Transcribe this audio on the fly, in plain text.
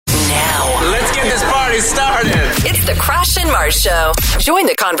started. It's the Crash and Mars Show. Join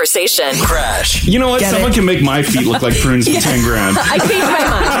the conversation. Crash. You know what? Someone can make my feet look like prunes for 10 grand. I changed my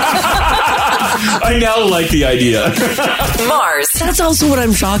mind. I now like the idea. Mars. That's also what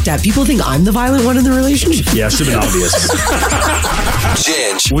I'm shocked at. People think I'm the violent one in the relationship. Yeah, it should have been obvious.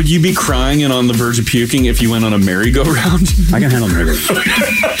 Ginge. Would you be crying and on the verge of puking if you went on a merry-go-round? I can handle merry.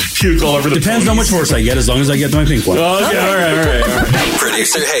 Puke all over the Depends how much horse I get, as long as I get my pink one. Okay, all right.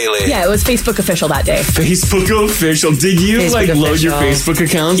 Producer Haley. Yeah, it was Facebook official that day. Facebook official. Did you Facebook load your official. Facebook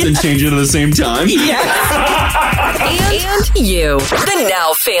accounts and change it at the same time? And you. The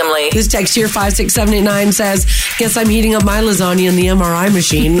Now family. This text here, 56789, says, guess I'm heating up my lasagna in the MRI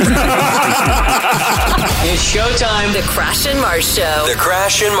machine. It's showtime. The Crash and Mars Show. The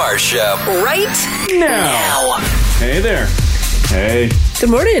Crash and Mars Show. Right Now. Hey there. Hey. Good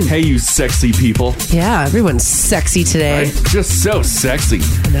morning. Hey, you sexy people. Yeah, everyone's sexy today. Right? Just so sexy.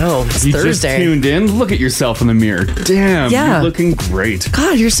 No, it's You Thursday. just tuned in. Look at yourself in the mirror. Damn, Yeah. you're looking great.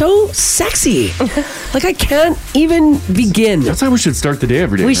 God, you're so sexy. Like, I can't even begin. That's how we should start the day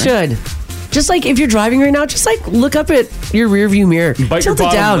every day. We right? should. Just like if you're driving right now, just like look up at your rear view mirror. Bite your Tilt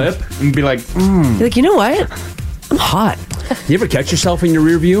it bottom down. lip and be like, Be like, you know what? I'm hot. You ever catch yourself in your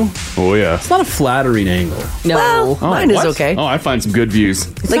rear view? oh yeah. It's not a flattering angle. No. Well, mine is what? okay. Oh, I find some good views.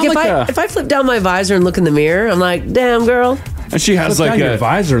 Like not if I flip down my visor and look in the mirror, I'm like, damn girl. And she has Look down like your a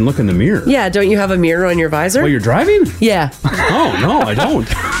visor and look in the mirror. Yeah, don't you have a mirror on your visor? While you're driving? Yeah. Oh, no, I don't.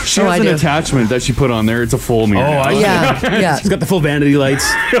 she Oh, has I an do. attachment that she put on there. It's a full mirror. Oh, now. I Yeah. Yeah. It's got the full vanity lights.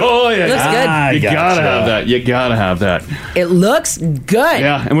 Oh yeah. Looks good. I You gotta gotcha. have that. You gotta have that. It looks good.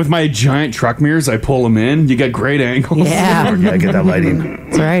 Yeah. And with my giant truck mirrors, I pull them in. You get great angles. Yeah. Yeah, get that lighting.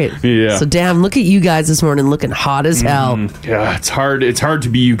 That's right. Yeah. So damn, look at you guys this morning looking hot as hell. Yeah. It's hard. It's hard to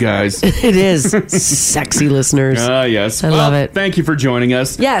be you guys. It is. Sexy listeners. Yes. I love it. Thank you for joining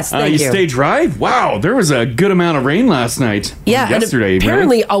us. Yes, thank you. stay dry. Wow. There was a good amount of rain last night. Yeah, Yesterday. and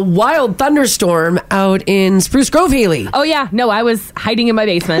apparently a wild thunderstorm out in Spruce Grove, Haley. Oh, yeah. No, I was hiding in my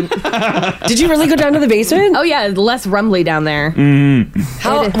basement. Did you really go down to the basement? Oh, yeah. Less rumbly down there. When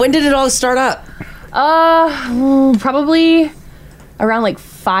did it all start up? Probably around like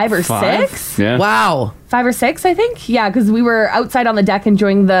 5 or 6. Yeah. Wow. 5 or 6, I think. Yeah, because we were outside on the deck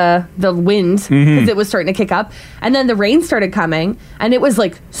enjoying the wind because it was starting to kick up. And then the rain started coming, and it was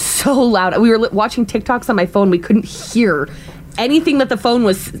like so loud. We were watching TikToks on my phone. We couldn't hear anything that the phone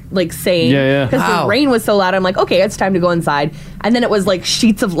was like saying. Yeah. Because Wow. the rain was so loud. I'm like, okay, it's time to go inside. And then it was like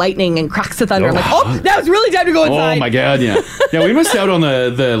sheets of lightning and cracks of thunder. I'm like, oh, that was really time to go inside. Oh my god, yeah. Yeah, we missed out on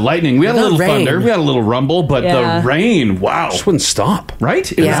the lightning. We had a The little rain. thunder. We had a little rumble, but Yeah. the rain, wow. Just wouldn't stop.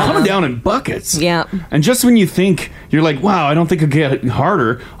 Right? It was Yeah. coming down in buckets. Yeah. And just when you think, you're like, wow, I don't think it'll get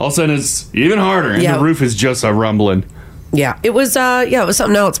harder, all of a sudden it's even harder. And Yeah. the roof is just a rumbling. Yeah, it was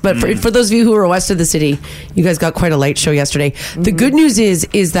something else. But for those of you who are west of the city, you guys got quite a light show yesterday. The good news is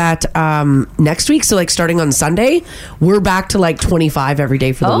that next week, so like starting on Sunday, we're back to like 25 every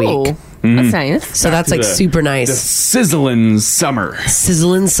day for the Oh, week. that's nice. So that's like super The nice. sizzling summer.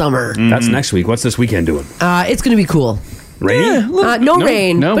 Sizzling summer. That's next week. What's this weekend doing? It's going to be cool. Rainy? No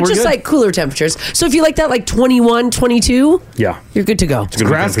rain, no, but we're just good. like cooler temperatures. So if you like that, like 21, 22, Yeah. you're good to go. It's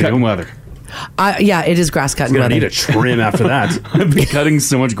grass cutting weather. Yeah, it is grass cutting Gonna weather. need a trim after that. I've been cutting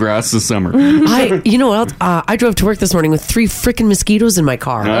so much grass this summer. You know what else? I drove to work this morning with 3 freaking mosquitoes in my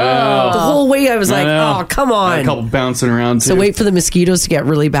car. The whole way I was like, oh, come Had on. a couple bouncing around too. So wait for the mosquitoes to get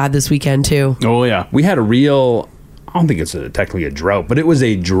really bad this weekend too. Oh yeah. We had a real, I don't think it's technically a drought, but it was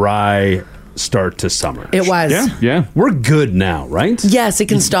a dry start to summer. It was. Yeah. We're good now, right? Yes, it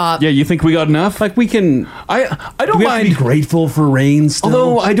can stop. Yeah, you think we got enough? Like we can. I don't We have to be mind. grateful for rain still.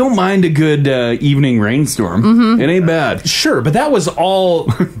 Although I don't mind a good evening rainstorm. It ain't bad. Sure, but that was all.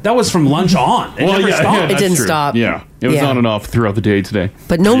 That was from lunch on. It never stopped. that's didn't true. stop. Yeah, it was Yeah. on and off throughout the day today.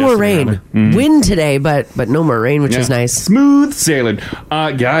 But no more Yesterday, rain. rather. Wind today, but no more rain, which is nice. Smooth sailing.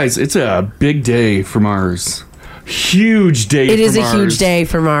 Guys, it's a big day for Mars. Huge day It for is a Mars. huge day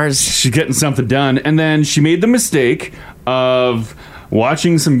for Mars. She's getting something done. And then she made the mistake of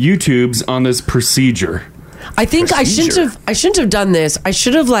watching some YouTubes on this procedure. I think I shouldn't have done this. I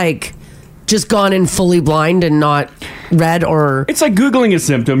should have like just gone in fully blind and not read or. It's like Googling a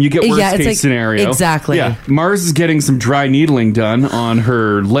symptom. You get worst Yeah, it's case like- scenario. exactly. Yeah. Mars is getting some dry needling done on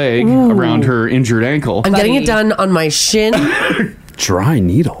her leg around her injured ankle. I'm getting Buddy. it done on my shin. Dry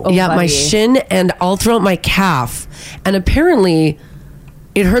needle. Yeah, my buddy. shin and all throughout my calf. And apparently,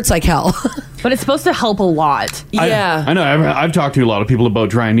 it hurts like hell. But it's supposed to help a lot. Yeah. I know. I've talked to a lot of people about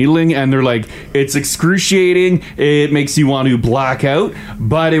dry needling, and they're like, it's excruciating. It makes you want to black out,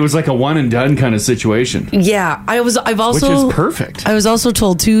 but it was like a one and done kind of situation. Yeah, I've also, which is perfect. I was also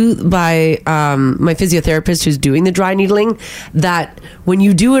told too by my physiotherapist who's doing the dry needling that when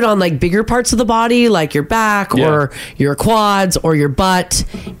you do it on like bigger parts of the body, like your back or your quads or your butt,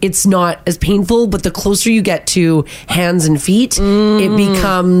 it's not as painful. But the closer you get to hands and feet, it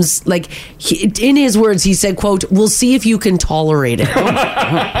becomes like, in his words, he said, quote, "We'll see if you can tolerate it."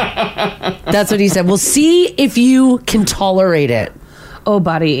 That's what he said. We'll see if you can tolerate it. Oh,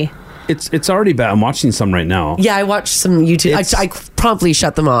 buddy. It's already bad. I'm watching some right now. Yeah, I watched some YouTube. I promptly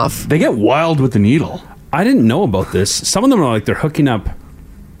shut them off. They get wild with the needle. I didn't know about this. Some of them are like they're hooking up,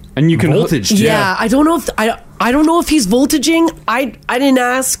 and you can voltage. Yeah, I don't know if I don't know if he's voltaging. I didn't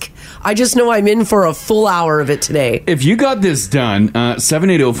ask. I just know I'm in for a full hour of it today. If you got this done,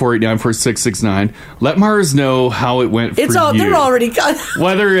 780-489-4669, let Mars know how it went for you. They're already got.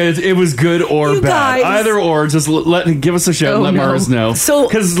 Whether it was good or You bad. guys. Either or, just give us a shout and let Mars know. So-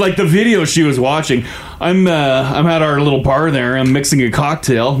 because like the video she was watching, I'm at our little bar there. I'm mixing a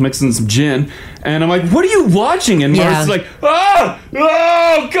cocktail, mixing some gin, and I'm like, "What are you watching?" And Mars is like,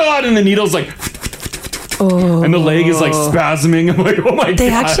 "Oh God!" And the needle's like. And the leg is like spasming. I'm like, oh my god.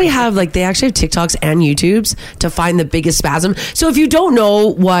 They actually have TikToks and YouTubes to find the biggest spasm. So if you don't know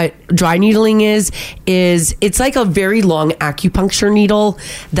what dry needling is it's like a very long acupuncture needle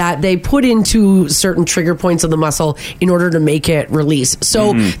that they put into certain trigger points of the muscle in order to make it release.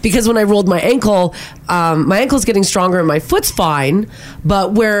 So because when I rolled my ankle's getting stronger and my foot's fine,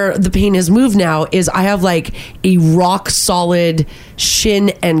 but where the pain has moved now is I have like a rock solid shin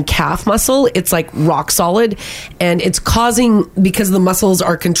and calf muscle. It's like rock solid, and it's causing, because the muscles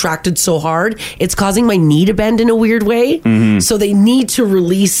are contracted so hard, it's causing my knee to bend in a weird way. So they need to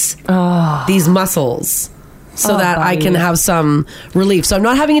release these muscles so that I can have some relief. So I'm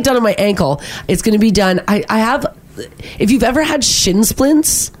not having it done on my ankle. It's going to be done. I have, if you've ever had shin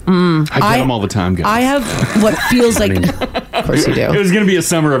splints, I get them all the time, guys. I have what feels like. Of course you do. It was going to be a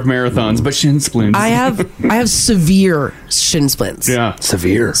summer of marathons, but shin splints. I have severe shin splints. Yeah,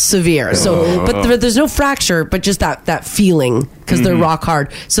 severe. So, but there's no fracture, but just that feeling, because they're rock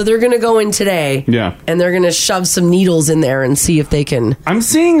hard. So they're going to go in today. Yeah, and they're going to shove some needles in there and see if they can. I'm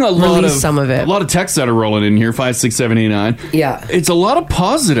seeing a lot of some of it. A lot of texts that are rolling in here. 56789. Yeah, it's a lot of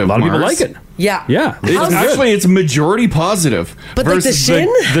positive. A lot of people like it. Yeah. It's majority positive. But like the shin,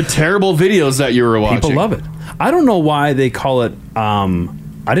 the terrible videos that you were watching. People love it. I don't know why they call it. I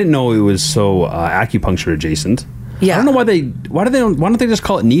didn't know it was so acupuncture adjacent. Yeah. I don't know why don't they just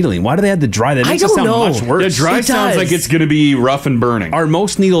call it needling? Why do they have the dry? That makes it sound much worse. Yeah, dry sounds like it's going to be rough and burning. Are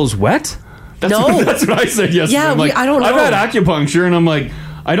most needles wet? That's what I said yesterday. Yeah, I'm like, I don't know. I've had acupuncture, and I'm like,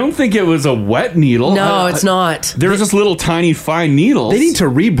 I don't think it was a wet needle. No, it's not. There's just little tiny fine needles. They need to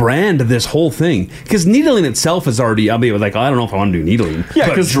rebrand this whole thing, because needling itself is already. I'll be like, I don't know if I want to do needling. Yeah,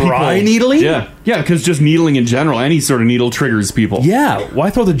 because dry needling. Yeah, because just needling in general, any sort of needle triggers people. Yeah, why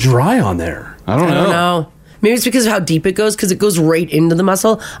throw the dry on there? I don't know. Maybe it's because of how deep it goes, because it goes right into the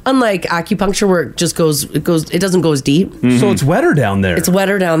muscle. Unlike acupuncture, where it just goes, it doesn't go as deep. So it's wetter down there. It's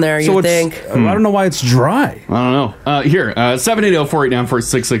wetter down there. You think? I don't know why it's dry. I don't know. Here,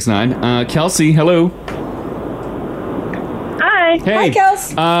 780-489-4669. Kelsey, hello. Hi. Hey. Hi,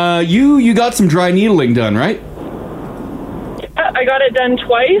 Kels. You got some dry needling done, right? I got it done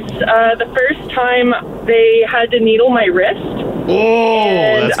twice. The first time they had to needle my wrist.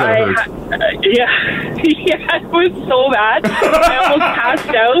 Oh, that's gotta hurt. Yeah, it was so bad. I almost passed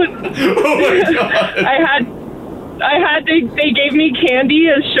out. Oh my god! They gave me candy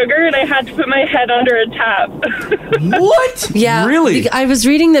as sugar, and I had to put my head under a tap. What? Yeah, really? I was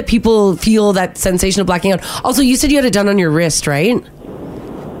reading that people feel that sensation of blacking out. Also, you said you had it done on your wrist, right?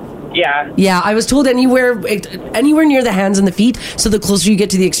 Yeah. Yeah, I was told anywhere near the hands and the feet. So the closer you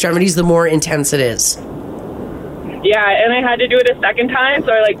get to the extremities, the more intense it is. Yeah, and I had to do it a second time,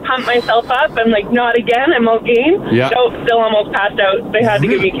 so I pumped myself up. I'm like, not again, I'm all game. Yeah. Nope, still almost passed out. They had to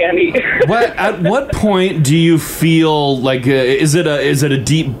give me candy. At what point do you feel like is it a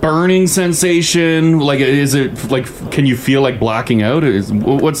deep burning sensation? Like, is it like, can you feel like blacking out?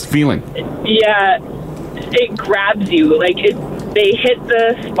 What's the feeling? Yeah, it grabs you. Like they hit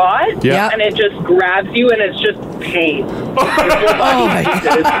the spot, and it just grabs you, and it's just pain. Oh my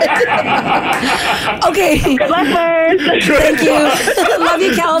God. Okay. Good luck, Lars. Thank you. Love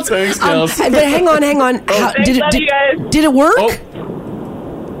you, Kels. Thanks, Kels. But hang on. Love you guys. Did it work? Oh.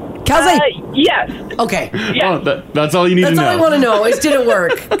 Kelsey? Yes. Okay. Yeah. Oh, that's all you need That's to all know. I want to know is did it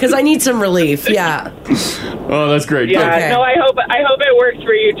work? Because I need some relief. Yeah. Oh, that's great. Yeah. Okay. No, I hope it works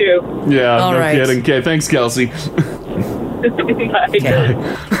for you too. Yeah, All no right. kidding. Okay, thanks, Kelsey. Bye.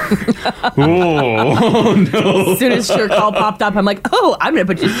 Oh, no. As soon as your call popped up, I'm like, oh, I'm going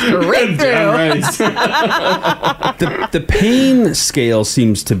to put you straight through. Damn right. The pain scale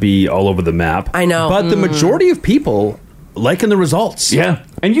seems to be all over the map. I know. But the majority of people liking the results. Yeah,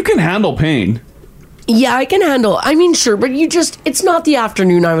 and you can handle pain. Yeah, I can handle. I mean, sure, but it's not the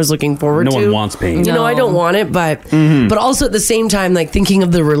afternoon I was looking forward No to. one wants pain. You know, I don't want it, but also at the same time, like thinking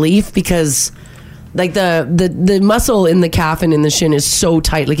of the relief because. Like the muscle in the calf and in the shin is so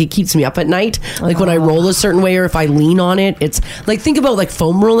tight, like it keeps me up at night. Like when I roll a certain way or if I lean on it, it's like think about like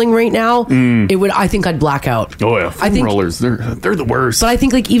foam rolling right now. It would I think I'd black out. Oh yeah, foam rollers, they're the worst. But I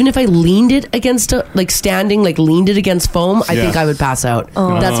think like even if I leaned it against like standing, like leaned it against foam, I think I would pass out.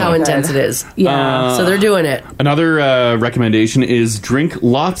 That's how intense it is. Yeah. So they're doing it. Another recommendation is drink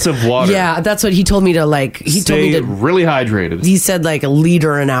lots of water. Yeah, that's what he told me to like. He Stay told me to. really hydrated. He said like a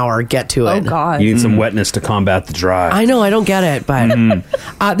liter an hour. Get to it. Oh, God. You need some wetness to combat the dry. I know, I don't get it,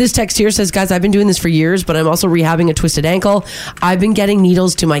 but this text here says, guys, I've been doing this for years, but I'm also rehabbing a twisted ankle. I've been getting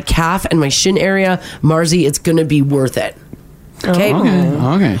needles to my calf and my shin area. Marzi, it's going to be worth it. Okay.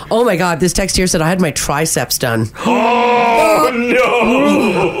 Okay. Oh my God, this text here said I had my triceps done. Oh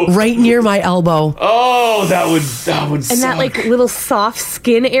no! Right near my elbow. Oh, that would And suck. that like little soft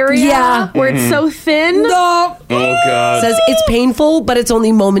skin area Yeah. where it's so thin. No. Oh god. Says it's painful, but it's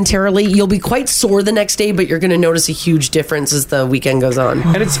only momentarily. You'll be quite sore the next day, but you're going to notice a huge difference as the weekend goes on.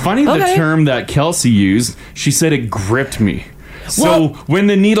 And it's funny the Okay. term that Kelsey used. She said it gripped me. So Well- when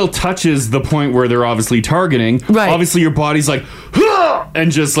the needle touches the point where they're obviously targeting, Right. obviously your body's like, "Huh!"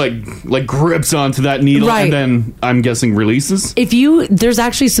 and just like grips onto that needle, Right. and then I'm guessing releases. There's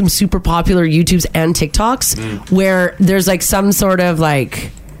actually some super popular YouTubes and TikToks where there's like some sort of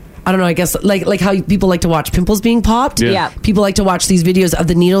like, I don't know, I guess like how people like to watch pimples being popped. Yeah. Yeah. People like to watch these videos of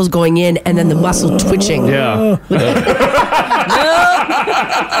the needles going in and then the muscle twitching. Yeah.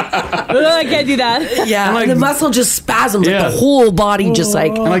 I can't do that. Yeah. And, like- the muscle just spasms. Yeah. Like the whole body just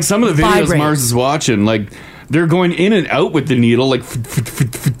like. And like some of the videos vibrate. Mars is watching, like they're going in and out with the needle, like,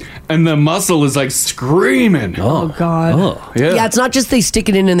 and the muscle is like screaming. Oh God. Oh, yeah. Yeah, it's not just they stick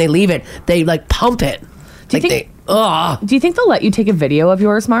it in and they leave it. They like pump it. Do you Like think- they. Do you think they'll let you take a video of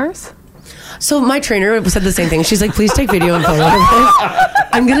yours, Mars? So my trainer said the same thing. She's like, please take video and photo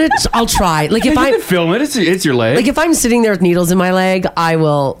of this. I'll try. Like if Yeah, you I can film it. It's your leg. like if I'm sitting there with needles in my leg, I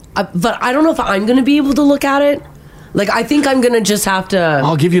will. But I don't know if I'm going to be able to look at it. Like I think I'm going to just have to.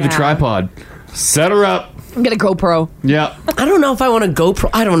 I'll give you the Yeah. tripod. Set her up. Get a GoPro. Yeah. I don't know if I want to GoPro.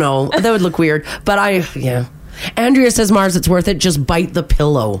 I don't know. That would look weird. But yeah. Andrea says, Mars, it's worth it. Just bite the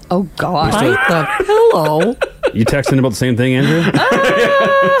pillow. Oh God. Bite the pillow. You texting about the same thing, Andrew?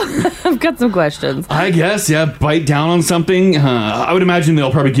 I've got some questions. I guess, yeah. Bite down on something. I would imagine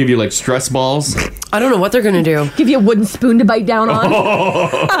they'll probably give you like stress balls. I don't know what they're going to do. Give you a wooden spoon to bite down on.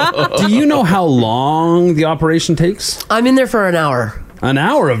 Do you know how long the operation takes? I'm in there for an hour. An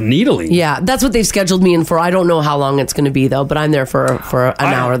hour of needling. Yeah, that's what they've scheduled me in for. I don't know how long it's going to be though, but I'm there for an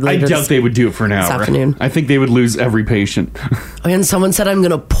hour. I later doubt they would do it for an hour. afternoon. I think they would lose every patient. And someone said I'm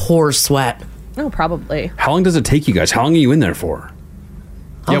going to pour sweat. Oh, probably. How long does it take you guys? How long are you in there for?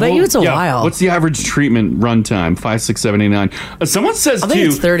 I'll bet you it's a while. What's the average treatment run time? 5, 6, 7, 8, 9. Someone says I too. think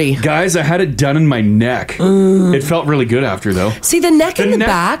it's 30. Guys, I had it done in my neck. It felt really good after though. See, the neck and the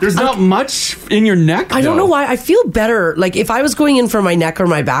back. There's not much in your neck. I don't though. know why. I feel better. Like if I was going in for my neck or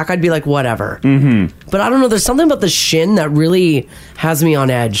my back, I'd be like, whatever. Mm-hmm. But I don't know. There's something about the shin that really has me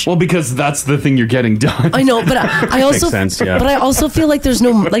on edge. Well, because that's the thing you're getting done. I know, but I also, Makes sense, yeah. but I also feel like there's no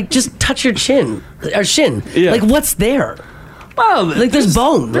like just touch your chin or shin. Yeah. Like what's there? Well, Like there's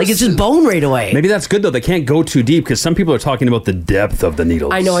bone. Like it's just bone right away. Maybe that's good though. They can't go too deep because some people are talking about the depth of the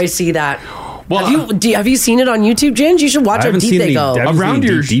needles. I know. I see that. Well, Have you seen it on YouTube, Ginge? You should watch I how haven't deep seen they the go. depth. around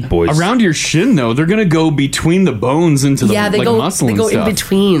your deep boys. around your shin though, they're gonna go between the bones into the Yeah, they like, go. muscle They and go stuff. in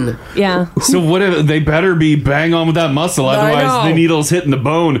between. Yeah. So what? If, they better be bang on with that muscle, I otherwise know. the needle's hitting the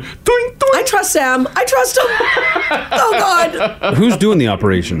bone. Doink, doink. I trust Sam. I trust him. Oh God. Who's doing the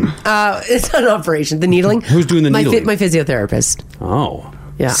operation? It's not an operation. The needling. Who's doing the needling? My physiotherapist. Oh,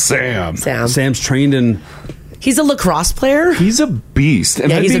 Yeah. Sam. Sam's trained in. He's a lacrosse player. He's a beast,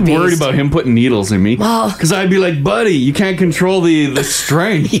 and Yeah, I'd he's be a worried beast. about him putting needles in me. Well- Because I'd be like, buddy, you can't control the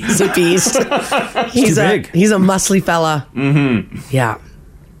strength. He's a beast. He's too a big. he's a muscly fella. Mm-hmm. Yeah.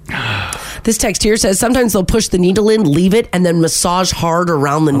 This text here says sometimes they'll push the needle in, leave it, and then massage hard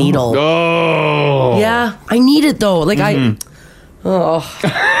around the needle. Oh, Yeah, I need it though. Like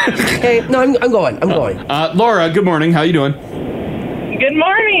Okay, no, I'm going. Laura, good morning. How you doing? Good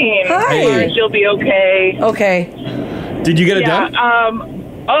morning. Hi. Hey. You'll be okay. Okay. Did you get it done?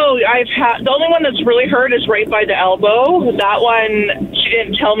 I've had the only one that's really hurt is right by the elbow. That one, she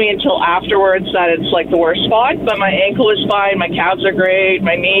didn't tell me until afterwards that it's like the worst spot. But my ankle is fine. My calves are great.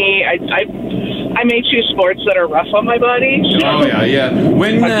 My knee. I may choose sports that are rough on my body. So Oh yeah.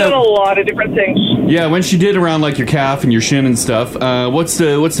 When I've done a lot of different things. yeah, when she did around like your calf and your shin and stuff, what's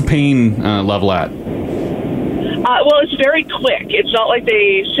the pain level at? Well, it's very quick. It's not like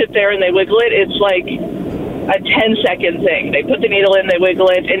they sit there and they wiggle it. It's like a 10-second thing. They put the needle in, they wiggle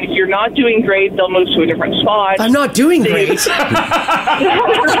it, and if you're not doing great, they'll move to a different spot. I'm not doing great.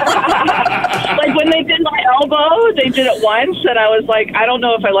 Like when they did my elbow, they did it once, and I was like, I don't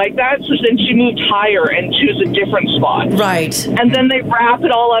know if I like that. So then she moved higher and choose a different spot. Right. And then they wrap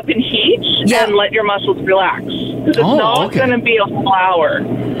it all up in heat and let your muscles relax. Because it's not going to be a whole hour.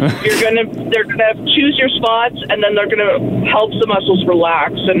 They're gonna choose your spots, and then they're gonna help the muscles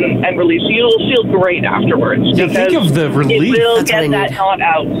relax and release. You'll feel great afterwards. Yeah, think of the relief. It will That's get what I that need. knot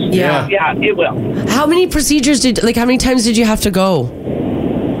out. Yeah. Yeah, it will. How many procedures how many times did you have to go?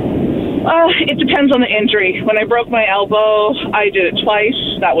 It depends on the injury. When I broke my elbow, I did it twice.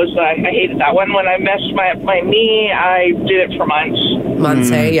 That was I hated that one. When I messed my knee, I did it for months.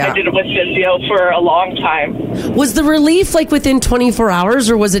 Yeah. I did it with physio for a long time. Was the relief like within 24 hours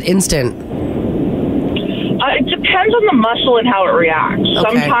or was it instant? It depends on the muscle and how it reacts. Okay.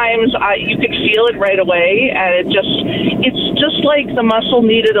 Sometimes you can feel it right away, and it's just like the muscle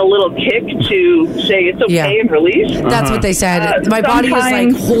needed a little kick to say it's okay and release. That's what they said. My body was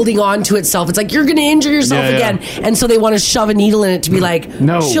like holding on to itself. It's like, you're going to injure yourself again. And so they want to shove a needle in it to be like,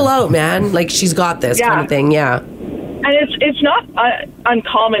 no, chill out, man. Like, she's got this kind of thing. Yeah. And it's not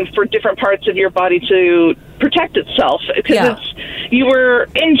uncommon for different parts of your body to protect itself, because you were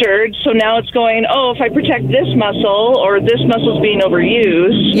injured, so now it's going, if I protect this muscle or this muscle's being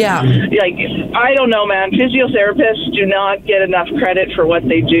overused. Yeah. Like, I don't know, man. Physiotherapists do not get enough credit for what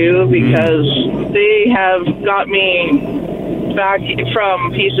they do, because they have got me back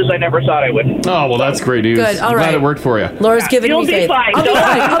from pieces I never thought I would. Oh, well, that's great news. Good. All I'm right. glad it worked for you. Laura's giving You'll me be faith. fine. I'll be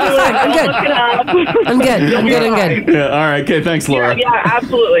fine. I'm good. I'm good. Yeah, all right. Okay, thanks, Laura. Yeah,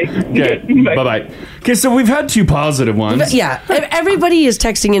 absolutely. Okay, bye-bye. Okay, so we've had two positive ones. Yeah, everybody is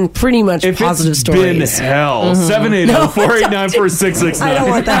texting in pretty much positive stories. Been hell. 780-489-4669. I don't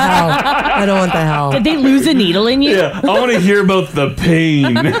want the hell. I don't want the hell. Did they lose a needle in you? Yeah, I want to hear about the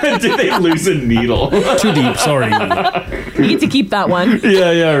pain. Did they lose a needle? Too deep, sorry. You get to keep that one.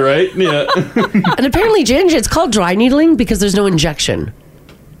 Yeah, right? Yeah. And apparently, Ginger, it's called dry needling because there's no injection.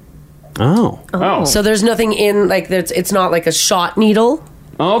 Oh. So there's nothing in, like, it's not like a shot needle.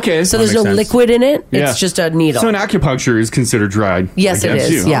 Oh, okay. So there's no liquid in it. Yeah. It's just a needle. So an acupuncture is considered dry. Yes, it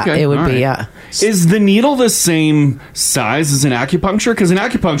is. Yeah, it would be, yeah. Is the needle the same size as an acupuncture? Because an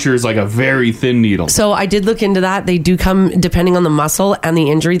acupuncture is like a very thin needle. So I did look into that. They do come, depending on the muscle and the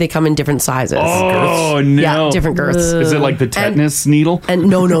injury, they come in different sizes. Oh, no. Yeah, different girths. Is it like the tetanus needle? And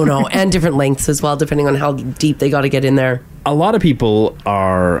no. And different lengths as well, depending on how deep they got to get in there. A lot of people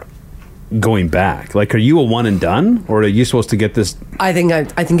are going back. Like, are you a one and done, or are you supposed to get this? I think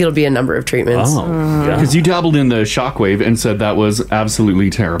it'll be a number of treatments. Because you dabbled in the shockwave and said that was absolutely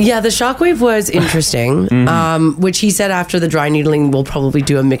terrible. Yeah, the shockwave was interesting, which he said after the dry needling, we'll probably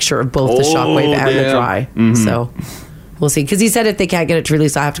do a mixture of both the shockwave and the dry. So we'll see. Because he said if they can't get it to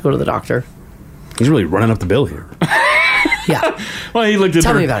release, I have to go to the doctor. He's really running up the bill here. Yeah. Well, he looked at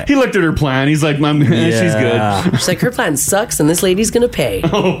Tell her. me about it. He looked at her plan. He's like, she's good. She's like, her plan sucks, and this lady's gonna pay.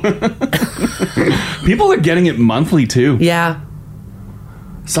 People are getting it monthly too. Yeah.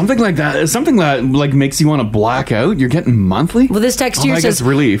 Something like that. Something that like makes you want to black out. You're getting monthly. Well, this text here I says guess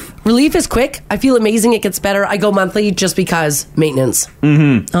relief. Relief is quick. I feel amazing. It gets better. I go monthly just because maintenance.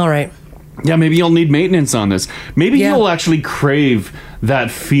 Mm-hmm. All right. Yeah, maybe you'll need maintenance on this. Maybe you'll actually crave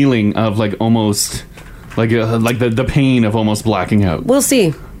that feeling of like almost like the pain of almost blacking out. We'll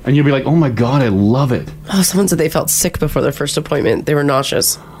see. And you'll be like, oh my God, I love it. Oh, someone said they felt sick before their first appointment. They were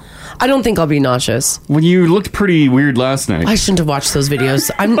nauseous. I don't think I'll be nauseous. Well, you looked pretty weird last night. I shouldn't have watched those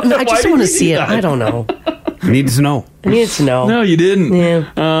videos. I just don't want to see it. I don't know. You need to know. I needed to know. No, you didn't.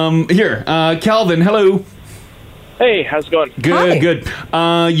 Yeah. Here, Calvin, hello. Hey, how's it going? Good, Hi. good.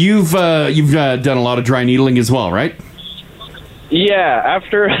 You've done a lot of dry needling as well, right? Yeah,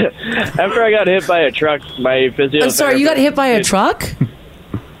 after I got hit by a truck, my physio. I'm sorry, you got hit by a truck?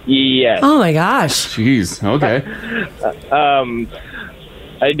 Yes. Oh my gosh. Jeez. Okay.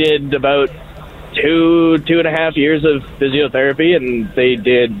 I did about 2.5 years of physiotherapy, and they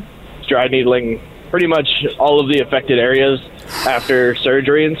did dry needling pretty much all of the affected areas after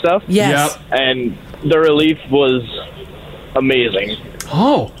surgery and stuff. Yes. Yep. And the relief was amazing.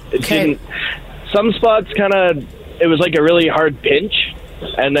 Oh, It didn't. Some spots it was like a really hard pinch,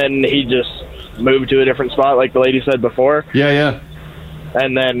 and then he just moved to a different spot, like the lady said before. yeah.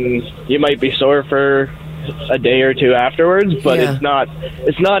 And then you might be sore for a day or two afterwards, but Yeah.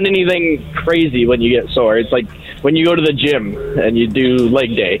 it's not anything crazy when you get sore. It's like when you go to the gym and you do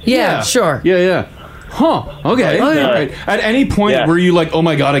leg day. Yeah, sure. Yeah. Huh. Okay. All right. At any point, Yeah. were you like, oh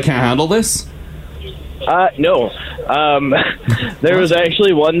my God, I can't handle this? No. There was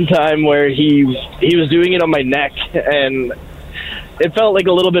actually one time where he was doing it on my neck, and it felt like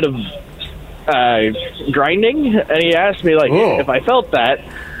a little bit of grinding, and he asked me if I felt that,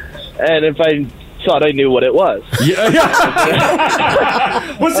 and if I thought I knew what it was. Yeah.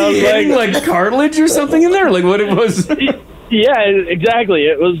 Was he hitting like cartilage or something in there? Like what it was? Yeah, exactly.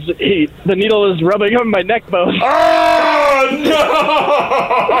 It was the needle was rubbing on my neck bone. Oh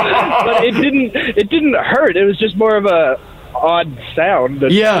no! But it didn't hurt. It was just more of a odd sound to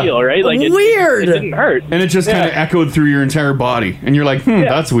feel, right? Like Weird. It didn't hurt. And it just kind of echoed through your entire body, and you're like,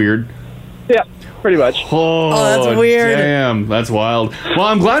 that's weird. Yeah, pretty much. Oh, that's weird. Damn, that's wild. Well,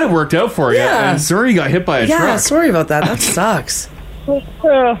 I'm glad it worked out for you. Yeah. And sorry you got hit by a Yeah, truck. sorry about that. That sucks.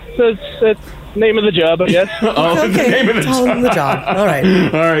 That's name of the job, I guess. Oh, the name of the Tell them the job. All right.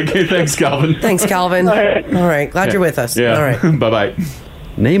 All right. Okay. Thanks, Calvin. Thanks, Calvin. All right. Glad you're with us. Yeah. All right. Bye bye.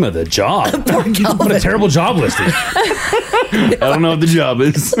 Name of the job. Poor Calvin. What a terrible job listing. I don't know what the job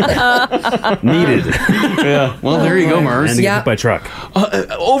is. Needed. Yeah. Well, there you go, Mars. And to get hit by a truck.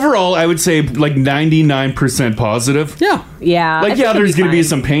 Overall, I would say like 99% positive. Yeah. Yeah. I Like, think yeah, it'll there's going to be fine.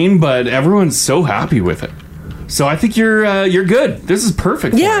 some pain, but everyone's so happy with it. So I think you're good. This is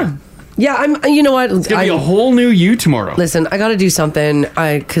perfect. For Yeah. you. Yeah, I'm. You know what? It's gonna be a whole new you tomorrow. Listen, I got to do something.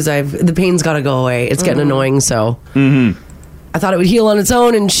 Because the pain's got to go away. It's getting annoying. So I thought it would heal on its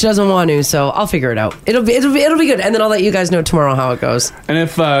own, and she doesn't want to. So I'll figure it out. It'll be good, and then I'll let you guys know tomorrow how it goes. And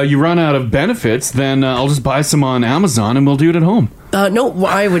if you run out of benefits, then I'll just buy some on Amazon, and we'll do it at home. No,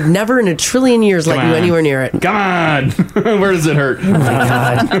 I would never in a trillion years let you anywhere near it. Come on. Where does it hurt? Oh my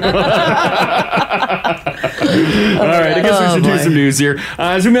God. All right, I guess we should do some news here.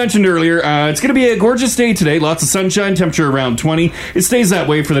 As we mentioned earlier, it's going to be a gorgeous day today. Lots of sunshine, temperature around 20. It stays that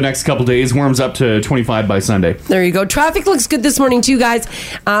way for the next couple days. Warms up to 25 by Sunday. There you go. Traffic looks good this morning too, guys.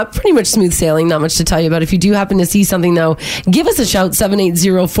 Pretty much smooth sailing. Not much to tell you about. If you do happen to see something, though, give us a shout,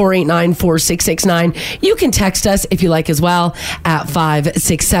 780-489-4669. You can text us if you like as well at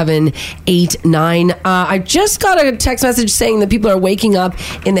 56789. I just got a text message saying that people are waking up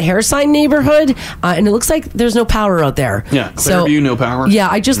in the Hairsign neighborhood, and it looks like there's no power out there. Yeah, Clearview, no power. Yeah,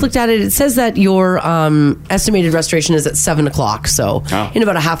 I just looked at it. It says that your estimated restoration is at 7 o'clock. So in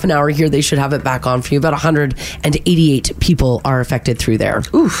about a half an hour here, they should have it back on for you. About 188 people are affected through there.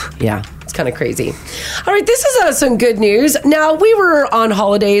 Oof. Yeah. It's kind of crazy. All right, this is some good news. Now, we were on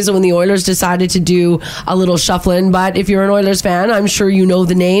holidays when the Oilers decided to do a little shuffling, but if you're an Oilers fan, I'm sure you know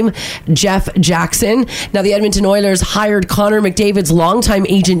the name, Jeff Jackson. Now, the Edmonton Oilers hired Connor McDavid's longtime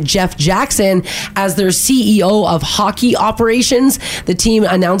agent, Jeff Jackson, as their CEO of hockey operations. The team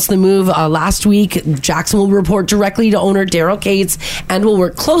announced the move last week. Jackson will report directly to owner Daryl Cates and will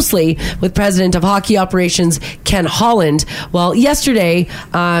work closely with president of hockey operations, Ken Holland. Well, yesterday,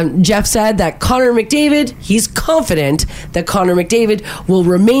 Jeff said that Connor McDavid, he's confident that Connor McDavid will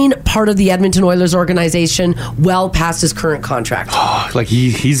remain part of the Edmonton Oilers organization well past his current contract. Like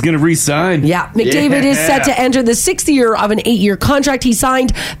he's going to re-sign. Yeah, McDavid is set to enter the 6th year of an 8-year contract he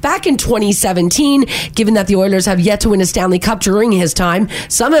signed back in 2017. Given that the Oilers have yet to win a Stanley Cup during his time,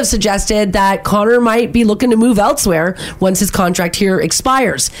 some have suggested that Connor might be looking to move elsewhere once his contract here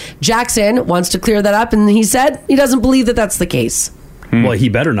expires. Jackson wants to clear that up, and he said he doesn't believe that that's the case. Well, he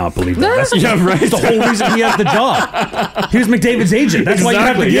better not believe that. That's the whole reason he has the job. He was McDavid's agent. That's why you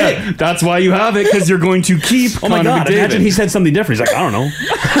have the gig. Yeah. That's why you have it, because you're going to keep Oh my Connor God, McDavid. imagine he said something different. He's like, I don't know.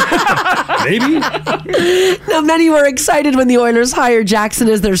 Maybe. Now, many were excited when the Oilers hired Jackson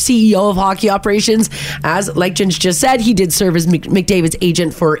as their CEO of hockey operations. As, like Ginge just said, he did serve as McDavid's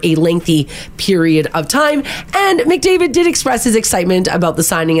agent for a lengthy period of time. And McDavid did express his excitement about the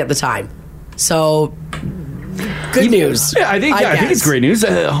signing at the time. So, good news. Yeah, I think it's great news.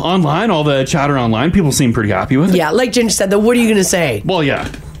 Online, all the chatter online, people seem pretty happy with it. Yeah, like Ginge said, though, what are you going to say? Well,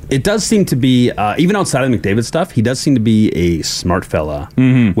 yeah. It does seem to be, even outside of McDavid stuff, he does seem to be a smart fella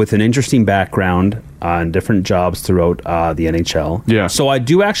with an interesting background on different jobs throughout the NHL. Yeah. So I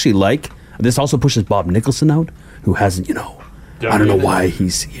do actually like, this also pushes Bob Nicholson out, who hasn't, I don't know why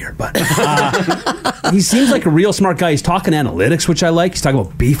he's here, but he seems like a real smart guy. He's talking analytics, which I like. He's talking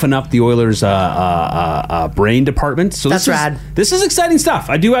about beefing up the Oilers' brain department. So That's rad. This is exciting stuff.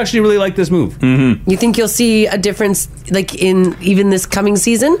 I do actually really like this move. You think you'll see a difference, like in even this coming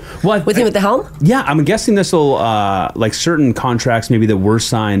season, with him at the helm? Yeah, I'm guessing this will, like certain contracts maybe that were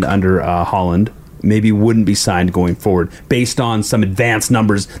signed under Holland, maybe wouldn't be signed going forward based on some advanced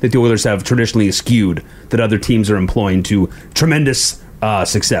numbers that the Oilers have traditionally skewed that other teams are employing to tremendous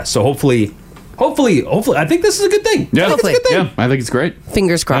success. So hopefully, I think this is a good thing. Yeah, Hopefully. yeah, I think it's great.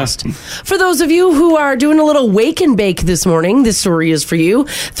 Fingers crossed. For those of you who are doing a little wake and bake this morning, this story is for you.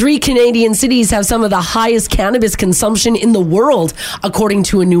 3 Canadian cities have some of the highest cannabis consumption in the world, according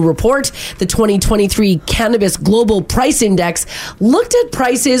to a new report. The 2023 Cannabis Global Price Index looked at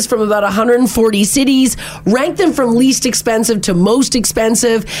prices from about 140 cities, ranked them from least expensive to most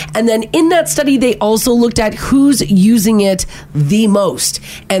expensive, and then in that study, they also looked at who's using it the most.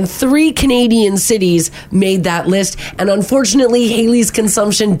 And 3 Canadian cities made that list, and unfortunately Haley's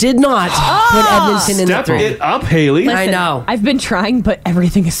consumption did not put Edmonton in the Step 3. it up, Haley. I know. I've been trying, but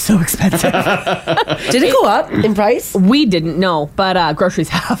everything is so expensive. Did it go up in price? We didn't know, but groceries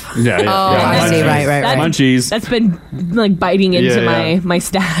have. Yeah, yeah. Oh, I see. Right. Munchies. That's been like biting into Yeah. my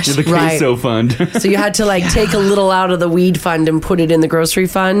stash. The queso fund. So you had to like take a little out of the weed fund and put it in the grocery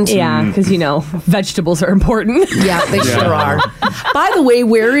fund? Yeah, because vegetables are important. Yeah, they sure are. By the way,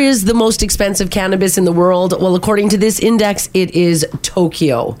 where is the most expensive cannabis in the world? Well, according to this index, it is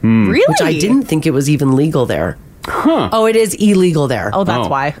Tokyo. Really? Which I didn't think it was even legal there. Huh. Oh, it is illegal there. Oh, that's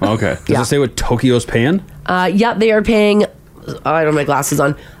why. Okay. Does it say what Tokyo's paying? Yeah, they are paying, I don't have my glasses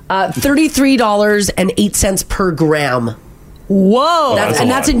on, $33.08 per gram. Whoa.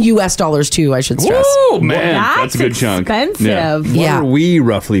 That's in US dollars too, I should stress. Oh, man. That's a good chunk. Expensive. Yeah. What are we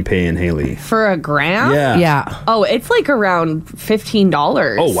roughly paying, Haley? For a gram? Yeah. Yeah. Oh, it's like around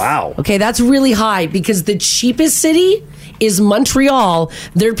 $15. Oh, wow. Okay, that's really high because the cheapest city is Montreal.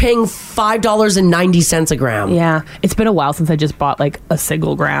 They're paying $5.90 a gram. Yeah. It's been a while since I just bought like a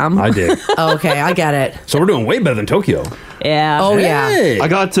single gram. I did. Okay, I get it. So we're doing way better than Tokyo. Yeah. Oh, yeah. Hey. I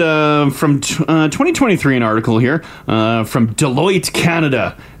got from 2023 an article here from Deloitte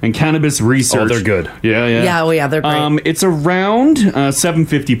Canada and Cannabis Research. Oh, they're good. Yeah. Yeah, oh, yeah, they're great. It's around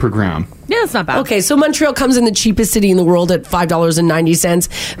 $7.50 per gram. Yeah, that's not bad. Okay, so Montreal comes in the cheapest city in the world at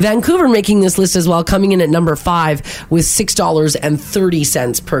 $5.90. Vancouver making this list as well, coming in at number 5 with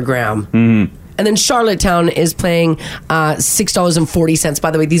 $6.30 per gram. Mm-hmm. And then Charlottetown is paying $6.40.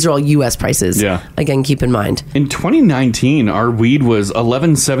 By the way, these are all U.S. prices. Yeah. Again, keep in mind. In 2019, our weed was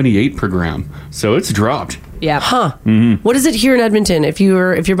 $11.78 per gram, so it's dropped. Yeah. Huh. Mm-hmm. What is it here in Edmonton? If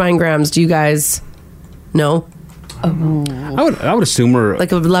you're buying grams, do you guys know? I would assume we're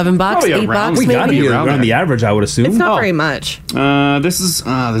Like $11, Probably $8, around- we gotta maybe? be around around there. the average. I would assume. It's not very much. This is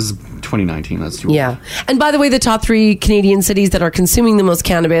 2019. That's too Yeah. And by the way, the top 3 Canadian cities that are consuming the most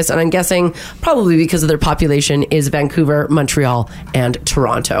cannabis, and I'm guessing probably because of their population, is Vancouver, Montreal, and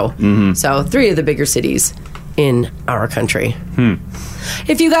Toronto. So 3 of the bigger cities in our country.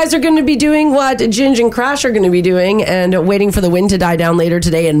 If you guys are going to be doing what Ginge and Crash are going to be doing and waiting for the wind to die down later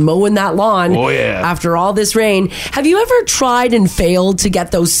today and mowing that lawn after all this rain, have you ever tried and failed to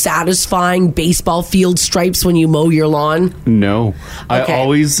get those satisfying baseball field stripes when you mow your lawn? No. Okay. I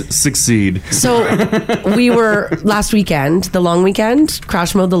always succeed. So we were last weekend, the long weekend,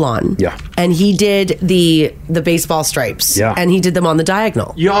 Crash mowed the lawn. Yeah. And he did the baseball stripes. Yeah. And he did them on the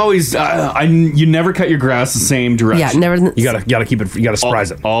diagonal. You always, you never cut your grass the same direction. Yeah, never. You gotta keep it. You gotta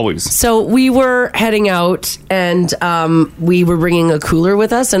surprise it. Always. So we were heading out, and we were bringing a cooler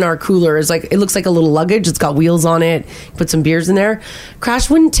with us, and our cooler is like, it looks like a little luggage. It's got wheels on it. Put some beers in there. Crash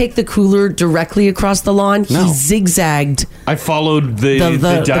wouldn't take the cooler directly across the lawn. No. He zigzagged. I followed the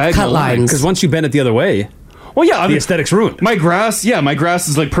The diagonal cut lines. Because once you bend it the other way, Well, yeah, the aesthetic's ruined. My grass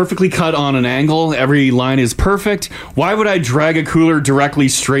is like perfectly cut on an angle. Every line is perfect. Why would I drag a cooler directly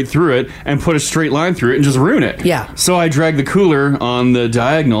straight through it and put a straight line through it and just ruin it? Yeah. So I dragged the cooler on the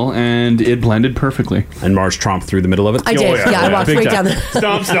diagonal and it blended perfectly. And Mars tromped through the middle of it. I did. Yeah, I walked Big right time. down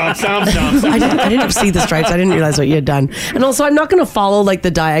the. Stop. I didn't see the stripes. I didn't realize what you had done. And also, I'm not going to follow like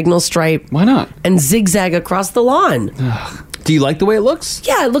the diagonal stripe Why not? and zigzag across the lawn. Do you like the way it looks?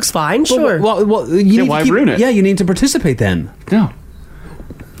 Yeah, it looks fine. Sure. Well, you need why to keep, ruin it? Yeah, you need to participate then. No.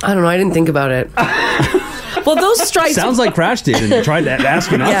 I don't know. I didn't think about it. Well, those stripes. Sounds like Crash did and tried to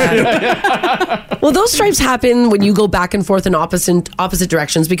ask you not to. Yeah. Well, those stripes happen when you go back and forth in opposite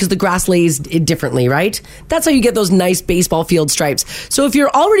directions because the grass lays differently, right? That's how you get those nice baseball field stripes. So if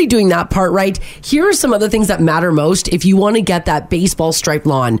you're already doing that part right, here are some other things that matter most if you want to get that baseball stripe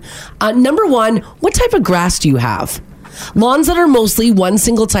lawn. Number one, what type of grass do you have? Lawns that are mostly one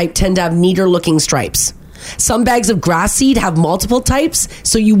single type tend to have neater looking stripes. Some bags of grass seed have multiple types,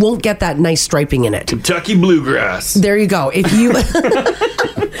 so you won't get that nice striping in it. Kentucky bluegrass. There you go. If you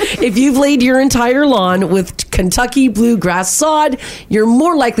if you've laid your entire lawn with Kentucky bluegrass sod, you're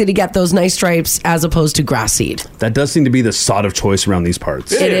more likely to get those nice stripes as opposed to grass seed. That does seem to be the sod of choice around these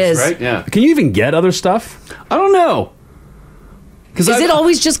parts. It is. Right? Yeah. Can you even get other stuff? I don't know. Is it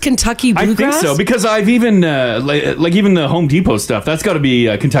always just Kentucky bluegrass? I think so, because I've even like even the Home Depot stuff, that's got to be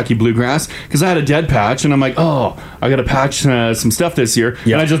Kentucky bluegrass, because I had a dead patch and I'm like, oh, I got to patch some stuff this year.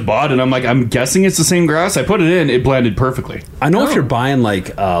 Yeah. And I just bought it. I'm like, I'm guessing it's the same grass. I put it in, it blended perfectly. I know if you're buying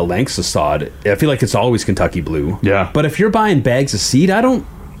like lengths of sod, I feel like it's always Kentucky blue. Yeah. But if you're buying bags of seed, I don't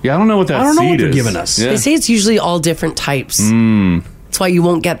know what that seed they're is. giving us. They say it's usually all different types. That's why you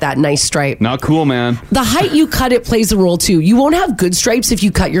won't get that nice stripe. Not cool, man. The height you cut it plays a role too. You won't have good stripes if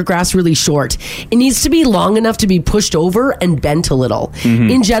you cut your grass really short. It needs to be long enough to be pushed over and bent a little.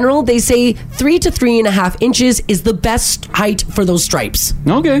 In general, they say 3 to 3.5 inches is the best height for those stripes.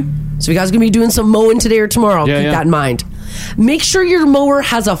 Okay. So you guys are going to be doing some mowing today or tomorrow. Keep that in mind. Make sure your mower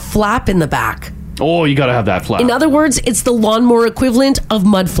has a flap in the back. Oh, you got to have that flap. In other words, it's the lawnmower equivalent of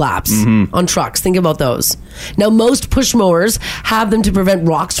mud flaps on trucks. Think about those. Now, most push mowers have them to prevent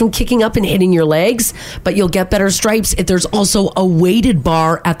rocks from kicking up and hitting your legs, but you'll get better stripes if there's also a weighted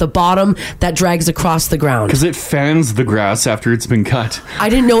bar at the bottom that drags across the ground. Because it fans the grass after it's been cut. I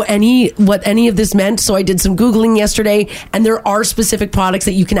didn't know what any of this meant, so I did some Googling yesterday, and there are specific products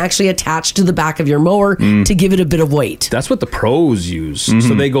that you can actually attach to the back of your mower to give it a bit of weight. That's what the pros use.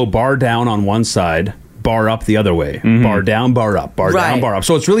 So they go bar down on one side, bar up the other way. Bar down, bar up, bar down, bar up.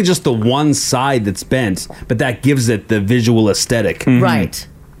 So it's really just the one side that's bent, but that gives it the visual aesthetic. Right.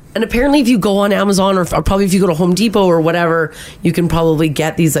 And apparently if you go on Amazon or probably if you go to Home Depot or whatever, you can probably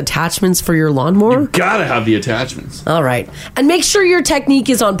get these attachments for your lawnmower. You gotta have the attachments. All right. And make sure your technique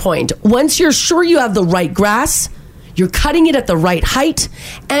is on point. Once you're sure you have the right grass, you're cutting it at the right height,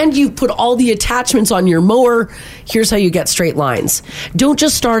 and you've put all the attachments on your mower, here's how you get straight lines. Don't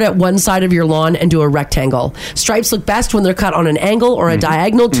just start at one side of your lawn and do a rectangle. Stripes look best when they're cut on an angle or a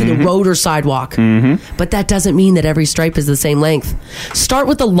diagonal to the road or sidewalk. But that doesn't mean that every stripe is the same length. Start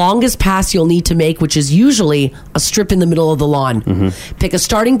with the longest pass you'll need to make, which is usually a strip in the middle of the lawn. Pick a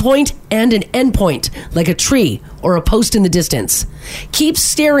starting point and an end point, like a tree or a post in the distance. Keep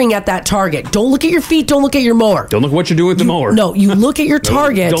staring at that target. Don't look at your feet, don't look at your mower. Don't look at what you're doing with the mower. No, you look at your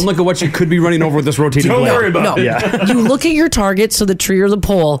target. Don't look at what you could be running over with this rotating blade. Don't worry about it. Yeah. You look at your target, so the tree or the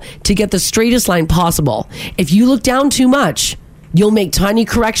pole, to get the straightest line possible. If you look down too much, you'll make tiny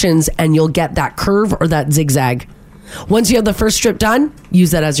corrections and you'll get that curve or that zigzag. Once you have the first strip done, use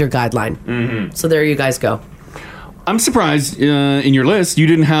that as your guideline. So there you guys go. I'm surprised in your list you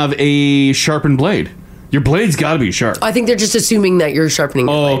didn't have a sharpened blade. Your blade's got to be sharp. I think they're just assuming that you're sharpening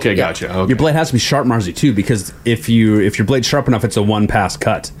your blade. Okay, gotcha. Okay. Your blade has to be sharp, Marzi, too, because if your blade's sharp enough, it's a one-pass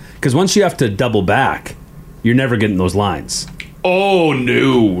cut. Because once you have to double back, you're never getting those lines. Oh,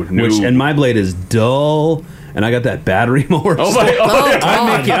 no. And my blade is dull, and I got that battery mower.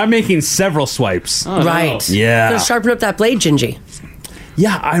 I'm making several swipes. Right. Yeah. So sharpen up that blade, Gingy.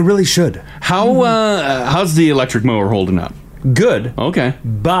 Yeah, I really should. How's the electric mower holding up? Good. Okay.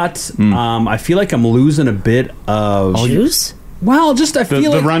 But I feel like I'm losing a bit of... Juice? Well, just I feel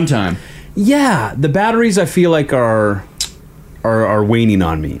the like... runtime. Yeah, the batteries I feel like are waning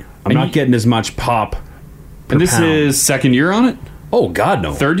on me. I'm not getting as much pop per And this pound. is second year on it? Oh, God,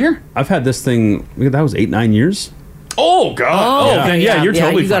 no. Third year? I've had this thing... That was 8-9 years. Oh, God. Oh, then, yeah, you're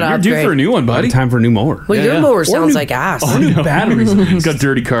totally you fine. gotta You're due upgrade. for a new one, buddy. Time for a new mower. Well, your mower sounds new- like ass. Or new batteries. It's got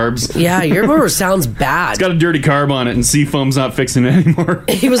dirty carbs. Yeah, your mower sounds bad. It's got a dirty carb on it, and Seafoam's not fixing it anymore.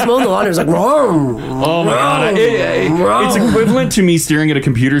 He was mowing the lawn. He was like, "Wrong." Oh my God. It's equivalent to me staring at a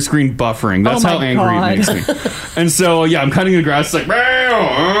computer screen buffering. That's how angry it makes me. And so, yeah, I'm cutting the grass. It's like,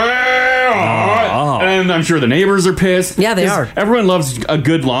 and I'm sure the neighbors are pissed. Yeah, they are. Everyone loves a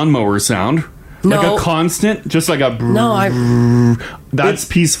good lawnmower sound. Like a constant, just like a... That's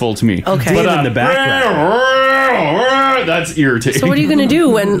peaceful to me. Okay. But in the background. That's irritating. So what are you going to do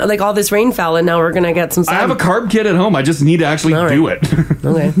when like all this rain fell and now we're going to get some sun? I have a carb kit at home. I just need to actually do it. Okay.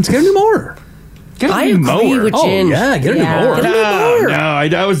 Let's get a new mower. Get a I new agree mower. with Jen. yeah, get a new mower. Get a new mower.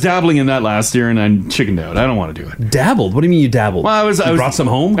 No, I was dabbling in that last year and I chickened out. I don't want to do it. Dabbled? What do you mean you dabbled? Well, I was brought some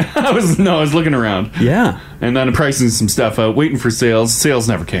home? I was looking around. Yeah. And then pricing some stuff out, waiting for sales. Sales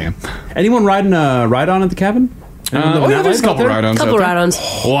never came. Anyone riding a ride-on at the cabin? There's a couple ride-ons. Couple ride-ons.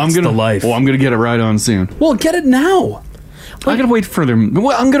 Oh, I'm gonna the life. Oh, I'm gonna get a ride-on soon. Well, get it now. I gotta wait for them.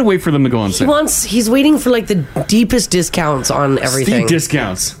 Well, I'm gonna wait for them to go on sale. He's waiting for like the deepest discounts on everything. Steep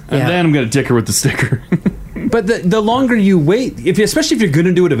discounts, and Yeah. then I'm gonna dicker with the sticker. But the longer you wait, especially if you're going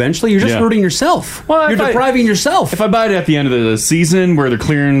to do it eventually, you're just hurting yourself. Well, you're depriving yourself. If I buy it at the end of the season where they're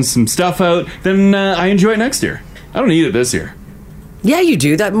clearing some stuff out, then I enjoy it next year. I don't need it this year. Yeah, you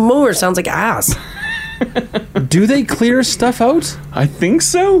do. That mower sounds like ass. Do they clear stuff out? I think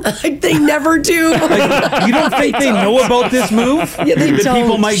so. They never do. Like, you don't think they know about this move? Yeah, they that don't.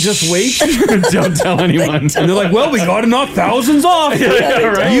 people might just wait? Don't tell anyone. And they're like, well, we got to knock thousands off.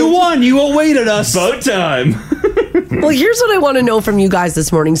 Right. You won. You awaited us. About time. Well, here's what I want to know from you guys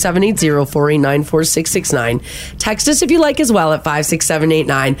this morning. 780-489-4669. Text us if you like as well at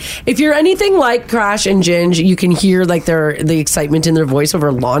 56789. If you're anything like Crash and Ginge, you can hear like the excitement in their voice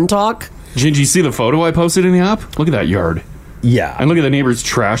over lawn talk. Ginge, you see the photo I posted in the app? Look at that yard. Yeah. And look at the neighbor's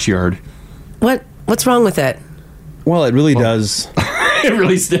trash yard. What's wrong with it? Well, it really does. It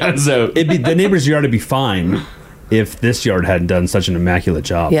really stands out. The neighbor's yard would be fine if this yard hadn't done such an immaculate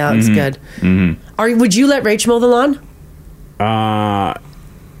job. Yeah, it's good. Mm-hmm. Would you let Rach mow the lawn?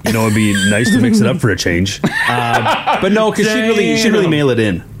 It'd be nice to mix it up for a change. But no, because she'd really mail it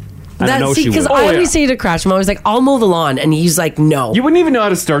in. And I know she would. Because I always say to Crash, I'm always like, I'll mow the lawn. And he's like, no. You wouldn't even know how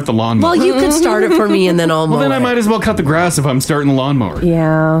to start the lawnmower. Well, you could start it for me and then I'll mow Well, then I it. might as well cut the grass if I'm starting the lawnmower.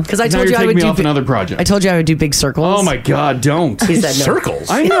 Yeah. Because I Now told you're you I taking would me do off another project. I told you I would do big circles. Oh my God, don't. He said no. Circles?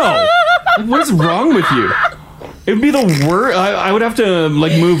 I know. What is wrong with you? It would be the worst. I would have to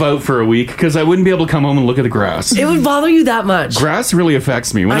move out for a week because I wouldn't be able to come home and look at the grass. It would bother you that much. Grass really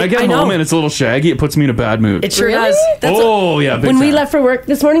affects me. When I get know. home and it's a little shaggy, it puts me in a bad mood. It sure Really? does. Yeah. Big When we time. left for work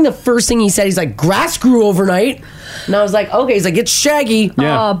this morning, the first thing he said, he's like, grass grew overnight. And I was like, okay. He's like, it's shaggy.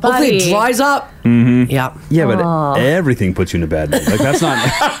 Yeah. Oh, Hopefully buddy. it dries up. Mm-hmm. Yeah. Yeah, but everything puts you in a bad mood. Like that's not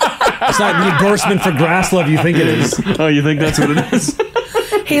the endorsement for grass love you think it is. Oh, you think that's what it is?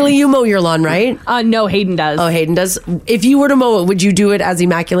 Haley, you mow your lawn, right? No, Hayden does. Oh, Hayden does. If you were to mow it, would you do it as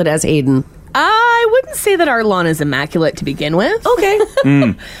immaculate as Hayden? I wouldn't say that our lawn is immaculate to begin with. Okay.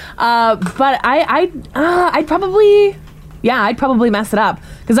 But I'd probably mess it up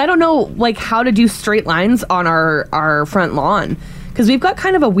because I don't know how to do straight lines on our front lawn because we've got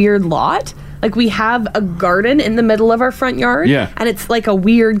kind of a weird lot. Like we have a garden in the middle of our front yard. Yeah. And it's like a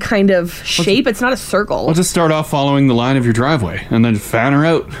weird kind of shape. It's not a circle. I'll just start off following the line of your driveway and then fan her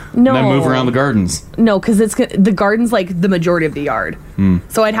out. No. And then move around the gardens. No, because the garden's like the majority of the yard.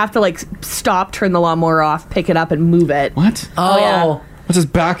 So I'd have to stop, turn the lawnmower off, pick it up, and move it. What? Oh, yeah. Let's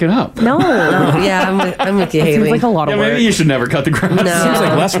just back it up. No. Yeah, I'm with you, Seems Haley. like a lot of work. Maybe you should never cut the grass. No. Seems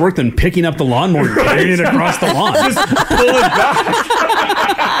like less work than picking up the lawnmower and carrying it across the lawn. Just pull it back.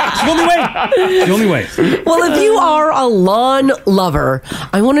 It's the only way. The only way. Well, if you are a lawn lover,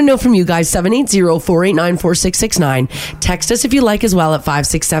 I want to know from you guys, 780-489-4669. Text us if you like as well at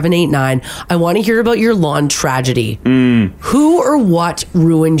 56789. I want to hear about your lawn tragedy. Who or what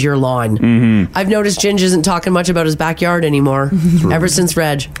ruined your lawn? I've noticed Ginge isn't talking much about his backyard anymore. Ever since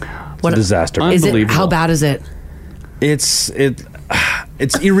Reg. What a disaster. Is it? Unbelievable. How bad is it? It's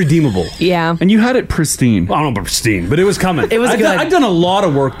irredeemable. Yeah. And you had it pristine. I don't know about pristine, but it was coming. It was good. I've done a lot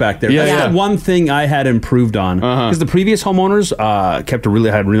of work back there. Yeah, That's yeah. the one thing I had improved on because the previous homeowners had a really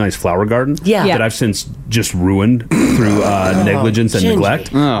nice flower garden. Yeah. That I've since just ruined through negligence and Gingy.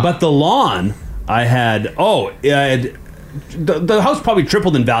 neglect. Oh. But the lawn, I had. The house probably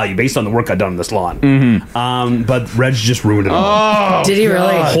tripled in value based on the work I'd done on this lawn. But Reg just ruined it all. Did he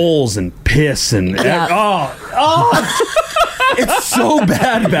really? Holes and piss and Yeah. it's so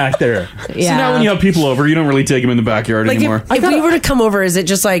bad back there. So now when you have people over, you don't really take them in the backyard Like anymore. if we were to come over, is it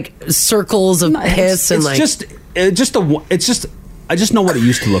just like circles of piss and It's like? I just know what it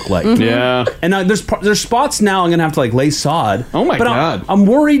used to look like. Yeah. And there's spots now I'm gonna have to lay sod. Oh my but God. I'm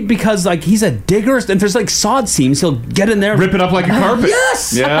worried because he's a digger and there's sod seams. He'll get in there, Rip it up like a carpet.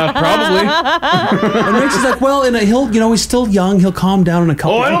 Yes. Yeah, probably. And Rachel's like, well, he's still young. He'll calm down in a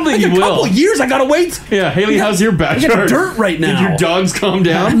couple. Oh, I don't think he a will. couple years. I gotta wait. Yeah, Haley, how's your backyard? dirt right now. Did your dogs calm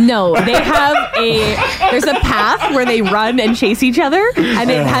down? No, they have there's a path where they run and chase each other,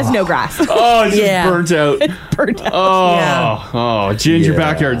 and it has no grass. Oh, it's Yeah. just burnt out. Burnt out. Oh, Yeah. Ginge, your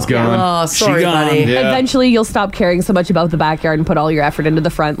backyard's gone. Oh, sorry, She gone. buddy. Yeah. Eventually, you'll stop caring so much about the backyard and put all your effort into the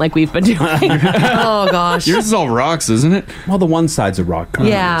front, like we've been doing. Oh gosh. Yours is all rocks, isn't it? Well, the one side's a rock.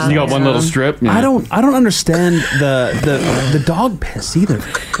 Yeah. You got one little strip. Yeah. I don't understand the dog piss either.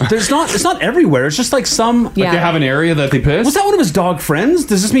 It's not everywhere. It's just like some. Like they have an area that they piss. Was that one of his dog friends?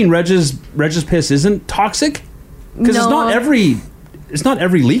 Does this mean Reg's piss isn't toxic? Because No. it's not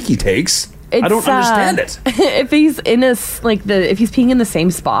every leak he takes. I don't understand it. If he's in if he's peeing in the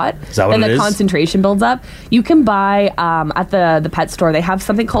same spot, Is that what then it the is? concentration builds up. You can buy at the pet store. They have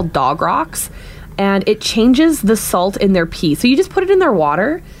something called dog rocks, and it changes the salt in their pee. So you just put it in their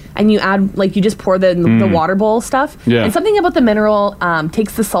water, and you add, like, you just pour the water bowl stuff. Yeah. And something about the mineral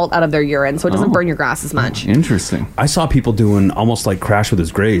takes the salt out of their urine, so it doesn't burn your grass as much. Interesting. I saw people doing almost like Crash with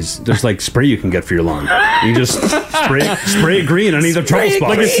his grays. There's like spray you can get for your lawn. You just spray it green on either trouble spot.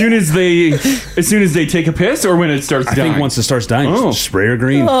 Like as soon as they take a piss, or when it starts dying? I think once it starts dying, just spray her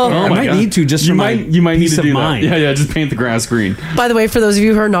green. Oh I my might God. need to just you for might my need peace to of do mind. that. Yeah, just paint the grass green. By the way, for those of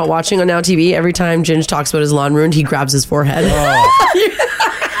you who are not watching on Now TV, every time Ginge talks about his lawn ruined, he grabs his forehead.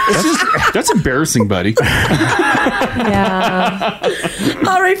 That's embarrassing, buddy. Yeah.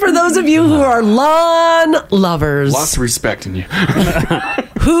 All right, for those of you who are lawn lovers, Lots of respect in you.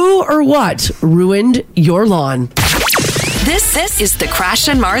 who or what ruined your lawn? This is the Crash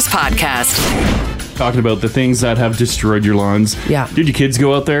and Mars podcast. Talking about the things that have destroyed your lawns. Yeah. Did your kids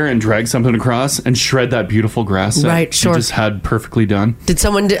go out there and drag something across and shred that beautiful grass that Right, sure. you just had perfectly done? Did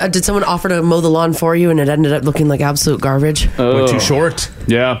someone offer to mow the lawn for you and it ended up looking like absolute garbage? Went too short.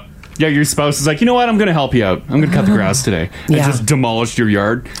 Yeah. Yeah, your spouse is like, you know what? I'm going to help you out. I'm going to cut the grass today. And Yeah. just demolished your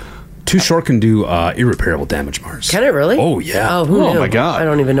yard. Too short can do irreparable damage, Mars. Can it really? Oh, yeah. Oh, who Oh knew? my God. I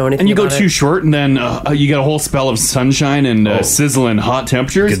don't even know anything And you go about too it. short, and then you get a whole spell of sunshine and sizzling hot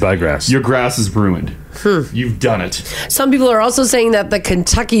temperatures. Goodbye, grass. Your grass is ruined. You've done it. Some people are also saying that the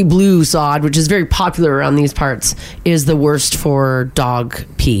Kentucky blue sod, which is very popular around these parts, is the worst for dog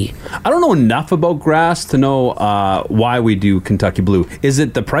pee. I don't know enough about grass to know why we do Kentucky blue. Is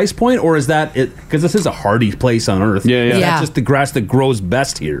it the price point, or is that it? Because this is a hardy place on earth. Yeah, yeah. Is that Yeah. just the grass that grows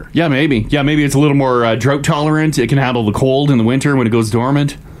best here? Yeah, maybe. Yeah, maybe it's a little more drought tolerant. It can handle the cold in the winter when it goes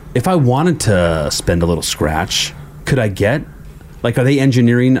dormant. If I wanted to spend a little scratch, could I get? Like, are they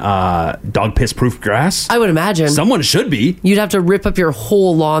engineering dog piss proof grass? I would imagine. Someone should be. You'd have to rip up your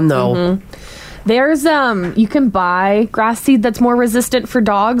whole lawn, though. There's you can buy grass seed that's more resistant for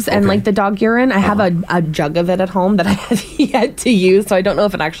dogs and like the dog urine. I have a jug of it at home that I have yet to use, so I don't know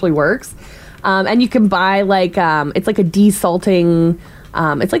if it actually works. And you can buy like it's like a desalting.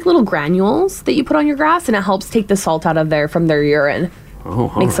 It's like little granules that you put on your grass, and it helps take the salt out of there from their urine.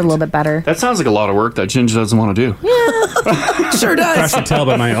 Makes it a little bit better. That sounds like a lot of work that Ginger doesn't want to do. Sure does. I should tell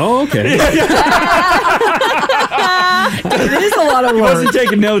by my. Oh, okay. It is a lot of I work. wasn't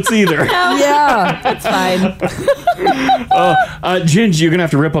taking notes either. Yeah. That's fine. Ginger, you're gonna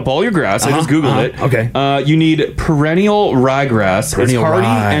have to rip up all your grass. I just googled it. Okay. You need perennial ryegrass. Perennial it's hardy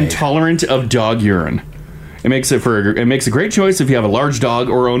rye. and tolerant of dog urine. It makes a great choice if you have a large dog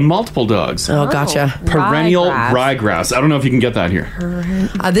or own multiple dogs. Oh, gotcha. Perennial Ryegrass. ryegrass. I don't know if you can get that here.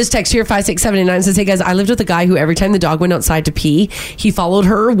 This text here, 56789, says, hey guys, I lived with a guy who every time the dog went outside to pee, he followed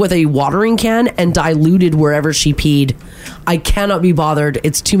her with a watering can and diluted wherever she peed. I cannot be bothered.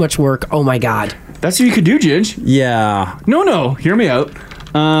 It's too much work. Oh my God. That's what you could do, Ginge. Yeah. No, hear me out.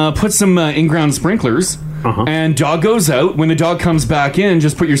 Put some in-ground sprinklers. And dog goes out. When the dog comes back in,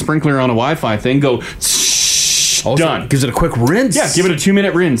 just put your sprinkler on a Wi-Fi thing. Go, done. Gives it a quick rinse. Yeah, give it a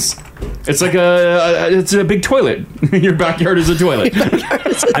 2-minute rinse. It's like it's a big toilet. Your backyard is a toilet.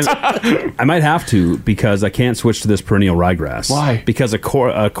 I might have to, because I can't switch to this perennial ryegrass. Why? Because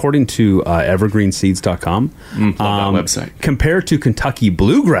according to evergreenseeds.com, Love that website. compared to Kentucky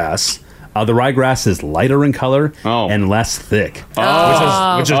bluegrass, the ryegrass is lighter in color and less thick.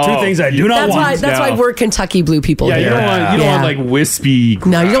 Which is two things I do not want. That's why we're Kentucky blue people. Yeah, here. you don't want like wispy grass.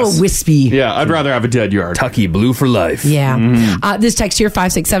 No, you don't want wispy. Yeah, I'd rather have a dead yard. Kentucky blue for life. Yeah. This text here,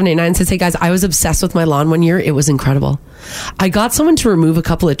 56789, says, hey guys, I was obsessed with my lawn one year. It was incredible. I got someone to remove a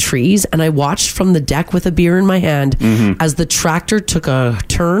couple of trees, and I watched from the deck with a beer in my hand as the tractor took a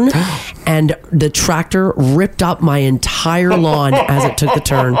turn, and the tractor ripped up my entire lawn as it took the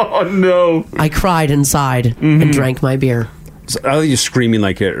turn. Oh, no. I cried inside and drank my beer. So, are you screaming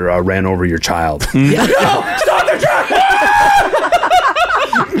like it ran over your child? Yeah. No! Stop the truck!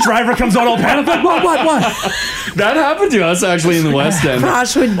 Driver comes out all panicked. Like, what? That happened to us actually in the West End.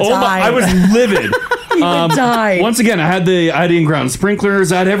 Crash would die. I was livid. Die. Once again, I had in-ground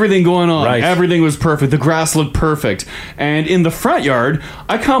sprinklers. I had everything going on. Right. Everything was perfect. The grass looked perfect. And in the front yard,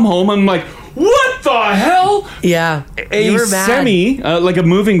 I come home and I'm like, what the hell? Yeah. A semi, like a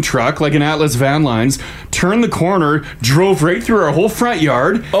moving truck, like an Atlas Van Lines, turned the corner, drove right through our whole front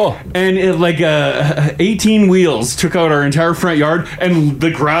yard. And it 18 wheels took out our entire front yard, and the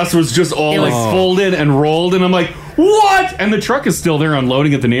grass was just all folded and rolled. And I'm like, what? And the truck is still there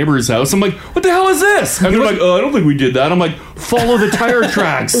unloading at the neighbor's house. I'm like, what the hell is this? And they're like, I don't think we did that. I'm like, follow the tire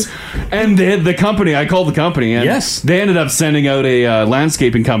tracks. And the company, I called the company, and they ended up sending out a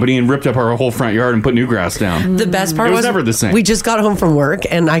landscaping company and ripped up our whole front yard and put new grass down. The best part was never the same. We just got home from work,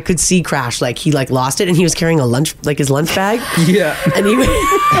 and I could see Crash, like he lost it, and he was carrying his lunch bag. Yeah, and he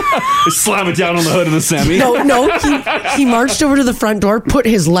slam it down on the hood of the semi. No, he marched over to the front door, put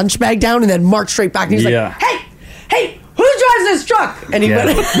his lunch bag down, and then marched straight back. And he's like, hey, who drives this truck? And he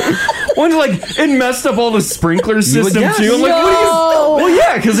went. When it messed up all the sprinkler system too. I'm like, what are you? Well,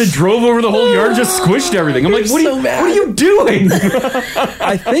 yeah, because it drove over the whole yard, just squished everything. I'm like, what are you doing?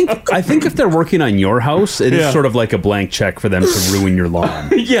 I think if they're working on your house, it is sort of like a blank check for them to ruin your lawn.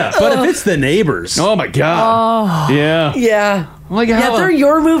 Yeah, but if it's the neighbors, oh my god, yeah. Like, if they're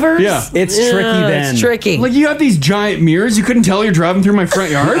your movers. Yeah, it's tricky. Then it's tricky. Like, you have these giant mirrors. You couldn't tell you're driving through my front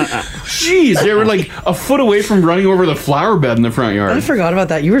yard. Jeez, they were like a foot away from running over the flower bed in the front yard. I forgot about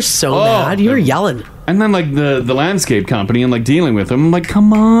that. You were so mad. You were yelling. And then the landscape company and dealing with them. I'm like,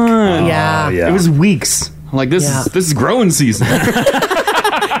 come on. Yeah. It was weeks. I'm like, this is growing season.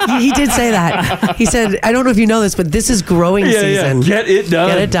 He did say that. He said, I don't know if you know this, but this is growing season. Get it done.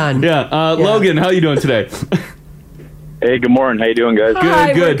 Get it done. Yeah. Logan, how you doing today? Hey, good morning. How you doing, guys?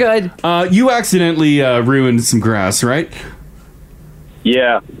 Hi, we're good. You accidentally ruined some grass, right?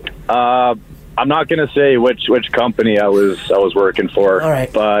 Yeah. I'm not going to say which company I was working for. All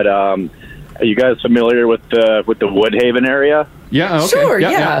right. But are you guys familiar with the Woodhaven area? Yeah. Okay. Sure.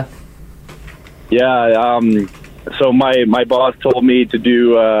 Yeah. Yeah. So my boss told me to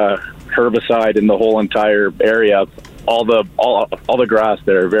do herbicide in the whole entire area. All the grass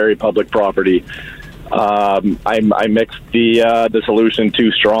there, very public property. I mixed the solution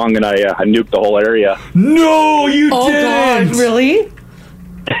too strong, and I nuked the whole area. No, you didn't. God, really?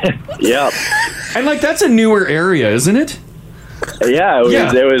 Yeah. And that's a newer area, isn't it? Yeah,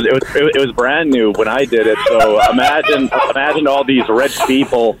 it was brand new when I did it. So imagine all these rich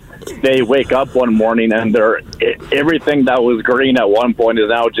people. They wake up one morning and everything that was green at one point is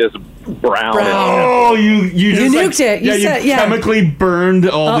now just brown. Oh, you just nuked it. You said, chemically burned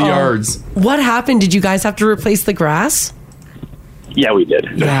all the yards. What happened? Did you guys have to replace the grass? Yeah, we did.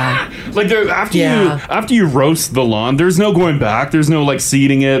 Yeah. After you roast the lawn, there's no going back. There's no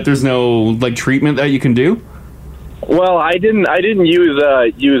seeding it. There's no treatment that you can do. Well, I didn't use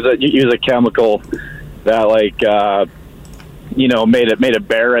a chemical that made it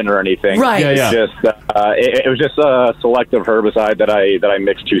barren or anything. Right. It was just a selective herbicide that I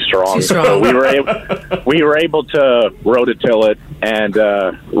mixed too strong. So we were able to rototill it and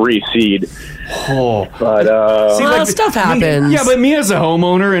reseed. Oh, but stuff happens. But me as a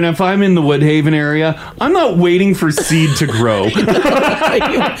homeowner, and if I'm in the Woodhaven area, I'm not waiting for seed to grow.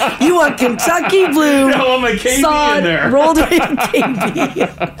 You want Kentucky blue? No, I want my KB sod in there. rolled in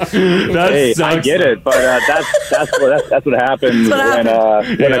KB. Hey, I get it, but that's what happens when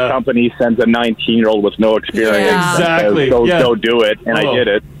a company sends a 19-year-old with no experience. Yeah. Exactly. Go do it, and I did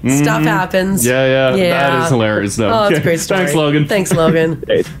it. Stuff happens. Yeah. That is hilarious, though. Oh, it's a great story. Thanks, Logan.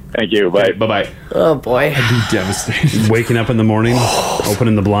 Hey, thank you. Bye. Bye. Oh boy, I'd be devastated. Waking up in the morning,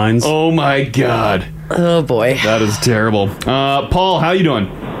 opening the blinds. Oh my god. Oh boy, that is terrible. Paul, how you doing?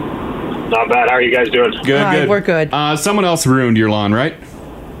 Not bad. How are you guys doing? Good. We're good. Someone else ruined your lawn, right?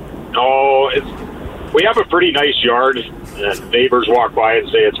 Oh, we have a pretty nice yard, and neighbors walk by and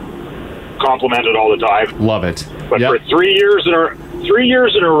say it's complimented all the time. Love it. But for 3 years in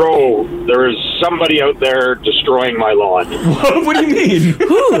a row, there is somebody out there destroying my lawn. What do you mean?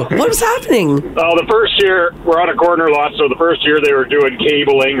 Who? What was happening? The first year, we're on a corner lot, so the first year they were doing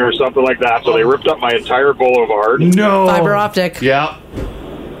cabling or something like that, so they ripped up my entire boulevard. No. Fiber optic. Yeah.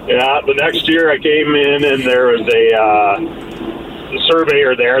 Yeah, the next year I came in and there was a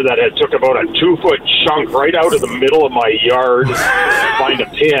surveyor there that had took about a 2-foot chunk right out of the middle of my yard to find a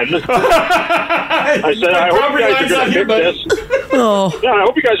pin. I said, I hope you guys are going to fix this. Oh. Yeah, I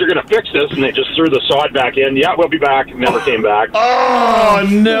hope you guys are going to fix this. And they just threw the sod back in. Yeah, we'll be back. Never came back. Oh,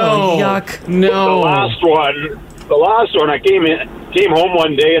 no. Oh, yuck. No. The last one, I came home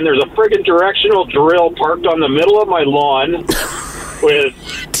one day and there's a friggin' directional drill parked on the middle of my lawn with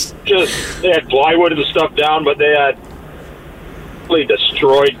they had plywood and stuff down, but they had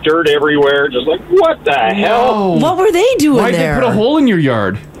destroyed, dirt everywhere. Just like, what the hell? What were they doing Why'd there? they put a hole in your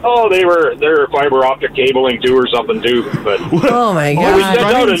yard? Oh, they're fiber optic cabling too or something too. But oh my god! We sent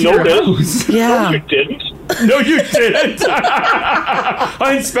out a notice. Yeah. No, you didn't. No, you didn't.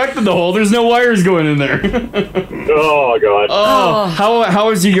 I inspected the hole. There's no wires going in there. Oh god. Oh, how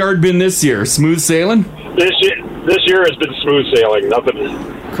has your yard been this year? Smooth sailing? This year has been smooth sailing. Nothing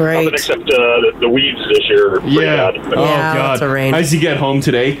Great. Nothing except the weeds this year. Are pretty bad. Oh Yeah, God. lots of rain. As you get home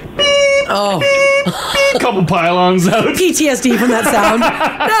today, Oh, a couple pylons out. PTSD from that sound.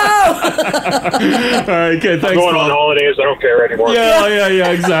 No. All right, okay, I'm thanks. going Paul. on holidays. I don't care anymore. Yeah,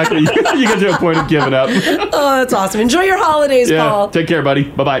 exactly. You get to a point of giving up. Oh, that's awesome. Enjoy your holidays, Yeah, Paul. take care, buddy.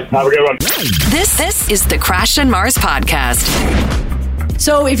 Bye-bye. Have a good one. This is the Crash and Mars podcast.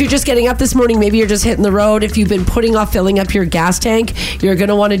 So if you're just getting up this morning, maybe you're just hitting the road. If you've been putting off filling up your gas tank, you're going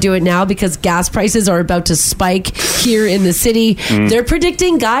to want to do it now because gas prices are about to spike here in the city. They're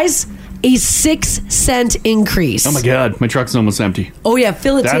predicting, guys, a 6-cent increase. Oh my God, my truck's almost empty. Oh yeah,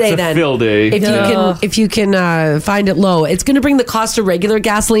 fill it That's today a then. fill day. If you can find it low, it's going to bring the cost of regular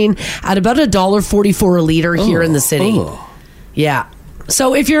gasoline at about $1.44 a liter here in the city. Yeah.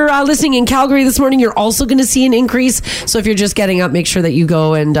 So if you're listening in Calgary this morning, you're also going to see an increase. So if you're just getting up, make sure that you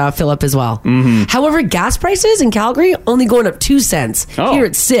go and fill up as well. However, gas prices in Calgary only going up 2 cents. Here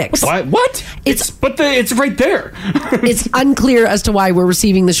it's 6. What? It's right there. It's unclear as to why we're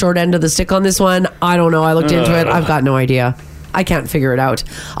receiving the short end of the stick on this one. I don't know. I looked into it. I've got no idea. I can't figure it out.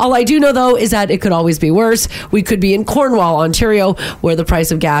 All I do know, though, is that it could always be worse. We could be in Cornwall, Ontario, where the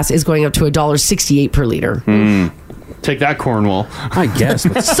price of gas is going up to $1.68 per liter. Take that, Cornwall. I guess.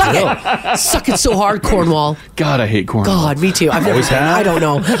 But Suck it. Suck it so hard, Cornwall. God, I hate Cornwall. God, me too. I've Always never, have. I don't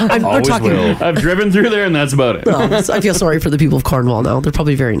know. We're Always talking. will. I've driven through there, and that's about it. I feel sorry for the people of Cornwall now. They're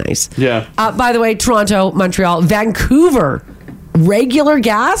probably very nice. Yeah. By the way, Toronto, Montreal, Vancouver, regular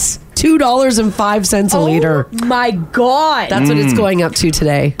gas, $2.05 a liter. My God. That's what it's going up to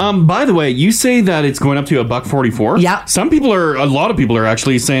today. By the way, you say that it's going up to $1.44. Yeah. A lot of people are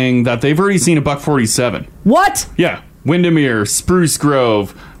actually saying that they've already seen $1.47. What? Yeah. Windermere, Spruce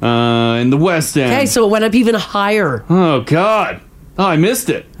Grove, in the West End. Okay, so it went up even higher. Oh, God. Oh, I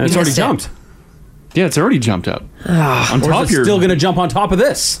missed it. And it's already jumped. Yeah, it's already jumped up. On Or top is it of still going to jump on top of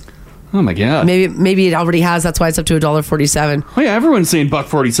this? Oh, my God. Maybe it already has. That's why it's up to $1.47. Oh, yeah, everyone's saying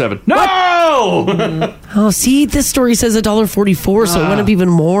 $1.47. No! Oh, see, this story says $1.44, so it went up even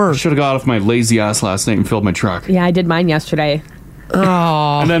more. Should have got off my lazy ass last night and filled my truck. Yeah, I did mine yesterday.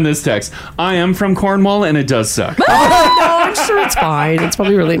 Oh. And then this text. I am from Cornwall, and it does suck. No, I'm sure it's fine. It's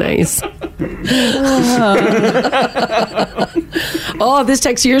probably really nice. Oh, this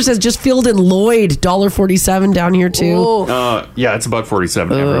text here says just filled in Lloyd, $1.47 down here too. Yeah, it's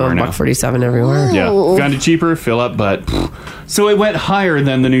 $1.47 everywhere now. $1.47 everywhere. Yeah, found it cheaper, fill up, but so it went higher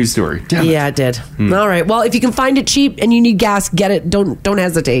than the news story. Damn it. Yeah, it did. All right. Well, if you can find it cheap and you need gas, get it. Don't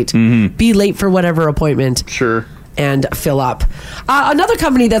hesitate. Be late for whatever appointment. Sure. And fill up. Another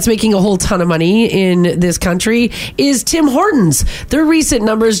company that's making a whole ton of money in this country is Tim Hortons. Their recent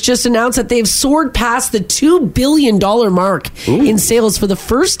numbers just announced that they've soared past the $2 billion mark in sales for the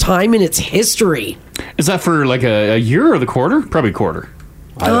first time in its history. Is that for like a year or the quarter? Probably quarter.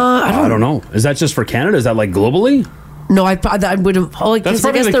 I don't know. Is that just for Canada? Is that like globally? No, I would have. Oh, because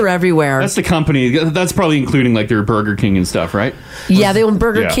I guess they're everywhere. That's the company. That's probably including like their Burger King and stuff, right? Yeah, they own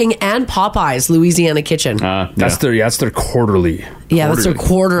Burger Yeah. King and Popeyes, Louisiana Kitchen. That's their quarterly. Yeah, that's their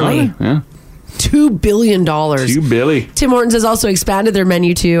quarterly. Yeah. $2 billion. $2 billion. Tim Hortons has also expanded their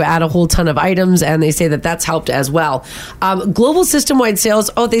menu to add a whole ton of items, and they say that that's helped as well. Global system-wide sales,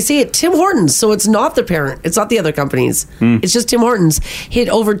 they say it Tim Hortons, so it's not the parent. It's not the other companies. It's just Tim Hortons. Hit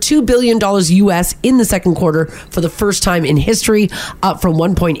over $2 billion US in the second quarter for the first time in history, up from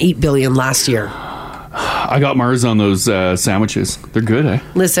 $1.8 billion last year. I got Mars on those sandwiches. They're good, eh?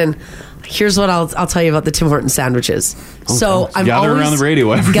 Listen, here's what I'll tell you about the Tim Hortons sandwiches. So I'm Gather always around the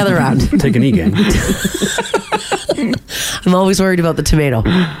radio. gather around. Take an e-gang. I'm always worried about the tomato.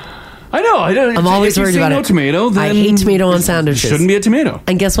 I know. I'm always worried about no it. tomato, then I hate tomato on sandwiches. Shouldn't be a tomato.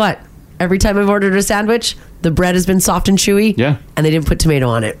 And guess what? Every time I've ordered a sandwich, the bread has been soft and chewy. Yeah. And they didn't put tomato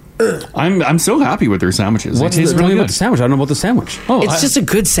on it. I'm so happy with their sandwiches. What's They taste really really about good. the sandwich? I don't know about the sandwich. It's just a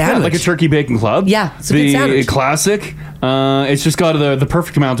good sandwich. Yeah, like a turkey bacon club. Yeah, it's a good sandwich. Classic. It's just got the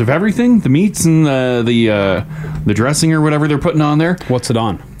perfect amount of everything. The meats and the dressing or whatever they're putting on there. What's it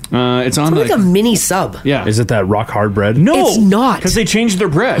on? It's on It's like a mini sub. yeah. Is it that rock hard bread? No, It's not. because they changed their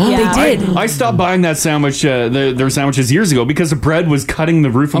bread. Yeah. They did. I stopped buying that sandwich, their sandwiches years ago because the bread was cutting the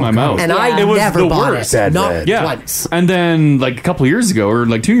roof of my mouth. And I It was never the bought worst. it. Bad Not bread. Yeah, once. and then like a couple of years ago, or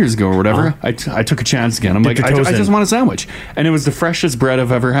like 2 years ago, or whatever, I took a chance again. I'm like, your I toes just in. want a sandwich, and it was the freshest bread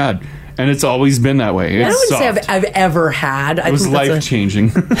I've ever had. and it's always been that way. I It's wouldn't soft. say I've ever had. It was life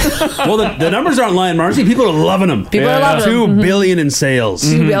changing. Well, the numbers aren't lying, Marcy. People are loving them. People are loving them. $2 billion in sales.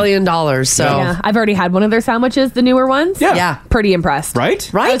 $2 billion. So Yeah, I've already had one of their sandwiches, the newer ones. Yeah. Pretty impressed. Right?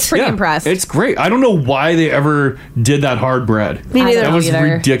 I was pretty impressed. It's great. I don't know why they ever did that hard bread. Me neither. That was either.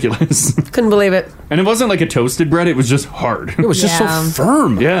 ridiculous. Couldn't believe it. And it wasn't like a toasted bread, it was just hard. It was just Yeah. so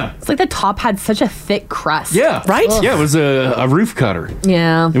firm. Yeah. It's like the top had such a thick crust. Yeah. Right? Yeah, it was a roof cutter.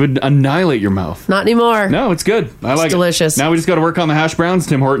 Yeah. It would annihilate your mouth. Not anymore. No, it's good. I like delicious. it. Now we just got to work on the hash browns,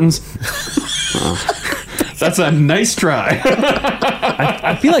 Tim Hortons. That's a nice try.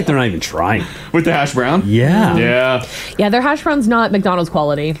 I feel like they're not even trying. With the hash brown? Yeah. Yeah. Yeah, their hash brown's not McDonald's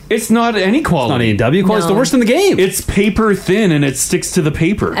quality. It's not any quality. It's not A&W quality. It's the No. worst in the game. It's paper thin and it sticks to the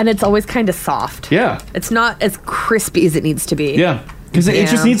paper. And it's always kind of soft. Yeah. It's not as crispy as it needs to be. Yeah. Because it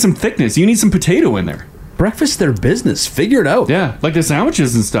just Yeah. needs some thickness. You need some potato in there. Breakfast, their business. Figure it out. Yeah. Like the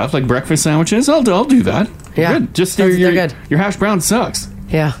sandwiches and stuff, like breakfast sandwiches. I'll do that. Yeah. Good. Just They're your good. Your hash brown sucks.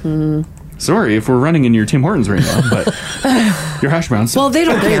 Yeah. Sorry if we're running in your Tim Hortons right now, but your hash browns. Well, they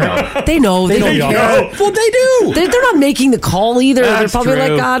don't care. They know. They don't care. Well, they do. They're not making the call either. They're That's probably true.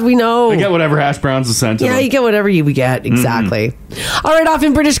 like, God, we know. They get whatever hash browns is sent to Yeah, them. you get whatever you get. Exactly. All right, off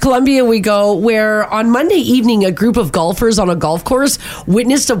in British Columbia we go, where on Monday evening, a group of golfers on a golf course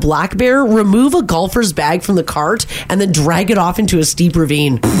witnessed a black bear remove a golfer's bag from the cart and then drag it off into a steep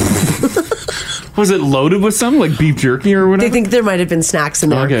ravine. Was it loaded with something like beef jerky or whatever? They think there might have been snacks in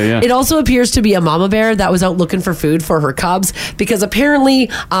there. Okay, yeah. It also appears to be a mama bear that was out looking for food for her cubs, because apparently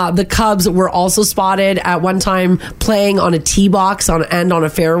the cubs were also spotted at one time playing on a tee box and on a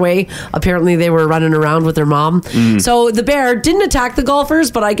fairway. Apparently they were running around with their mom. So the bear didn't attack the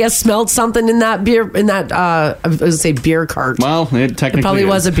golfers, but I guess smelled something in that I was going to say beer cart. Well, it technically It probably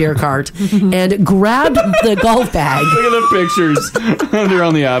was a beer cart, and grabbed the golf bag. Look at the pictures. They're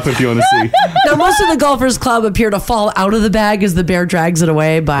on the app if you want to see. Now, most of the golfers club appear to fall out of the bag as the bear drags it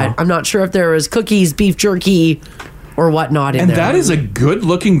away, but I'm not sure if there was cookies, beef jerky, or whatnot in And there. that is a good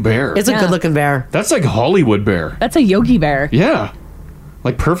looking bear. It's a good looking bear. That's like Hollywood bear. That's a Yogi Bear. Yeah.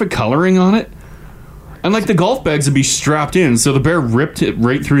 Like perfect coloring on it. And like the golf bags would be strapped in, so the bear ripped it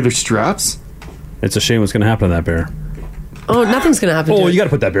right through the straps. It's a shame what's going to happen to that bear. Oh, nothing's going to happen to Oh, it. you got to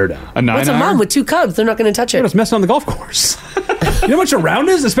put that bear down. A 9 What's a mom with 2 cubs? They're not going to touch it. It's messing on the golf course. You know how much around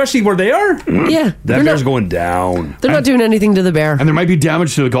is, especially where they are? Yeah. That bear's going down. They're not doing anything to the bear. And there might be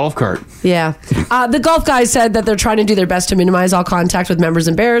damage to the golf cart. Yeah. The golf guys said that they're trying to do their best to minimize all contact with members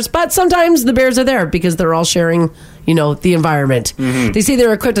and bears, but sometimes the bears are there because they're all sharing, the environment. They say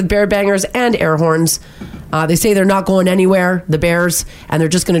they're equipped with bear bangers and air horns. They say they're not going anywhere, the bears, and they're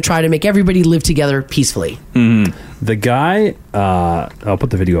just going to try to make everybody live together peacefully. The guy, I'll put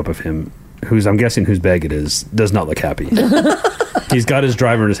the video up of him, I'm guessing whose bag it is, does not look happy. He's got his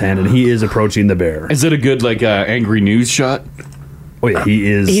driver in his hand and he is approaching the bear. Is it a good angry news shot? Oh yeah, he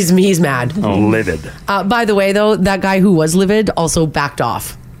is. He's mad. Livid. By the way, though, that guy who was livid also backed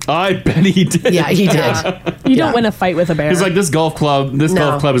off. I bet he did. Yeah, he did. You don't win a fight with a bear. He's like, this golf club is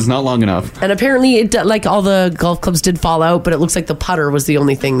not long enough. And apparently, like all the golf clubs did fall out, but it looks like the putter was the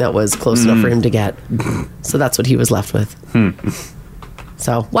only thing that was close enough for him to get. So that's what he was left with.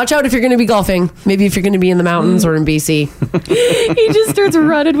 So watch out if you're going to be golfing. Maybe if you're going to be in the mountains or in BC. He just starts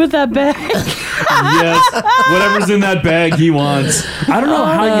running with that bag. Yes, whatever's in that bag he wants. I don't know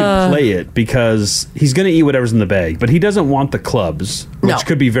how you play it because he's going to eat whatever's in the bag, but he doesn't want the clubs, which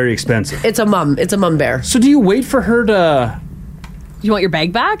could be very expensive. It's a mum bear. So do you wait for her to... You want your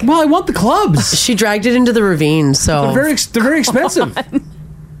bag back? Well, I want the clubs. She dragged it into the ravine, so... They're very expensive.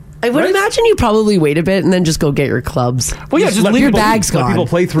 I would imagine you probably wait a bit and then just go get your clubs. Well, yeah, just let leave your people- bag's Let gone. people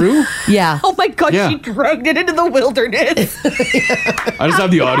play through? Yeah. Oh my God, Yeah. she dragged it into the wilderness. I just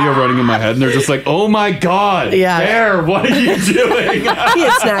have the audio running in my head, and they're just like, "Oh my God, Yeah. Bear, what are you doing?" He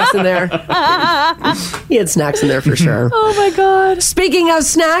had snacks in there. He had snacks in there for sure. Oh my God. Speaking of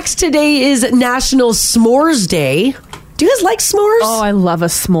snacks, today is National S'mores Day. Do you guys like s'mores? Oh, I love a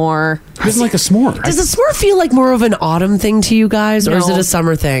s'more. Who doesn't like a s'more? Does a s'more feel like more of an autumn thing to you guys, or is No. it a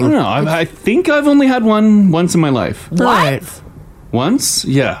summer thing? I don't know. I think I've only had one once in my life. What? Once?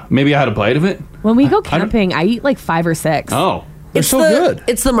 Yeah. Maybe I had a bite of it. When we go camping, I eat like 5 or 6. Oh. They're so good.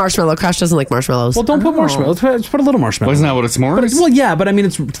 It's the marshmallow. Crash doesn't like marshmallows. Well, don't put marshmallows. Let's put a little marshmallow. Wasn't that what a s'more is? Well, yeah, but I mean,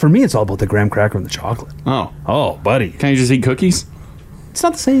 for me, it's all about the graham cracker and the chocolate. Oh. Oh, buddy. Can't you just eat cookies? It's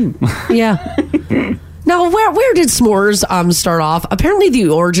not the same. Yeah. Now, where did s'mores start off? Apparently, the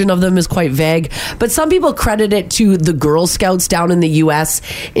origin of them is quite vague, but some people credit it to the Girl Scouts down in the U.S.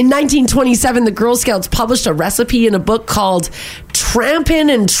 In 1927, the Girl Scouts published a recipe in a book called Trampin'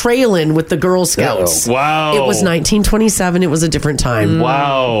 and Trailin' with the Girl Scouts. Oh, wow. It was 1927. It was a different time.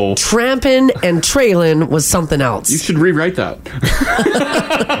 Wow. Trampin' and Trailin' was something else. You should rewrite that.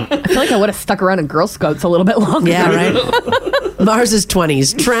 I feel like I would have stuck around in Girl Scouts a little bit longer. Yeah, right? Mars is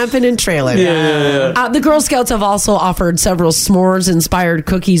 20s. Trampin' and Trailin'. Yeah. The Girl Scouts have also offered several s'mores-inspired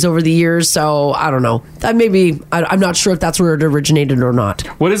cookies over the years, so I don't know. I'm not sure if that's where it originated or not.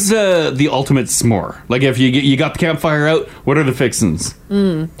 What is the ultimate s'more? Like, if you got the campfire out, what are the fixins?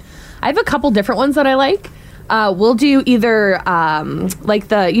 I have a couple different ones that I like. We'll do either like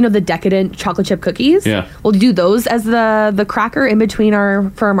the decadent chocolate chip cookies. Yeah. We'll do those as the cracker in between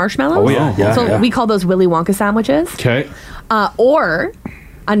our marshmallows. Oh, yeah. So we call those Willy Wonka sandwiches. Okay. Or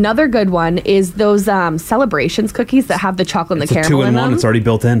another good one is those celebrations cookies that have the chocolate and the It's a caramel in 2-in-1. them. It's already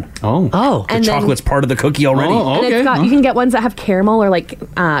built in. Oh. The And then- chocolate's part of the cookie already. Oh, And okay. it's got, you can get ones that have caramel or like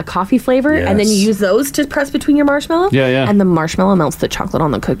coffee flavor, and then you Yes. use those to press between your marshmallow. Yeah. And the marshmallow melts the chocolate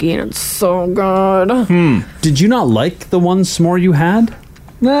on the cookie, and it's so good. Did you not like the one s'more you had?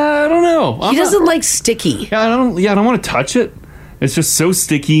 I don't know. He doesn't like sticky. Yeah, I don't want to touch it. It's just so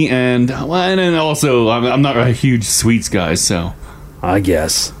sticky, and then also I'm not a huge sweets guy, so I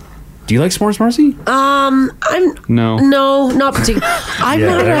guess. Do you like s'mores, Marcy? I'm no, not particularly.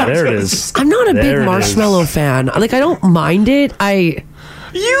 There it is. I'm not a There big it marshmallow fan. Like, I don't mind it.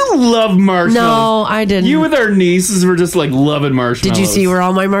 You love marshmallows. No, I didn't. You with our nieces were just like loving marshmallows. Did you see where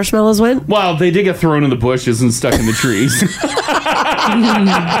all my marshmallows went? Wow, they did get thrown in the bushes and stuck in the trees.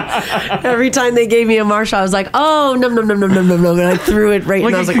 Every time they gave me a marshmallow, I was like, "Oh, no!" And I threw it right,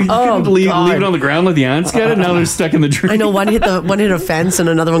 and I was like, you "Oh, couldn't leave God." it on the ground like the ants get it. Now they're stuck in the tree. I know one hit a fence, and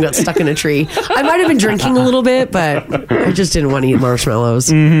another one got stuck in a tree. I might have been drinking a little bit, but I just didn't want to eat marshmallows.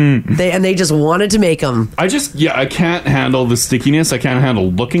 Mm-hmm. They just wanted to make them. I can't handle the stickiness. I can't handle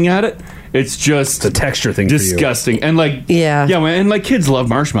looking at it. It's just the texture thing. Disgusting. For you. And like and like kids love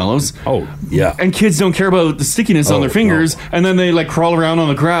marshmallows. Oh yeah. And kids don't care about the stickiness on their fingers, and then they like crawl around on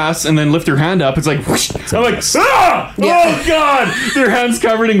the grass and then lift their hand up. It's like whoosh. I'm like, ah! Oh God! Their hand's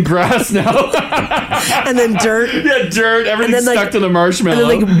covered in grass now. And then dirt. Yeah, dirt. Everything's then, stuck to the marshmallow.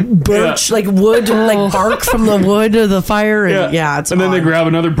 And then like birch, like wood, like bark from the wood of the fire. And it's and then odd. they grab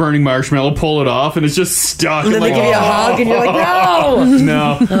another burning marshmallow, pull it off, and it's just stuck. And then they give you a hug, and you're like, no.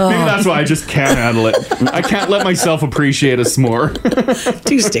 No. Maybe that's why I just can't handle it. I can't let myself appreciate a s'more.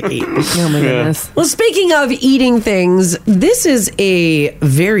 Too sticky. Oh my goodness. Well, speaking of eating things, this is a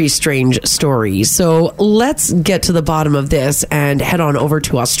very strange story. So let's get to the bottom of this and head on over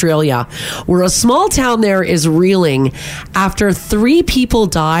to Australia, where a small town there is reeling after 3 people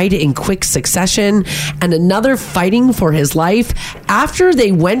died in quick succession and another fighting for his life after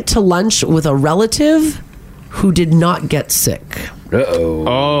they went to lunch with a relative who did not get sick. Uh-oh.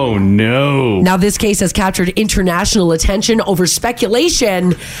 Oh, no. Now, this case has captured international attention over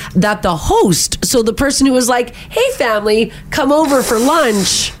speculation that the host, so the person who was like, "Hey, family, come over for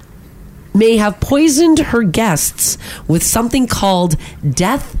lunch," may have poisoned her guests with something called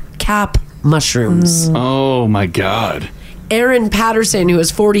death cap mushrooms. Oh, my God. Erin Patterson, who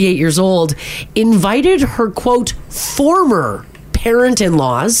is 48 years old, invited her, quote, former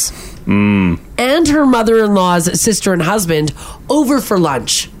parent-in-laws and her mother-in-law's sister and husband over for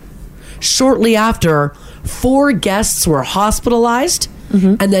lunch. Shortly after, 4 guests were hospitalized,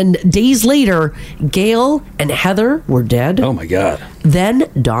 and then days later, Gail and Heather were dead. Oh my God. Then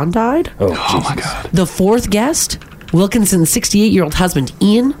Don died. Oh my God. The 4th guest, Wilkinson's 68-year-old husband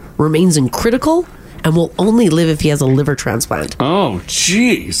Ian, remains in critical and will only live if he has a liver transplant. Oh,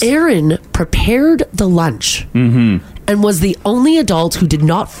 jeez. Erin prepared the lunch and was the only adult who did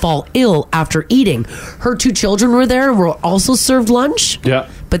not fall ill after eating. Her 2 children were there and were also served lunch. Yeah.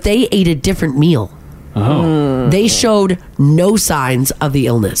 But they ate a different meal. Oh. They showed no signs of the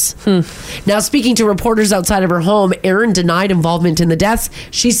illness. Now, speaking to reporters outside of her home, Erin denied involvement in the deaths.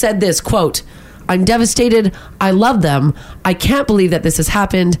 She said this, quote, "I'm devastated. I love them. I can't believe that this has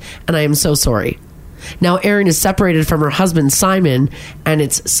happened, and I am so sorry." Now, Erin is separated from her husband, Simon, and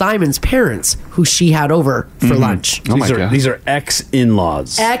it's Simon's parents who she had over for lunch. Oh, my God. These are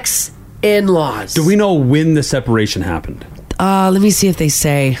ex-in-laws. Ex-in-laws. Do we know when the separation happened? Let me see if they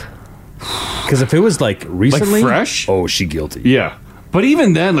say. Because if it was like recently, fresh? oh, she guilty. Yeah. But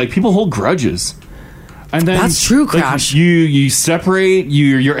even then, like, people hold grudges. And then That's true, like, Crash. you separate,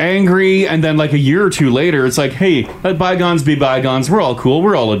 you're angry, and then like a year or 2 later, it's like, hey, let bygones be bygones. We're all cool.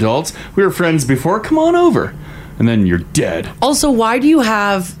 We're all adults. We were friends before. Come on over. And then you're dead. Also, why do you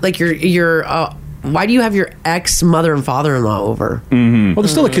have like your why do you have your ex mother and father-in-law over? Well, they're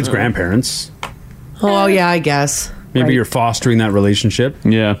still the kid's grandparents. Oh yeah, I guess. Maybe Right. you're fostering that relationship.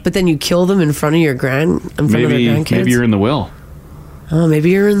 Yeah. But then you kill them in front of your their grandkids. Maybe you're in the will. Oh, maybe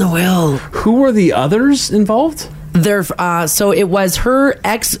you're in the will. Who were the others involved? They're so it was her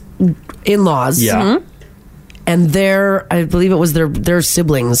ex-in-laws. Yeah. And I believe it was their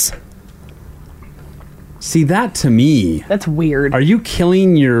siblings. See, that to me, That's weird. are you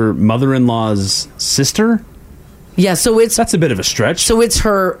killing your mother-in-law's sister? Yeah, so That's a bit of a stretch. So it's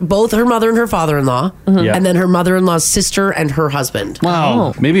both her mother and her father-in-law, Yeah. and then her mother-in-law's sister and her husband.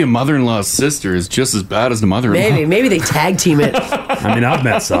 Wow. Maybe a mother-in-law's sister is just as bad as the mother-in-law. Maybe they tag team it. I mean, I've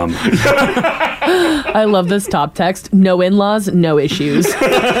met some. I love this top text. No in-laws, no issues.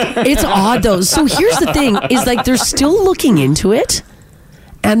 It's odd though. So here's the thing: is like they're still looking into it,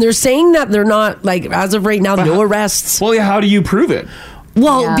 and they're saying that they're not like as of right now, no arrests. Well, yeah, how do you prove it?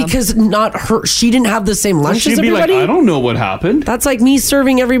 Well, Yeah. because not her. She didn't have the same lunch She'd as be everybody. like, I don't know what happened. That's like me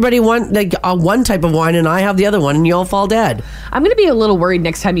serving everybody one type of wine, and I have the other one, and you all fall dead. I'm going to be a little worried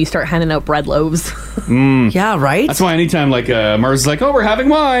next time you start handing out bread loaves. Yeah, right. That's why anytime like Mars is like, oh, we're having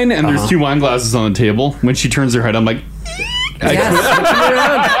wine, and there's 2 wine glasses on the table. When she turns her head, I'm like,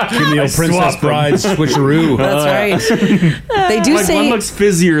 Yes, Give me a Princess Bride switcheroo. that's right. They do like say one looks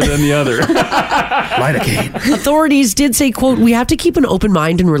fizzier than the other. Lidocaine. authorities did say, quote, we have to keep an open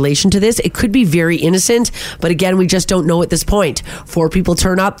mind in relation to this. It could be very innocent, but again, we just don't know at this point. 4 people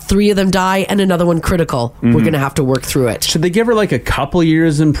turn up, 3 of them die, and another one critical. We're going to have to work through it. Should they give her like a couple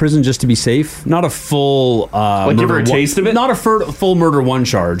years in prison just to be safe? Not a full give her a taste of it? Not a full murder one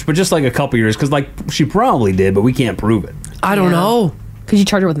charge, but just like a couple years because like she probably did, but we can't prove it. I don't know. Could you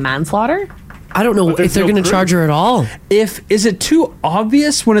charge her with manslaughter? I don't know if there's they're no going to proof. charge her at all. Is it too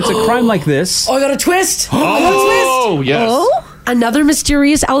obvious when it's a crime like this? Oh, I got a twist. Oh, yes. Another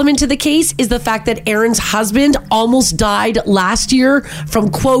mysterious element to the case is the fact that Aaron's husband almost died last year from,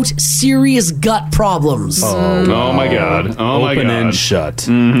 quote, serious gut problems. Oh, my God. Oh, my Open God. and shut.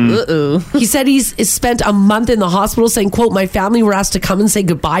 He said he's spent a month in the hospital saying, quote, my family were asked to come and say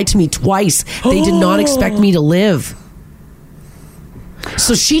goodbye to me twice. They did not expect me to live.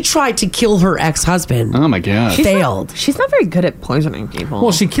 So she tried to kill her ex-husband. Oh, my God. Failed. She's not very good at poisoning people.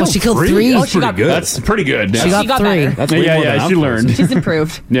 Well, she killed 3. That's pretty good. That's pretty good. She got 3. better. That's way more than yeah, I'm she close. learned. She's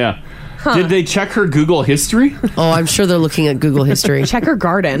improved. Yeah. Did they check her Google history? Oh, I'm sure they're looking at Google history. Check her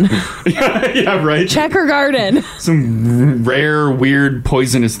garden. Yeah, right. Check her garden. Some rare, weird,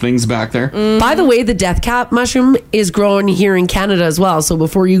 poisonous things back there. By the way, the death cap mushroom is grown here in Canada as well. So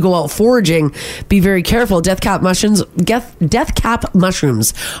before you go out foraging, be very careful. Death cap mushrooms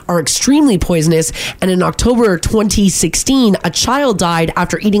are extremely poisonous. And in October 2016, a child died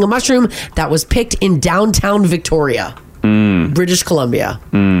after eating a mushroom that was picked in downtown Victoria, British Columbia.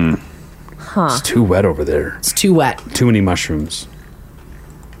 It's too wet over there. It's too wet. Too many mushrooms.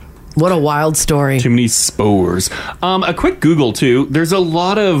 What a wild story. Too many spores. A quick Google, too. There's a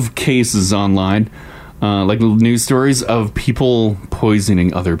lot of cases online, like news stories, of people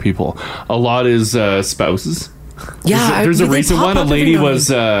poisoning other people. A lot is spouses. Yeah, There's a they recent pop one. A up every lady now and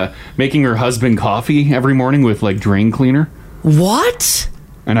was making her husband coffee every morning with, like, drain cleaner. What?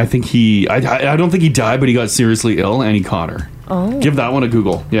 And I think I don't think he died, but he got seriously ill, and he caught her. Oh. Give that one a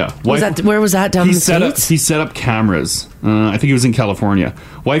Google. Yeah. Where was that? Down in the States? He set up cameras. I think it was in California.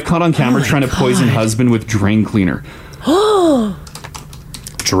 Wife caught on camera trying to poison husband with drain cleaner.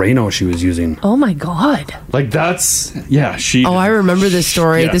 Drano she was using. Oh my God. Like that's she. Oh, I remember this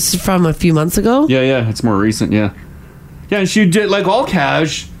story. Yeah. This is from a few months ago. Yeah, it's more recent. Yeah, and she did like all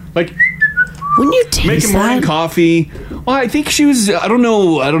cash, like Wouldn't you taste making morning that? coffee. Well, I think she was. I don't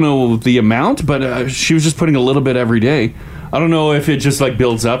know the amount, but she was just putting a little bit every day. I don't know if it just like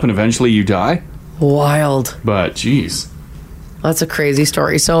builds up and eventually you die. Wild. But geez, That's a crazy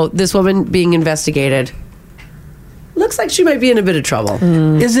story. So this woman being investigated. Looks like she might be in a bit of trouble.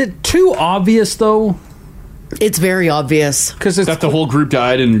 Is it too obvious though? It's very obvious. Because that the whole group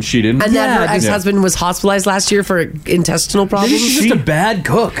died and she didn't. And then her ex-husband was hospitalized last year for intestinal problems. Maybe she's just a bad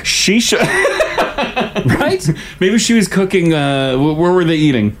cook. She should. Right? Maybe she was cooking. Where were they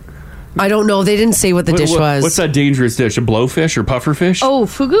eating? I don't know. They didn't say what the dish was. What's that dangerous dish? A blowfish or pufferfish? Oh,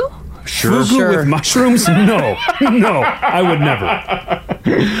 fugu? Sure. Fugu with mushrooms? No, I would never.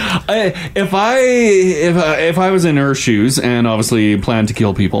 If I was in her shoes and obviously planned to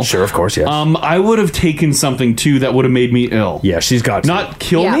kill people, Sure, of course, yes. I would have taken something too that would have made me ill. Yeah, she's got to. Not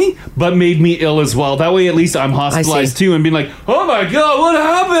kill me, but made me ill as well. That way, at least I'm hospitalized too, and being like, "Oh my god, what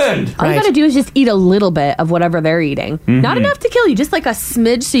happened?" All you gotta do is just eat a little bit of whatever they're eating. Not enough to kill you, just like a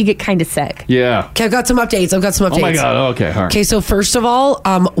smidge, so you get kind of sick. Yeah. Okay, I've got some updates. Oh my god. Okay. All right. Okay, so first of all,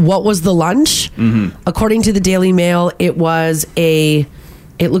 what was the lunch? According to the Daily Mail, it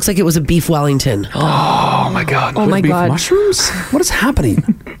looks like it was a beef Wellington. Oh my god. Oh my Beef god. Mushrooms? What is happening?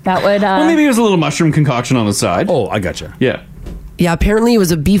 That would. Well, maybe it was a little mushroom concoction on the side. Oh, I gotcha. Yeah. Yeah, apparently it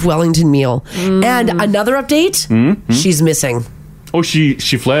was a beef Wellington meal. And another update, she's missing. Oh, she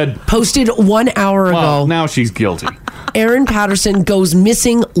fled. Posted 1 hour ago. Well, now she's guilty. Erin Patterson goes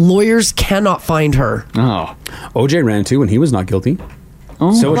missing. Lawyers cannot find her. Oh. OJ ran too, and he was not guilty.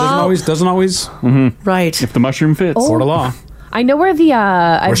 Oh. So it doesn't always. Right. If the mushroom fits. Court of law. I know where the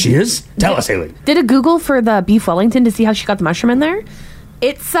Where she is? Tell us, Haley. Did a Google for the beef Wellington to see how she got the mushroom in there.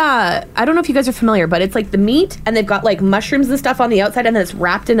 It's I don't know if you guys are familiar, but it's like the meat, and they've got like mushrooms and stuff on the outside, and then it's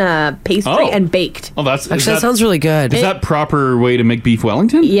wrapped in a pastry and baked. Oh, Actually, that sounds really good. Is that proper way to make beef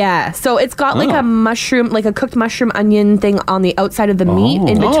Wellington? Yeah, so it's got like a mushroom, like a cooked mushroom onion thing on the outside of the meat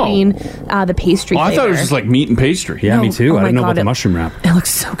in between the pastry. Oh, I thought it was just like meat and pastry. Yeah, me too. Oh I my didn't know God, about the mushroom wrap. It looks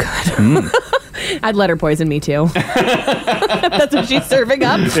so good. I'd let her poison me too. That's what she's serving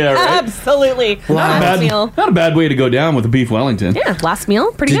up. Yeah, right. Absolutely. Not a bad way to go down with a beef Wellington. Yeah, last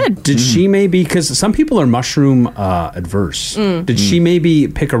meal, pretty good. Did she maybe, because some people are mushroom adverse, did she maybe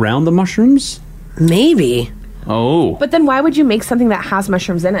pick around the mushrooms? Maybe. Oh. But then why would you make something that has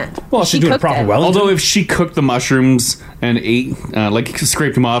mushrooms in it? Well, she's doing a proper Wellington. Although if she cooked the mushrooms and ate, like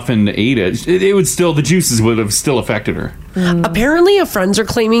scraped them off and ate it would still, the juices would have still affected her. Apparently, her friends are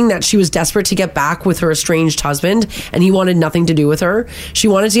claiming that she was desperate to get back with her estranged husband, and he wanted nothing to do with her. She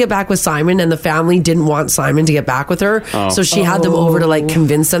wanted to get back with Simon, and the family didn't want Simon to get back with her. So she had them over to like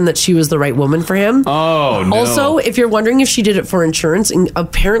convince them that she was the right woman for him. Oh, no. Also, if you're wondering if she did it for insurance,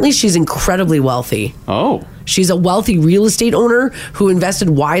 apparently she's incredibly wealthy. Oh. She's a wealthy real estate owner who invested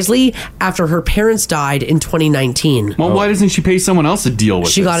wisely after her parents died in 2019. Well, why doesn't she pay someone else to deal with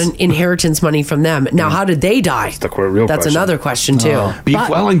She got an inheritance money from them. Now, how did they die? That's another question, too. Beef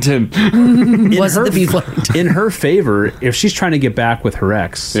Wellington. Was it the beef Wellington? In her favor, if she's trying to get back with her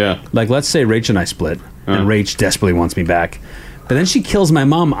ex, like let's say Rach and I split, and Rach desperately wants me back, but then she kills my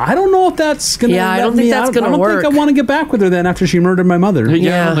mom. I don't know if that's gonna. Yeah, I don't think that's gonna work. I don't think I want to get back with her then after she murdered my mother.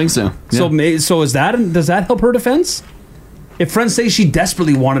 Yeah, I don't think so. So is that, does that help her defense? If friends say she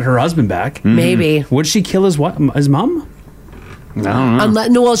desperately wanted her husband back, maybe would she kill his mom? I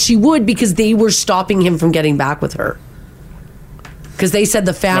don't know. Well, she would, because they were stopping him from getting back with her. Because they said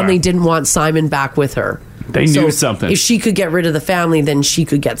the family didn't want Simon back with her. They knew something. If she could get rid of the family, then she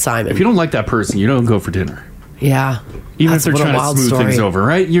could get Simon. If you don't like that person, you don't go for dinner. Yeah. Even if they're trying to smooth things over,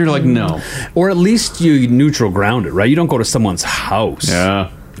 right? You're like, no. Or at least you neutral ground it, right? You don't go to someone's house. Yeah.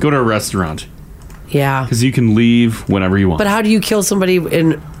 Go to a restaurant. Yeah. Because you can leave whenever you want. But how do you kill somebody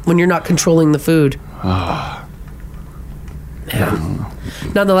when you're not controlling the food?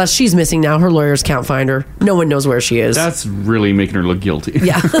 Nonetheless, she's missing now. Her lawyers can't find her. No one knows where she is. That's really making her look guilty.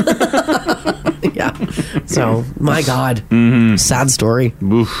 Yeah. Yeah. So, my God. Sad story.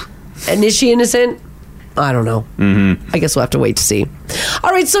 Oof. And is she innocent? I don't know. I guess we'll have to wait to see.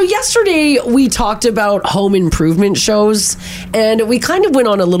 All right, so yesterday we talked about home improvement shows, and we kind of went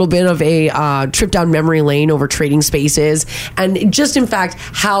on a little bit of a trip down memory lane over Trading Spaces, and just in fact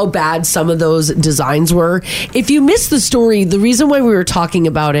how bad some of those designs were. If you missed the story, the reason why we were talking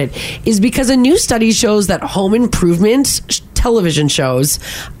about it is because a new study shows that home improvement television shows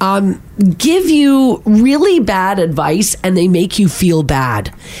give you really bad advice, and they make you feel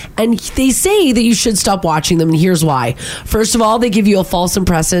bad. And they say that you should stop watching them, and here's why. First of all, they give you a false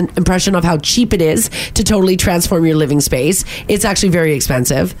impression of how cheap it is to totally transform your living space. It's actually very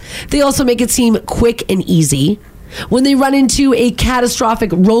expensive. They also make it seem quick and easy. When they run into a catastrophic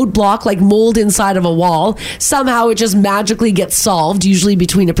roadblock like mold inside of a wall, somehow it just magically gets solved, usually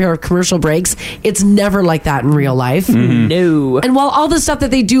between a pair of commercial breaks. It's never like that in real life. No. And while all the stuff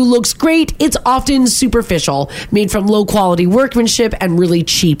that they do looks great, it's often superficial, made from low quality workmanship and really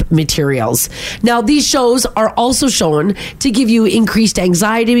cheap materials. Now, these shows are also shown to give you increased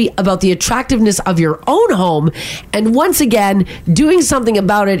anxiety about the attractiveness of your own home. And once again, doing something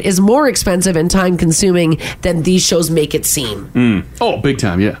about it is more expensive and time consuming than these these shows make it seem. Oh, big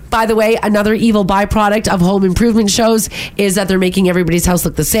time, yeah. By the way, another evil byproduct of home improvement shows is that they're making everybody's house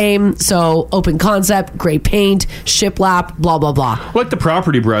look the same. So open concept, gray paint, shiplap, blah, blah, blah. Like the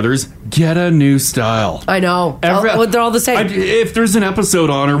Property Brothers, get a new style. I know. They're all the same. If there's an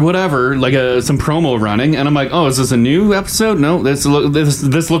episode on or whatever, like some promo running, and I'm like, oh, is this a new episode? No, this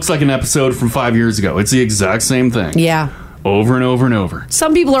looks like an episode from 5 years ago. It's the exact same thing. Yeah. Over and over and over.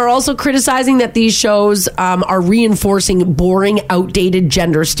 Some people are also criticizing that these shows are reinforcing boring, outdated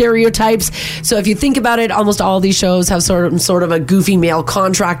gender stereotypes. So if you think about it, almost all these shows have sort of a goofy male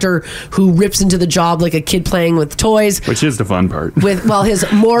contractor who rips into the job like a kid playing with toys. Which is the fun part. His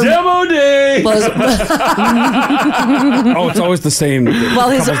more demo day. It's always the same. His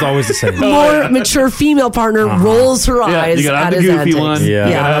always the same. More mature female partner rolls her eyes. You gotta have at the his goofy antics. one. Yeah,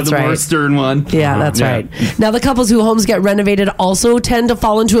 you gotta have that's the right. more stern one. Yeah, that's right. Now, the couples whose homes get renovated also tend to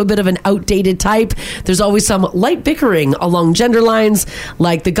fall into a bit of an outdated type. There's always some light bickering along gender lines,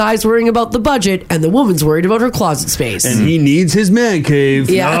 like the guy's worrying about the budget and the woman's worried about her closet space. And he needs his man cave.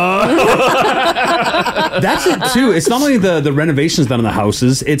 Yeah. That's it, too. It's not only the renovations done in the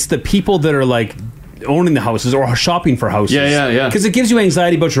houses, it's the people that are like owning the houses or shopping for houses. Yeah. Because it gives you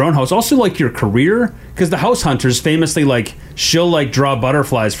anxiety about your own house. Also, like your career. Because the house hunters famously, like, she'll like draw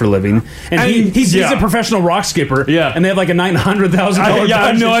butterflies for a living, and he's a professional rock skipper. Yeah, and they have like a $900,000. I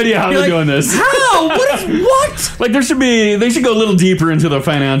have no idea how they're doing this. How? What? Like they should go a little deeper into the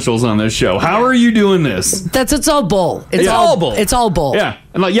financials on this show. How are you doing this? It's all bull. It's all bull. It's all bull. Yeah.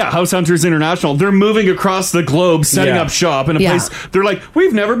 And House Hunters International, they're moving across the globe, setting up shop in a place. They're like,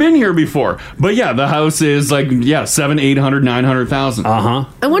 we've never been here before. But yeah, the house is like, $700,000, $800,000, $900,000.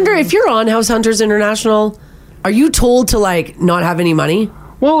 I wonder if you're on House Hunters International, are you told to like not have any money?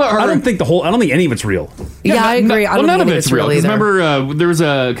 Well, I don't think any of it's real. Yeah, I agree. I don't none of think it's real. either. Remember, there was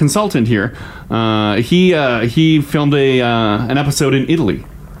a consultant here. He filmed an episode in Italy.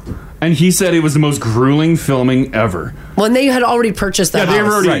 And he said it was the most grueling filming ever. When they had already purchased that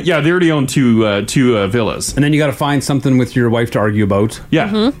house. They already owned two villas. And then you got to find something with your wife to argue about.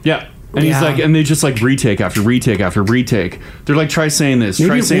 Yeah, yeah. And he's like, and they just like retake after retake after retake. They're like, try saying this,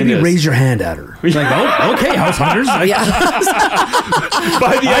 try saying this. Maybe raise your hand at her. Like, oh, okay, House Hunters. By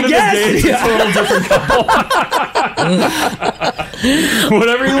the end of the day, it's a total different couple.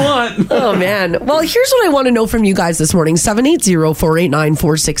 Whatever you want. Oh, man. Well, here's what I want to know from you guys this morning.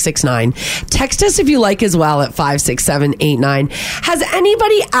 780-489-4669. Text us if you like as well at 56789. Has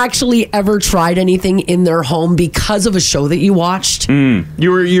anybody actually ever tried anything in their home because of a show that you watched?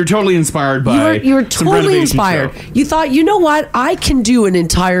 You're totally inspired by you were totally inspired. Show. You thought, you know what? I can do an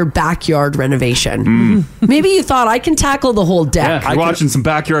entire backyard renovation. Maybe you thought I can tackle the whole deck. Yeah, watching some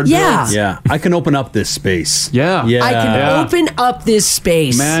backyard builds. Yeah, I can open up this space. Yeah. I can open up this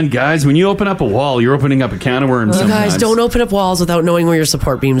space. Man, guys, when you open up a wall, you're opening up a can of worms. You guys, don't open up walls without knowing where your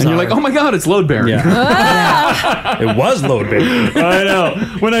support beams are. And you're like, oh my God, it's load bearing. Yeah. It was load bearing. I know.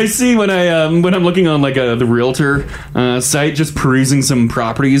 When I'm looking on like the realtor site, just perusing some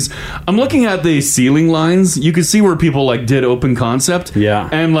properties, I'm looking at the ceiling lines. You can see where people like did open concept. Yeah.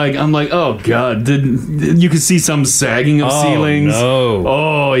 And like I'm like, oh God, you could see some sagging of ceilings. No.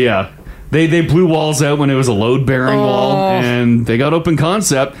 Oh yeah. They blew walls out when it was a load bearing wall, and they got open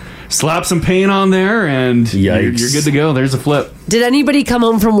concept. Slap some paint on there, and you're good to go. There's a flip. Did anybody come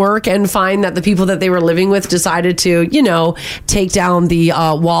home from work and find that the people that they were living with decided to, take down the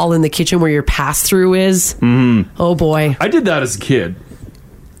wall in the kitchen where your pass-through is? Oh, boy. I did that as a kid.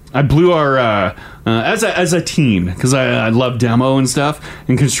 I blew our... as a teen, because I love demo and stuff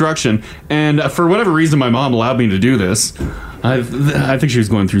and construction, and for whatever reason my mom allowed me to do this. I think she was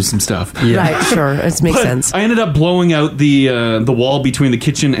going through some stuff. Yeah. Right, sure. It makes sense. I ended up blowing out the wall between the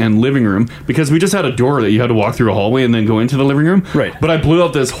kitchen and living room because we just had a door that you had to walk through a hallway and then go into the living room. Right. But I blew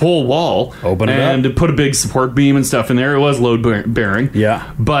out this whole wall. Open it and up. Put a big support beam and stuff in there. It was load bearing.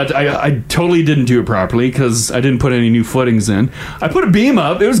 Yeah. But I totally didn't do it properly because I didn't put any new footings in. I put a beam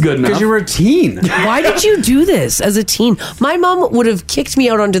up. It was good enough. Because you were a teen. Why did you do this as a teen? My mom would have kicked me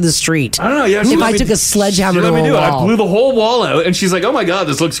out onto the street. I don't know. Yeah, if I took a sledgehammer to a wall. I blew the whole wall out, and she's like, "Oh my God,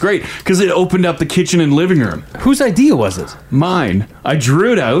 this looks great," because it opened up the kitchen and living room. Whose idea was it? Mine. I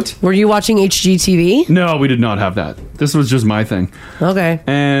drew it out. Were you watching HGTV? No, we did not have that. This was just my thing. Okay.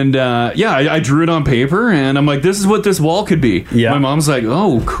 And I drew it on paper, and I'm like, "This is what this wall could be." Yeah. My mom's like,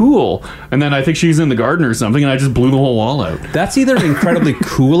 "Oh, cool." And then I think she's in the garden or something, and I just blew the whole wall out. That's either incredibly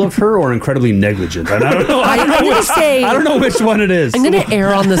cool of her or incredibly negligent. And I don't know. I don't know which one it is. I'm going to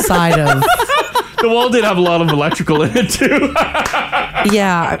err on the side of... The wall did have a lot of electrical in it too.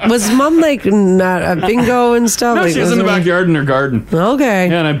 Yeah. Was mom like not a bingo and stuff? No, like, she was in the backyard in her garden. Okay.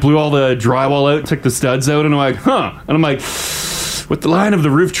 Yeah, and I blew all the drywall out, took the studs out, and I'm like, huh. And I'm like, with the line of the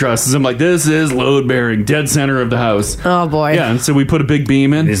roof trusses, I'm like, this is load bearing, dead center of the house. Oh boy. Yeah, and so we put a big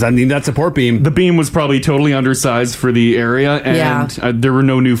beam in. I need that support beam. The beam was probably totally undersized for the area, and there were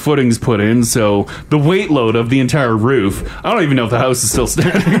no new footings put in, so the weight load of the entire roof, I don't even know if the house is still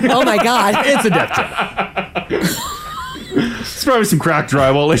standing. Oh my God. It's a death trap. It's probably some cracked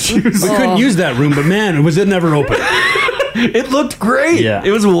drywall issues. We couldn't use that room, but man, was it never open. It looked great. Yeah.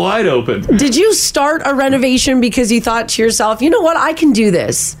 It was wide open. Did you start a renovation because you thought to yourself, you know what, I can do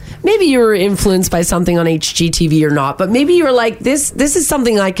this? Maybe you were influenced by something on HGTV or not, but maybe you were like, this is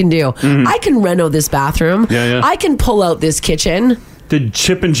something I can do. I can reno this bathroom. Yeah. I can pull out this kitchen. Did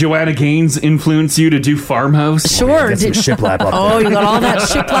Chip and Joanna Gaines influence you to do Farmhouse? Sure. Get some shiplap up Oh, you got all that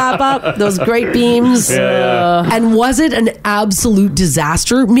shiplap up, those great beams. Yeah. And was it an absolute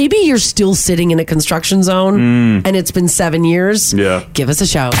disaster? Maybe you're still sitting in a construction zone and it's been 7 years. Yeah. Give us a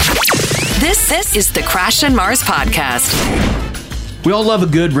shout. This is the Crash and Mars podcast. We all love a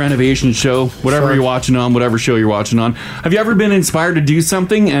good renovation show, whatever you're watching on, whatever show you're watching on. Have you ever been inspired to do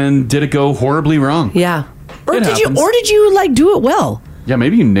something and did it go horribly wrong? Yeah. Or It did happens. you like do it well? Yeah,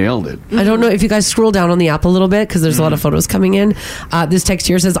 maybe you nailed it. I don't know if you guys scroll down on the app a little bit because there's a lot of photos coming in. This text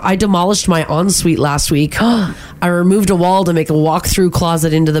here says, I demolished my ensuite last week. I removed a wall to make a walk-through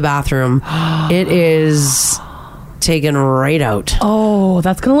closet into the bathroom. It is taken right out. Oh,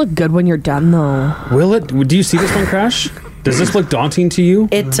 that's going to look good when you're done, though. Will it? Do you see this one, Crash? Does this look daunting to you?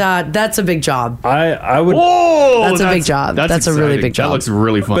 That's a big job. I would. Whoa! That's a big job. That's a really big job. That looks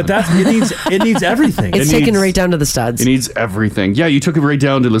really fun. But it needs everything. It's taken right down to the studs. It needs everything. Yeah, you took it right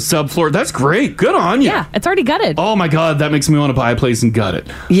down to the subfloor. That's great. Good on you. Yeah, it's already gutted. Oh my God, that makes me want to buy a place and gut it.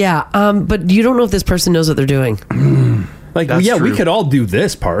 Yeah, but you don't know if this person knows what they're doing. Like, That's yeah, true. we could all do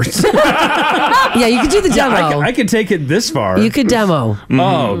this part. Yeah, you could do the demo. I could take it this far. You could demo.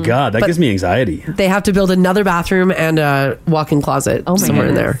 Oh God, that But- gives me anxiety. They have to build another bathroom and a walk-in closet somewhere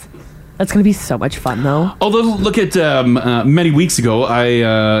in there. That's going to be so much fun, though. Although, look at many weeks ago,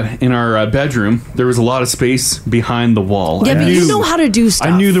 in our bedroom, there was a lot of space behind the wall. Yeah, but you know how to do stuff.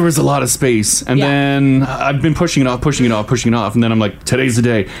 I knew there was a lot of space, and then I've been pushing it off, and then I'm like, today's the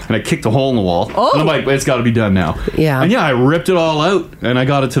day, and I kicked a hole in the wall, and I'm like, it's got to be done now. Yeah. And yeah, I ripped it all out, and I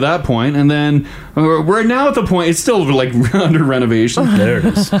got it to that point, and then we're now at the point, it's still like under renovation. There it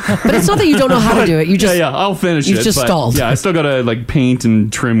is. But it's not that you don't know how to do it. You just I'll finish it. You've just but stalled. Yeah, I still got to like paint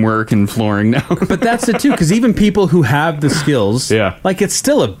and trim work and flooring now. But that's it too, because even people who have the skills, like it's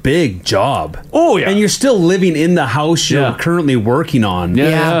still a big job. Oh yeah, and you're still living in the house you're currently working on.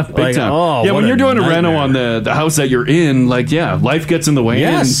 Yeah, big like, time. Oh, yeah, what when you're doing a nightmare. reno on the house that you're in, like, life gets in the way.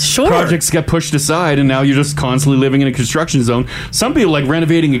 Yes, and sure. Projects get pushed aside, and now you're just constantly living in a construction zone. Some people like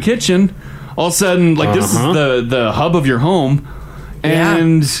renovating a kitchen. All of a sudden, like this is the hub of your home.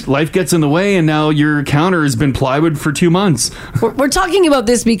 And life gets in the way, and now your counter has been plywood for 2 months. We're talking about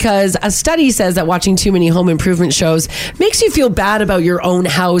this because a study says that watching too many home improvement shows makes you feel bad about your own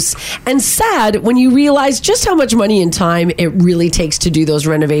house and sad when you realize just how much money and time it really takes to do those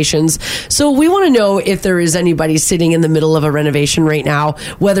renovations. So we want to know if there is anybody sitting in the middle of a renovation right now,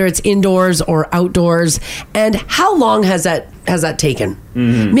 whether it's indoors or outdoors, and how long has that taken?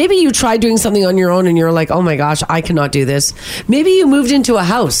 Maybe you tried doing something on your own and you're like, oh my gosh, I cannot do this. Maybe you moved into a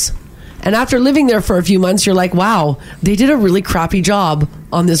house and after living there for a few months, you're like, wow, they did a really crappy job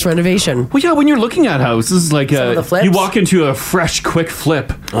on this renovation. Well, yeah, when you're looking at houses, like Some of the flips. you walk into a fresh, quick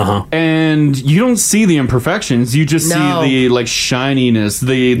flip, and you don't see the imperfections. You just see the like shininess,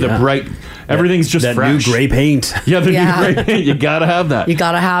 the bright. Everything's just that fresh. new gray paint. Yeah, the new gray paint. You gotta have that. You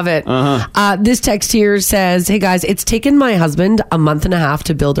gotta have it. This text here says, hey guys, it's taken my husband a month and a half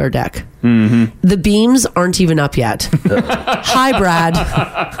to build our deck. The beams aren't even up yet. Hi, Brad.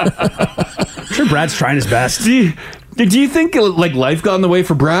 I'm sure Brad's trying his best. Do you think like life got in the way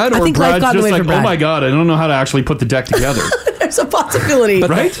for Brad, I or think life Brad's got in the just way like, for Brad. oh my god, I don't know how to actually put the deck together? There's a possibility. But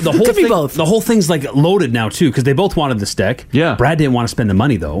Right? the whole Could be thing, both. The whole thing's like loaded now too, because they both wanted this deck. Yeah. Brad didn't want to spend the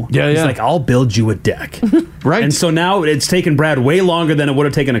money though. Yeah, He's yeah. like, I'll build you a deck. Right. And so now it's taken Brad way longer than it would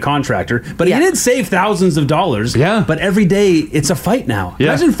have taken a contractor. But Yeah. he did save thousands of dollars. Yeah. But every day it's a fight now. Yeah.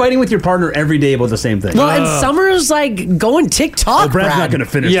 Imagine fighting with your partner every day about the same thing. Well, and Summer's like going TikTok. Brad's Brad. not going to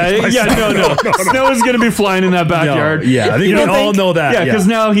finish Yeah, this. yeah, no. Snow is going to be flying in that backyard. Yeah, I think we all know that. Yeah, because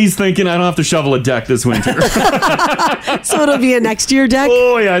now he's thinking, I don't have to shovel a deck this winter. So it'll be a next year deck.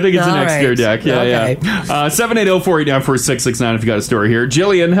 Oh, yeah, I think it's a All next right. year deck. Yeah, Okay. yeah. 780-489-4669 if you got a story here.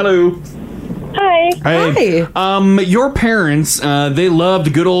 Jillian, hello. Hi. Hey. Hi. Your parents, they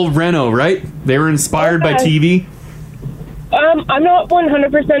loved good old Reno, right? They were inspired by Okay. TV. I'm not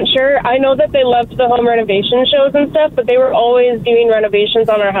 100% sure. I know that they loved the home renovation shows and stuff, but they were always doing renovations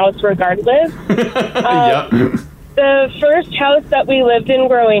on our house regardless. The first house that we lived in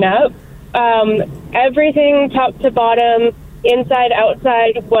growing up, everything top to bottom, inside,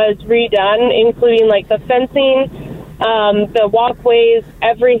 outside was redone, including like the fencing, the walkways,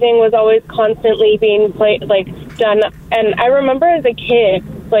 everything was always constantly being done. And I remember as a kid,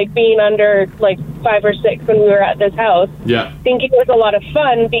 like being under like 5 or 6 when we were at this house, thinking it was a lot of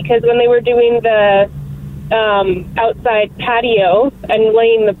fun because when they were doing the outside patio and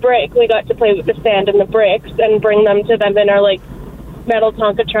laying the brick, we got to play with the sand and the bricks and bring them to them in our like metal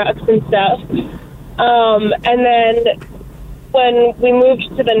Tonka trucks and stuff. And then when we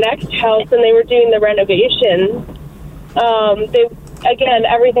moved to the next house and they were doing the renovations, again,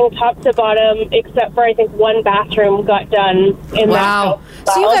 everything top to bottom except for I think one bathroom got done in that house.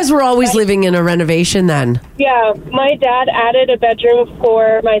 So you guys were always living in a renovation then? Yeah, my dad added a bedroom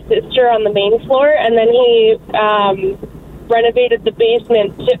for my sister on the main floor, and then he renovated the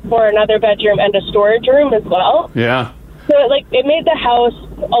basement for another bedroom and a storage room as well. Yeah. So it made the house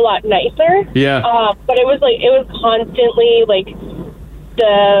a lot nicer. Yeah. But it was constantly like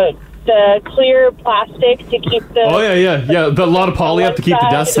the clear plastic to keep the... Oh, yeah. But a lot of poly up to keep the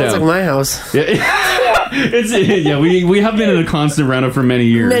dust down. Sounds like my house. Yeah. We have been in a constant reno for many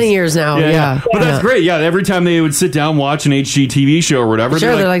years. Many years now, yeah. But that's great. Yeah, every time they would sit down, watch an HGTV show or whatever,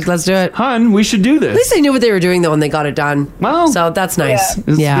 Sure, they're like, let's do it. Hun, we should do this. At least they knew what they were doing, though, when they got it done. Well, so that's nice.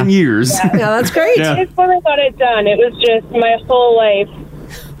 It's been years. Yeah, that's great. It's when I got it done. It was just my whole life.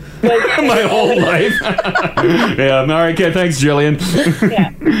 My whole life. Yeah. All right. Okay. Thanks, Jillian.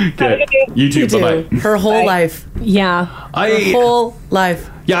 Okay. You too. Bye bye. Her whole life. Yeah. Her whole life.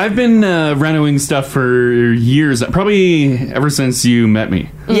 Yeah, I've been renovating stuff for years. Probably ever since you met me.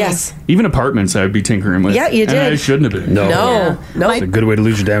 Yes. Even apartments I'd be tinkering with. Yeah, you did. And I shouldn't have been. No. It's a good way to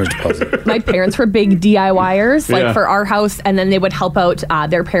lose your damage deposit. My parents were big DIYers, Yeah. for our house, and then they would help out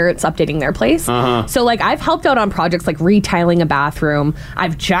their parents updating their place. So, I've helped out on projects like retiling a bathroom.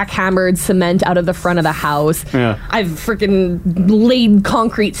 I've jackhammered cement out of the front of the house. Yeah. I've freaking laid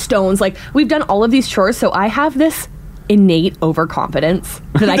concrete stones. We've done all of these chores, so I have this innate overconfidence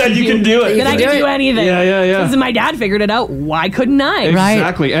that I That you can do it. That I can do anything. Yeah. Because my dad figured it out. Why couldn't I?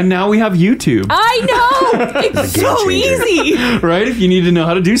 Exactly. And now we have YouTube. I know. It's so easy. Right? If you need to know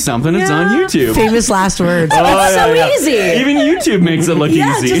how to do something, it's on YouTube. Famous last words. Oh, It's so yeah. easy. Even YouTube makes it look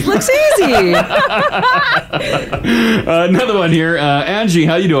Yeah, easy. it just looks easy. Another one here. Angie,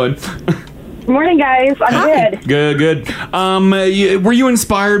 how you doing? Morning, guys. I'm good. Good. Were you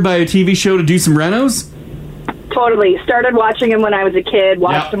inspired by a TV show to do some renos? Totally. Started watching them when I was a kid.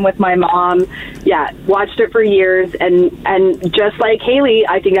 Watched them with my mom. Yeah, watched it for years. And just like Haley,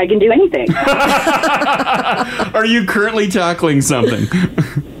 I think I can do anything. Are you currently tackling something?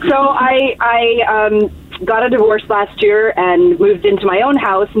 So I got a divorce last year and moved into my own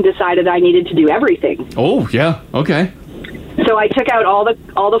house and decided I needed to do everything. Oh, yeah. Okay. So I took out all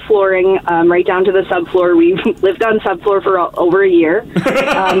the flooring, right down to the subfloor. We lived on subfloor for over a year.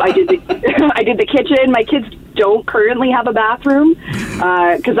 I did the kitchen. My kids don't currently have a bathroom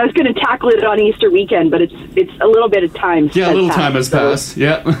because I was going to tackle it on Easter weekend, but it's a little bit of time. Yeah, a little time has passed.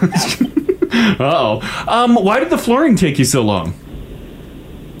 Yeah. Uh-oh. Why did the flooring take you so long?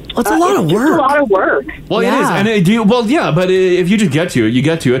 Well, it's a lot of work. It's a lot of work. Well, it is. And but if you just get to it, you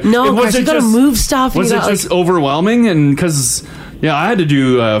get to it. No, gosh, you got to move stuff. Was it just overwhelming? And because, I had to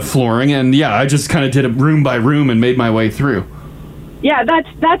do flooring, and I just kind of did it room by room and made my way through. Yeah, that's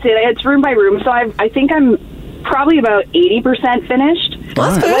it. It's room by room. So I think I'm probably about 80% finished.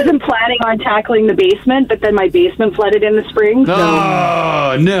 Well, that's good. I wasn't planning on tackling the basement, but then my basement flooded in the spring. So.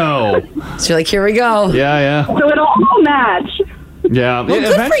 Oh, no. So you're like, here we go. Yeah. So it'll all match. Yeah. Well,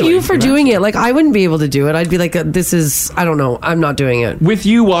 good for you for doing it. I wouldn't be able to do it. I'd be like, this is, I don't know. I'm not doing it. With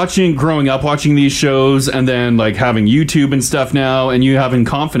you growing up, watching these shows, and then having YouTube and stuff now, and you having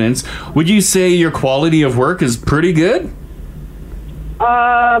confidence, would you say your quality of work is pretty good?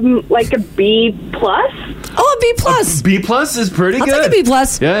 Like a B+. Oh, a B+. B+ is pretty good. I'll take a B+.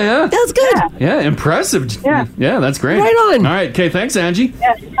 Yeah. That's good. Yeah, impressive. Yeah. Yeah, that's great. Right on. All right. Okay, thanks, Angie.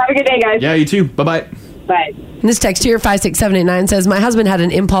 Yeah, have a good day, guys. Yeah, you too. Bye-bye. Bye. And this text here, 56789, says, my husband had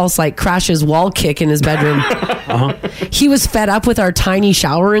an impulse crash his wall kick in his bedroom. He was fed up with our tiny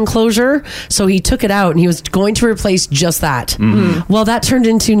shower enclosure, so he took it out and he was going to replace just that. Well, that turned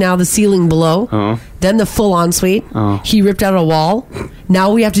into now the ceiling below, then the full ensuite. He ripped out a wall.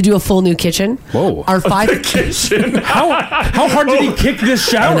 Now we have to do a full new kitchen. Whoa. The kitchen. How hard did he kick this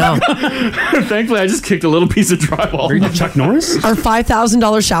shower? Thankfully, I just kicked a little piece of drywall. Are you Chuck Norris? Our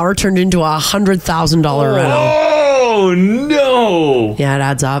 $5,000 shower turned into a $100,000 reno. Oh, no. Yeah, it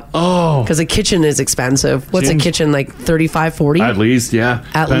adds up. Oh. Because a kitchen is expensive. What's a kitchen, like 35, 40? At least, yeah.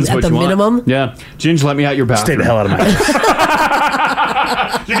 At Depends what the you want. minimum? Yeah. Ginge, let me out your bathroom. Stay the hell out of my house.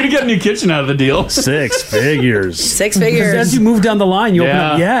 You're going to get a new kitchen out of the deal. 6 figures. 6 figures. As you move down the line, you open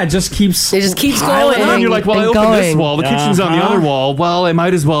up. Yeah, it just keeps. It just keeps piling. going. And then you're like, well, I opened this wall. The kitchen's on the other wall. Well, I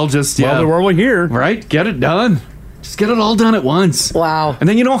might as well just, Well, we're over here. Right? Get it done. Just get it all done at once. Wow. And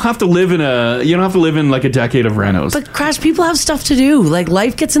then you don't have to live in like a decade of renos. But Crash, people have stuff to do. Like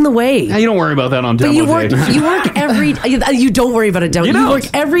life gets in the way. Yeah, you don't worry about that on demo But you work every. You don't worry about it. You work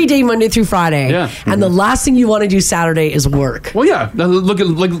every day, Monday through Friday. Yeah. And the last thing you want to do Saturday is work. Well, yeah. Look at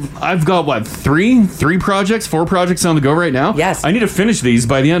I've got what 4 projects on the go right now. Yes. I need to finish these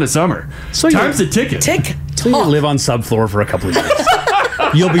by the end of summer. So time's a ticket. Tick. So you live on subfloor for a couple of years.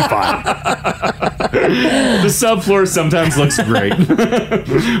 You'll be fine. The subfloor sometimes looks great.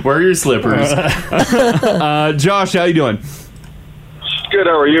 Wear your slippers. Josh, how you doing? Good.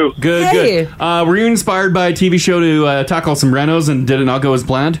 How are you? Good. Hey. Good. Were you inspired by a TV show to tackle some renos, and did it not go as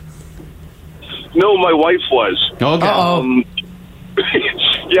planned? No, my wife was. Okay.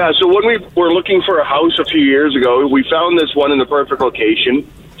 Yeah, so when we were looking for a house a few years ago, we found this one in the perfect location,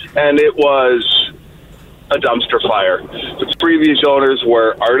 and it was a dumpster fire. The previous owners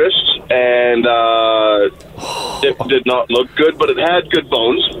were artists, and it did not look good, but it had good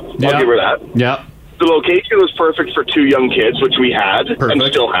bones. I'll give her that. Yeah. The location was perfect for 2 young kids, which we had, and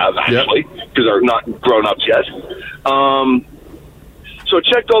still have, actually, because they're not grown-ups yet. So it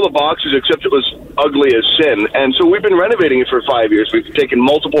checked all the boxes, except it was ugly as sin. And so we've been renovating it for 5 years. We've taken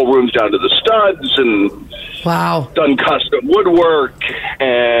multiple rooms down to the studs and done custom woodwork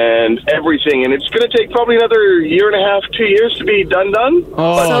and everything. And it's going to take probably another 1.5 to 2 years to be done.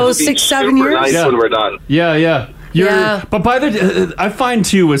 So 6, 7 years? Nice when we're done. Yeah. But by I find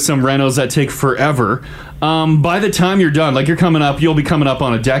too with some renos that take forever. By the time you're done, like you'll be coming up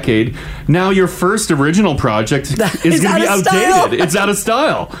on a decade. Now your first original project is going to be outdated. It's out of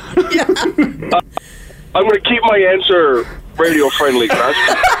style. I'm going to keep my answer radio friendly, Chris.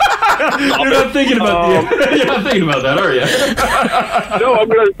 You're not thinking about that, are you? No,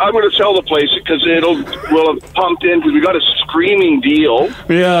 I'm gonna sell the place because we'll have pumped in because we got a screaming deal.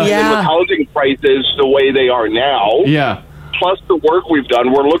 Yeah. And with housing prices the way they are now. Yeah. Plus the work we've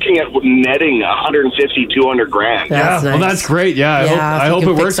done, we're looking at netting 150, 200 grand. Well, that's great. Yeah, I hope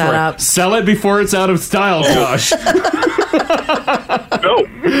it works for you. Sell it before it's out of style, Josh. No.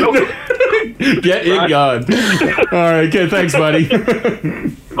 Get it gone. All right, okay, thanks, buddy.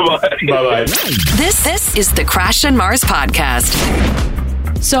 Bye-bye. This is the Crash and Mars podcast.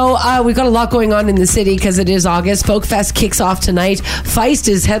 So we've got a lot going on in the city because it is August. Folk Fest kicks off tonight. Feist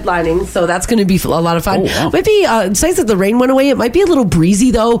is headlining, so that's going to be a lot of fun. Might be, it's nice that the rain went away. It might be a little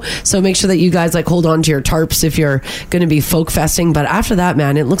breezy, though, so make sure that you guys hold on to your tarps if you're going to be folk festing. But after that,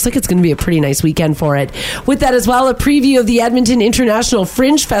 man, it looks like it's going to be a pretty nice weekend for it. With that as well, a preview of the Edmonton International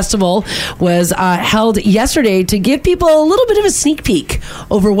Fringe Festival was held yesterday to give people a little bit of a sneak peek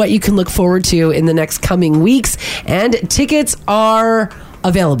over what you can look forward to in the next coming weeks. And tickets are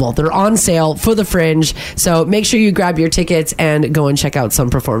available. They're on sale for the Fringe, so make sure you grab your tickets and go and check out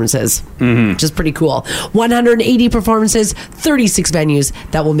some performances, which is pretty cool. 180 performances, 36 venues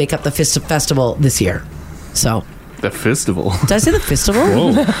that will make up the festival this year. So the festival. Did I say the festival? Whoa.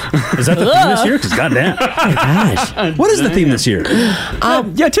 Is that the theme this year? Because goddamn. Oh my gosh. What is the theme this year?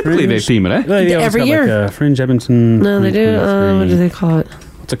 Yeah, typically they theme it, every year. Like, Fringe Edmonton. No, they do. What do they call it?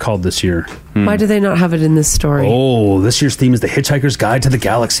 What's it called this year? Why do they not have it in this story? Oh, this year's theme is The Hitchhiker's Guide to the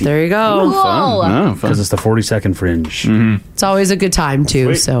Galaxy. There you go. Fun. Because it's the 42nd Fringe. It's always a good time, too.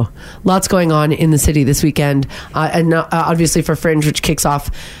 Sweet. So lots going on in the city this weekend. And obviously for Fringe, which kicks off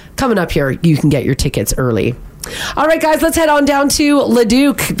coming up here, you can get your tickets early. All right, guys, let's head on down to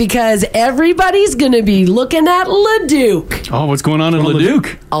Leduc because everybody's going to be looking at Leduc. Oh, what's going on in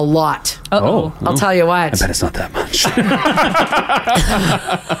Leduc? A lot. Uh-oh. I'll tell you what. I bet it's not that much.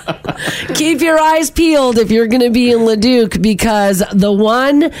 Keep your eyes peeled if you're going to be in Leduc because the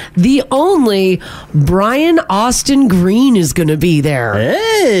one, the only, Brian Austin Green is going to be there.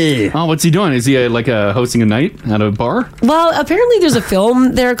 Hey! Oh, what's he doing? Is he hosting a night at a bar? Well, apparently there's a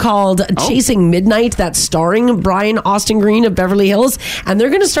film there called Chasing Midnight that's starring Brian Austin Green of Beverly Hills, and they're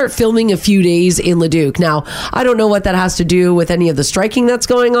going to start filming a few days in Leduc. Now, I don't know what that has to do with any of the striking that's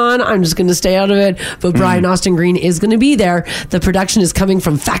going on. I'm just going to stay out of it, but Brian Austin Green is going to be there. The production is coming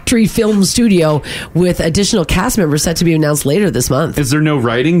from Factory Film Studio with additional cast members set to be announced later this month. Is there no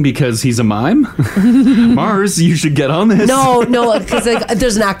writing because he's a mime? Mars, you should get on this. No, because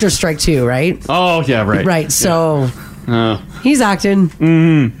there's an actor strike too, right? Oh, yeah, right. Right, so He's acting.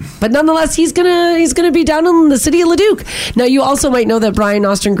 But nonetheless, he's gonna be down in the city of Leduc. Now, you also might know that Brian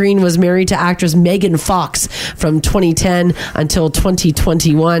Austin Green was married to actress Megan Fox from 2010 until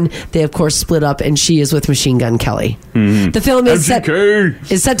 2021. They, of course, split up, and she is with Machine Gun Kelly. The film is set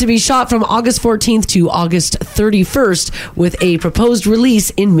to be shot from August 14th to August 31st, with a proposed release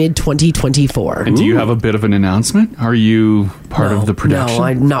in mid-2024. And do you have a bit of an announcement? Are you part of the production? No,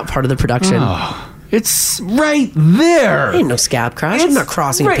 I'm not part of the production. Oh. It's right there. Ain't no scab crash. I'm not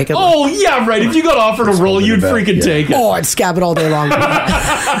crossing right. a pickup. Oh, yeah, right. If you got offered a role, you'd freaking take it. Oh, I'd scab it all day long.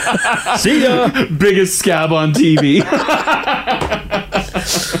 See ya. Biggest scab on TV.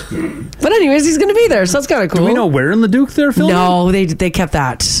 But anyways, he's going to be there, so that's kind of cool. Do we know where in Leduc they're filming? No, they kept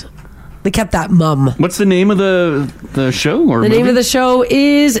that. They kept that mum. What's the name of the show? Or the name of the show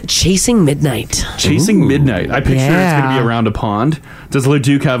is Chasing Midnight. Chasing Midnight. I picture it's going to be around a pond. Does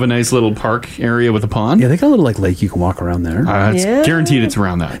Leduc have a nice little park area with a pond? Yeah, they got a little lake you can walk around there. It's guaranteed it's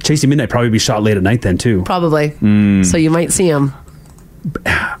around that. Chasing Midnight probably be shot late at night then too. Probably. So you might see him.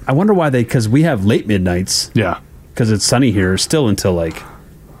 I wonder why because we have late midnights. Yeah. Because it's sunny here still until well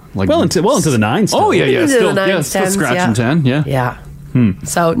into the 9s. Still. Oh yeah. Still, the 9s, still 10s, scratching 10. Yeah. Yeah.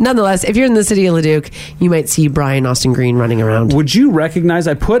 So, nonetheless, if you're in the city of Leduc, you might see Brian Austin Green running around. Would you recognize?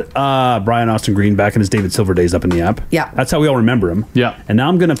 I put Brian Austin Green back in his David Silver days up in the app. Yeah. That's how we all remember him. Yeah. And now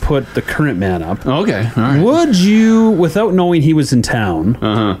I'm going to put the current man up. Okay. All right. Would you, without knowing he was in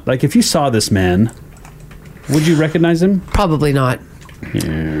town, like if you saw this man, would you recognize him? Probably not.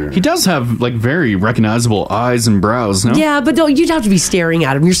 Yeah. He does have like very recognizable eyes and brows, no? Yeah, but you'd have to be staring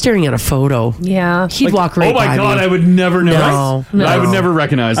at him. You're staring at a photo. Yeah. He'd walk right by Oh my God, me. I would never know. No. I would never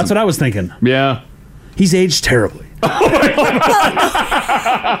recognize him. That's what I was thinking. Yeah. He's aged terribly.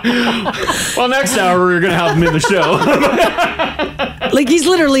 Well, next hour we're going to have him in the show. Like, he's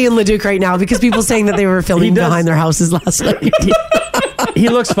literally in Leduc right now because people saying that they were filming behind their houses last night. He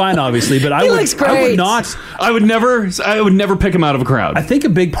looks fine, obviously, but He looks great. I would never pick him out of a crowd. I think a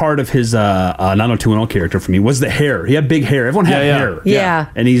big part of his 90210 character for me was the hair. He had big hair. Everyone had hair. Yeah.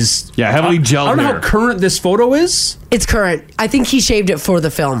 And he's heavily gelled I don't know hair. how current this photo is. It's current. I think he shaved it for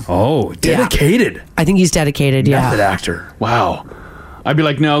the film. Oh, dedicated. I think he's dedicated, Method actor. Wow. I'd be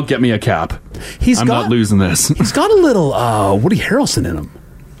like, no, get me a cap. I'm not losing this. He's got a little Woody Harrelson in him.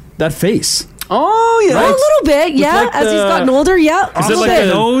 That face. Oh, yeah. A little bit, yeah. like As he's gotten older, yeah. Is it like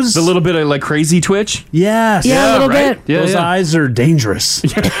the little bit of like crazy twitch? Yes. Yeah, a little bit. Yeah, Those eyes are dangerous.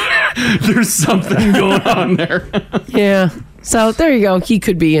 There's something going on there. Yeah. So there you go. He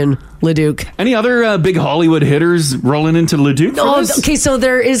could be in Leduc. Any other big Hollywood hitters rolling into Leduc? Oh, okay, so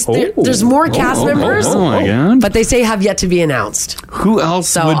there's more cast members. Oh my God. But they say have yet to be announced. Who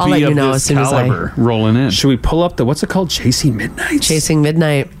else would I'll be let you of know this as soon as caliber rolling in? Should we pull up what's it called? Chasing Midnight? Chasing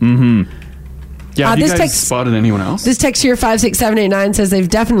Midnight. Mm-hmm. Yeah, have you this guys text- spotted anyone else? This text here, 56789, says they've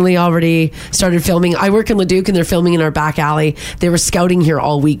definitely already started filming. I work in Leduc and they're filming in our back alley. They were scouting here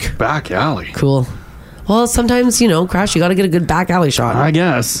all week. Back alley. Cool. Well, sometimes, Crash, you got to get a good back alley shot. I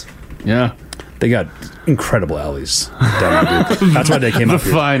guess. Yeah. They got incredible alleys down in Leduc. That's why they came The up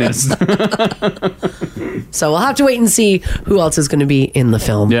here. finest. So we'll have to wait and see who else is going to be in the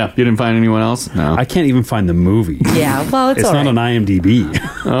film. Yeah, you didn't find anyone else? No. I can't even find the movie. Yeah, well, it's all not right. on IMDb.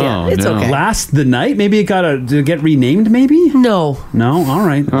 Oh, it's no. okay. Last the Night? Maybe it got to get renamed, maybe? No. No? All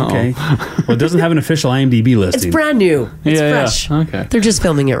right. Okay. Well, it doesn't have an official IMDb listing. It's brand new. It's Yeah, fresh. okay. They're just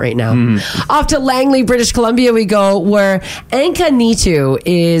filming it right now. Off to Langley, British Columbia we go, where Anka Nitu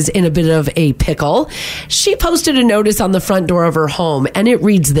is in a bit of a pickle. She posted a notice on the front door of her home, and it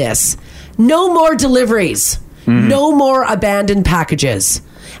reads this: "No more deliveries. No more abandoned packages."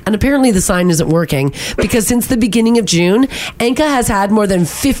 And apparently the sign isn't working because since the beginning of June, Anka has had more than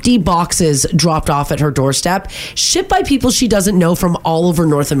 50 boxes dropped off at her doorstep, shipped by people she doesn't know from all over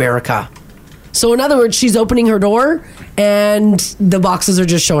North America. So in other words, she's opening her door and the boxes are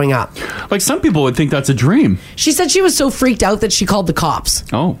just showing up. Like some people would think that's a dream. She said she was so freaked out that she called the cops.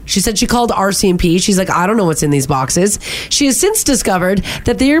 Oh. She said she called RCMP. She's like, I don't know what's in these boxes. She has since discovered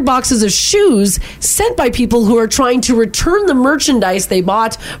that they are boxes of shoes sent by people who are trying to return the merchandise they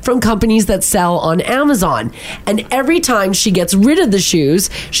bought from companies that sell on Amazon. And every time she gets rid of the shoes,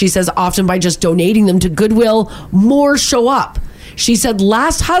 she says often by just donating them to Goodwill, more show up. She said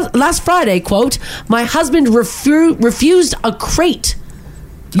last Friday, quote, "My husband refused a crate.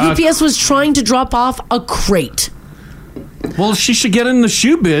 UPS was trying to drop off a crate." Well, she should get in the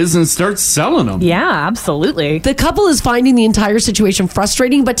shoe biz and start selling them. Yeah, absolutely. The couple is finding the entire situation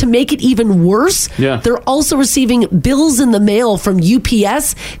frustrating, but to make it even worse, they're also receiving bills in the mail from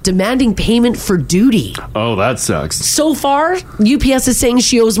UPS demanding payment for duty. Oh, that sucks. So far, UPS is saying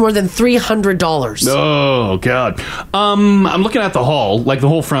she owes more than $300. Oh, God. I'm looking at the hall. Like, the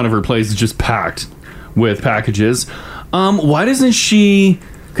whole front of her place is just packed with packages. Why doesn't she...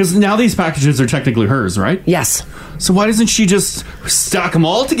 Because now these packages are technically hers, right? Yes. So why doesn't she just stack them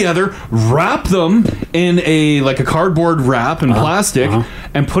all together, wrap them in a cardboard wrap and plastic,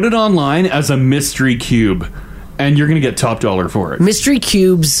 and put it online as a mystery cube? And you're going to get top dollar for it. Mystery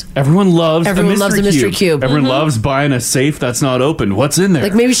cubes. Everyone loves a mystery cube. Everyone loves buying a safe that's not open. What's in there?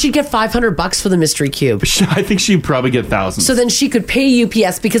 Like maybe she'd get $500 for the mystery cube. I think she'd probably get thousands. So then she could pay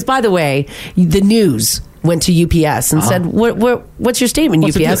UPS because, by the way, the news went to UPS and said, "What's your statement,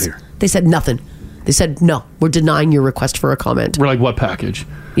 What's the UPS?" deal here? They said nothing. They said, "No, we're denying your request for a comment." We're like, "What package?"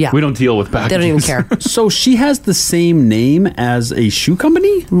 Yeah. We don't deal with packages. They don't even care. So she has the same name as a shoe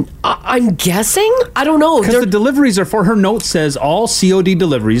company? I'm guessing? I don't know. Because the deliveries are for her note says all COD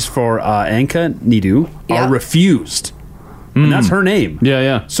deliveries for Anka Nidu are refused. And that's her name.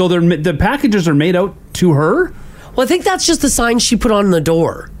 Yeah. So the packages are made out to her? Well, I think that's just the sign she put on the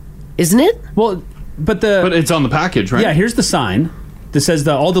door, isn't it? Well, but it's on the package, right? Yeah, here's the sign that says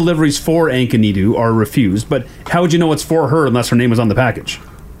that all deliveries for Anka Nidu are refused. But how would you know it's for her unless her name was on the package?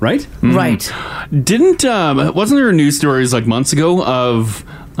 Right? Right. Wasn't there news stories like months ago of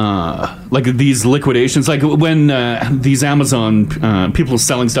like these liquidations, like when these Amazon people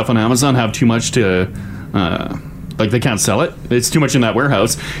selling stuff on Amazon have too much to like they can't sell it, it's too much in that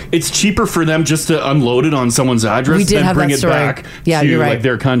warehouse, it's cheaper for them just to unload it on someone's address than bring it back to like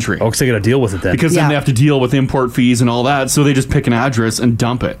their country. Oh, because they got to deal with it then. Because then they have to deal with import fees and all that, so they just pick an address and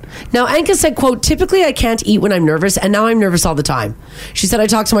dump it. Now, Anka said, quote, "Typically I can't eat when I'm nervous, and now I'm nervous all the time." She said, "I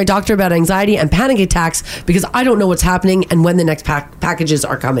talked to my doctor about anxiety and panic attacks because I don't know what's happening and when the next packages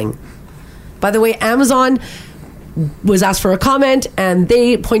are coming." By the way, Amazon was asked for a comment, and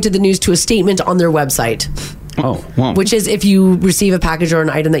they pointed the news to a statement on their website. Oh, wow. Which is, if you receive a package or an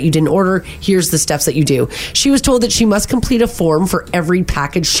item that you didn't order, here's the steps that you do. She was told that she must complete a form for every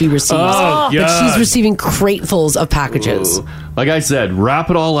package she receives. Oh, but she's receiving cratefuls of packages. Ooh. Like I said, wrap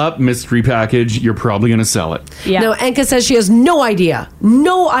it all up, mystery package, you're probably going to sell it. Yeah. Now, Anka says she has no idea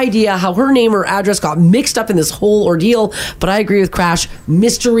how her name or address got mixed up in this whole ordeal, but I agree with Crash.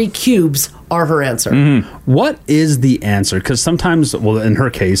 Mystery cubes are her answer. What is the answer? Because sometimes, well, in her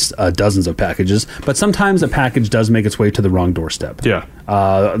case, dozens of packages, but sometimes a package does make its way to the wrong doorstep. Yeah.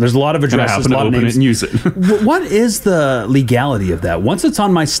 There's a lot of And I addresses, happen a to lot of open names. it and use it. What is the legality of that? Once it's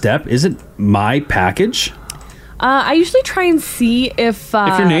on my step, is it my package? I usually try and see if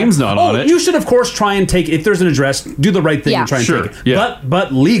your name's not on it. You should, of course, try and take, if there's an address, do the right thing and try and take it. Yeah.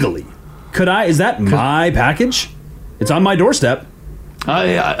 But legally, is that my package? It's on my doorstep.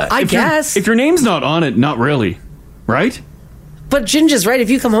 I guess. If your name's not on it, not really. Right? But Ginger's right.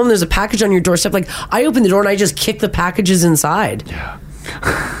 If you come home, there's a package on your doorstep. Like, I open the door and I just kick the packages inside. Yeah.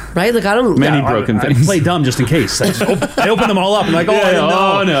 Right? Like, I don't... Many broken things. I play dumb just in case. I open them all up and like, I didn't know.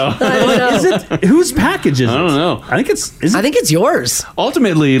 Oh, no. Is it, whose package is it? I don't know. I think it's yours.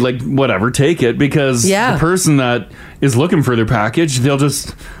 Ultimately, like, whatever, take it, because the person that is looking for their package, they'll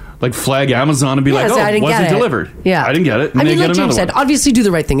just like flag Amazon and be like, I didn't wasn't get it. delivered. Yeah. I didn't get it. And I mean, they like get James another said, one. obviously do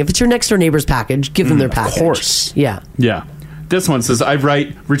the right thing. If it's your next door neighbor's package, give them their package. Of course. Yeah. Yeah. This one says, I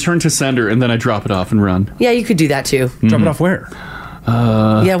write return to sender and then I drop it off and run. Yeah, you could do that too. Drop it off where?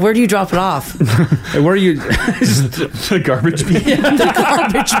 Yeah, where do you drop it off? Where are you? The garbage bin. The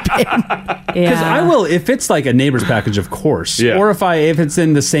garbage bin. Because I will, if it's like a neighbor's package, of course. Yeah. Or if it's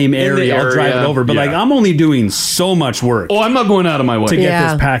in the same area, I'll drive it over. But like, I'm only doing so much work. Oh, I'm not going out of my way to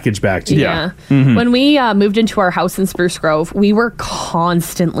get this package back to you. Yeah. When we moved into our house in Spruce Grove, we were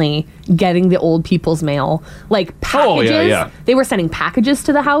constantly getting the old people's mail, like packages. They were sending packages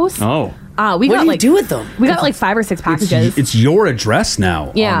to the house. Oh. We what got do you like do with them? We got like 5 or 6 packages. It's your address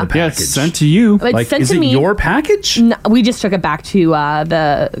now. Yeah. On the package. Yeah, it's sent to you. It's Like, sent is to it me. your package? No, we just took it back to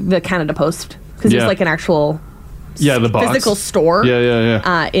the Canada Post because it's like an actual the box. physical store.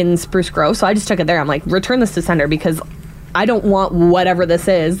 Yeah. In Spruce Grove. So I just took it there. I'm like, return this to sender because I don't want whatever this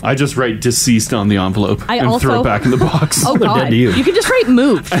is. I just write deceased on the envelope and throw it back in the box. Oh, God. dead to you. You can just write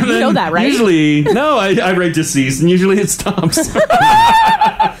moved. You know that, right? Usually, no, I write deceased and usually it stops.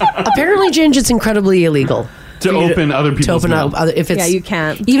 Apparently, Ginge, it's incredibly illegal. To open other people's mail. If it's, Yeah, you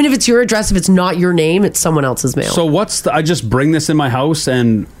can't. Even if it's your address, if it's not your name, it's someone else's mail. So I just bring this in my house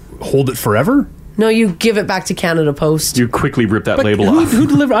and hold it forever? No, you give it back to Canada Post. You quickly rip that But label who off.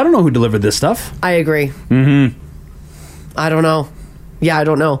 delivered? I don't know who delivered this stuff. I agree. I don't know. Yeah, I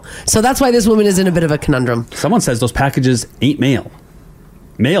don't know. So that's why this woman is in a bit of a conundrum. Someone says those packages ain't mail.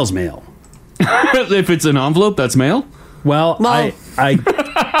 Mail's mail. If it's an envelope, that's mail? Well, I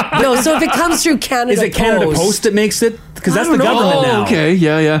no, so if it comes through Canada Is it Canada Post that makes it? Because that's the government now. Okay,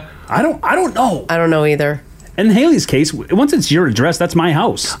 yeah. I don't know. I don't know either. In Haley's case, once it's your address, that's my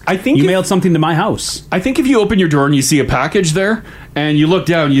house. I think you mailed something to my house. I think if you open your door and you see a package there, and you look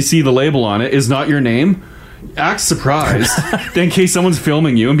down, you see the label on it is not your name, act surprised in case someone's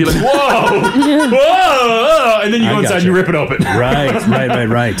filming you and be like, whoa, whoa, and then you go inside and you rip it open.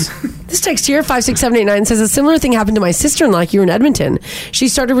 Right. This text here, 56789, says a similar thing happened to my sister-in-law here in Edmonton. She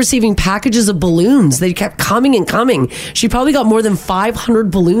started receiving packages of balloons. They kept coming and coming. She probably got more than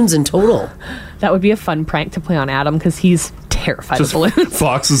 500 balloons in total. That would be a fun prank to play on Adam because he's terrified of balloons.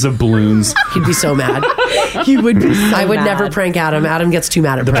 Boxes of balloons. He'd be so mad. He would be so I would mad. never prank Adam. Adam gets too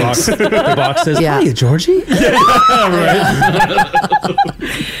mad at pranks. The box says, Yeah. "Hey, Georgie."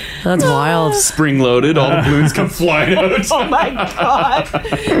 That's wild. Spring loaded, all the balloons come flying out. Oh my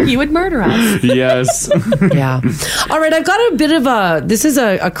God. He would murder us. Yes. Yeah. All right, I've got a bit of this is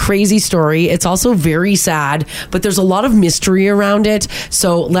a crazy story. It's also very sad, but there's a lot of mystery around it.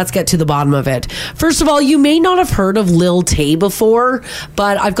 So let's get to the bottom of it. First of all, you may not have heard of Lil Tay before,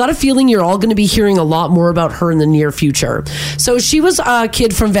 but I've got a feeling you're all going to be hearing a lot more about her in the near future. So she was a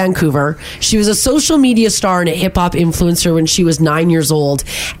kid from Vancouver. She was a social media star and a hip hop influencer when she was 9 years old.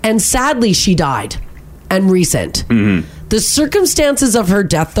 And sadly, she died. And recent. The circumstances of her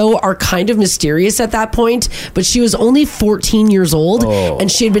death, though, are kind of mysterious at that point, but she was only 14 years old,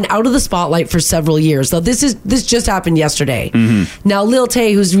 and she had been out of the spotlight for several years. Now, this just happened yesterday. Now, Lil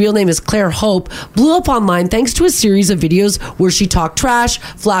Tay, whose real name is Claire Hope, blew up online thanks to a series of videos where she talked trash,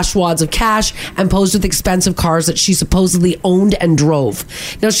 flashed wads of cash, and posed with expensive cars that she supposedly owned and drove.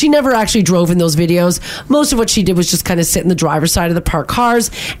 Now, she never actually drove in those videos. Most of what she did was just kind of sit in the driver's side of the parked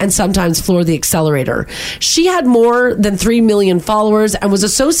cars and sometimes floor the accelerator. She had more than 3 million followers and was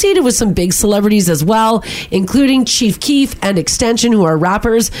associated with some big celebrities as well, including Chief Keef and Extension, who are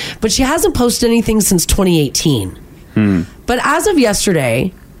rappers, but she hasn't posted anything since 2018. But as of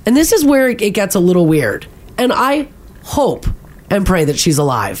yesterday, and this is where it gets a little weird, and I hope and pray that she's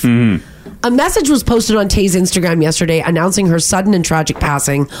alive. A message was posted on Tay's Instagram yesterday announcing her sudden and tragic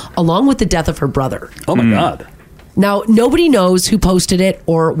passing, along with the death of her brother. Oh my God. Now, nobody knows who posted it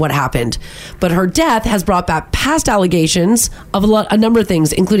or what happened, but her death has brought back past allegations of a number of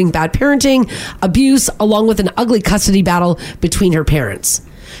things, including bad parenting, abuse, along with an ugly custody battle between her parents.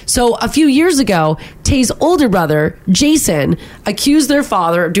 So a few years ago, Tay's older brother, Jason, accused their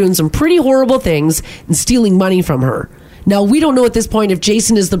father of doing some pretty horrible things and stealing money from her. Now, we don't know at this point if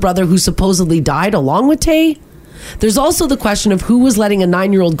Jason is the brother who supposedly died along with Tay. There's also the question of who was letting a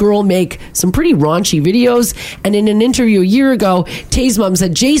 9-year-old girl make some pretty raunchy videos. And in an interview a year ago, Tay's mom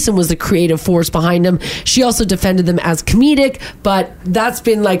said Jason was the creative force behind them. She also defended them as comedic, but that's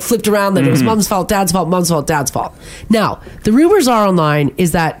been like flipped around that it was mom's fault, dad's fault, mom's fault, dad's fault. Now, the rumors are online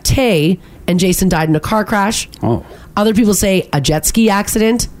is that Tay and Jason died in a car crash. Other people say a jet ski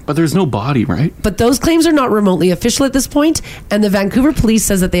accident. But there's no body, right? But those claims are not remotely official at this point, and the Vancouver police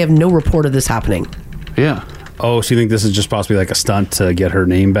says that they have no report of this happening. Yeah. Oh, so you think this is just possibly like a stunt to get her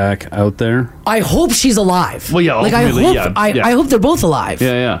name back out there? I hope she's alive. Well, yeah, like I hope, I hope they're both alive.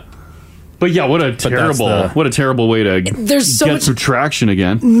 Yeah. But yeah, what a terrible way to There's so get much some traction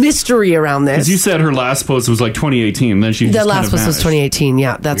again. Mystery around this. Because you said her last post was like 2018, then she The last post was 2018.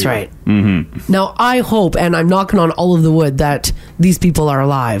 Yeah, that's right. Now, I hope, and I'm knocking on all of the wood, that these people are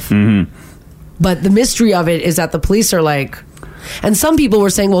alive. But the mystery of it is that the police are like... And some people were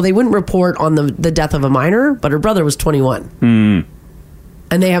saying, well, they wouldn't report on the death of a minor, but her brother was 21.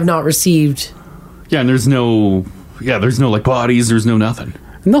 And they have not received... Yeah, and there's no like bodies, there's no nothing.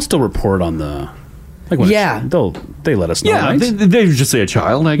 And they'll still report on the... Like when they let us know, Yeah, right? they just say a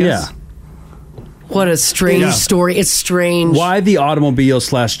child, I guess. Yeah. What a strange story. It's strange. Why the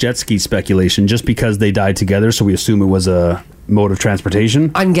automobile/jet ski speculation? Just because they died together, so we assume it was a mode of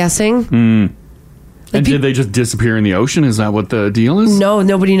transportation? I'm guessing. And did they just disappear in the ocean? Is that what the deal is? No,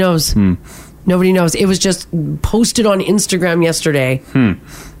 nobody knows. Nobody knows. It was just posted on Instagram yesterday.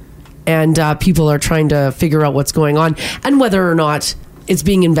 And people are trying to figure out what's going on and whether or not it's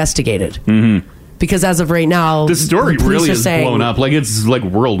being investigated. Because as of right now, the story really is blown up. Like it's like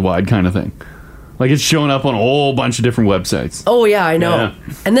worldwide kind of thing. Like it's showing up on a whole bunch of different websites. Oh, yeah, I know.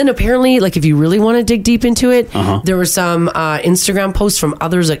 Yeah. And then apparently, like if you really want to dig deep into it, there were some Instagram posts from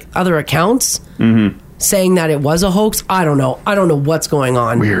other accounts saying that it was a hoax. I don't know. I don't know what's going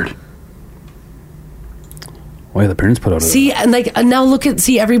on. Weird. Oh, yeah, the parents put out See, and now look at,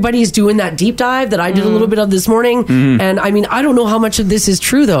 everybody's doing that deep dive that I did a little bit of this morning. And I mean, I don't know how much of this is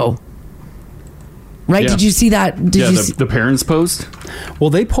true though. Right? Yeah. Did you see that? The parents post? Well,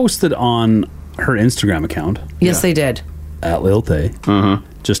 they posted on her Instagram account. Yes, they did. At Lil Tay.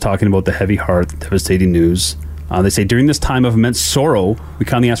 Just talking about the heavy heart, devastating news. They say, during this time of immense sorrow, we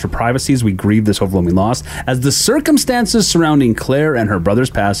kindly ask for privacy as we grieve this overwhelming loss, as the circumstances surrounding Claire and her brother's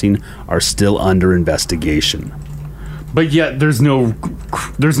passing are still under investigation. But yet, there's no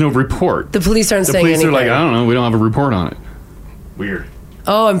report. The police aren't saying anything. The police are like, I don't know, we don't have a report on it. Weird.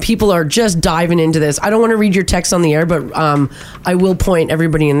 Oh, and people are just diving into this. I don't want to read your text on the air, but I will point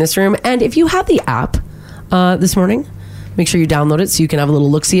everybody in this room. And if you have the app this morning, make sure you download it so you can have a little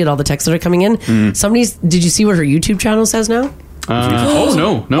look-see at all the texts that are coming in. Did you see what her YouTube channel says now?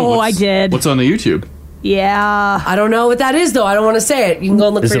 No. Oh, I did. What's on the YouTube? Yeah. I don't know what that is, though. I don't want to say it. You can go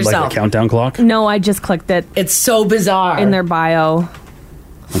and look for yourself. Like a countdown clock? No, I just clicked it. It's so bizarre. In their bio.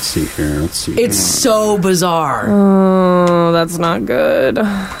 Let's see here. It's so bizarre. Oh, that's not good.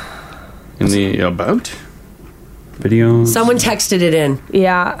 In the about? Videos? Someone texted it in.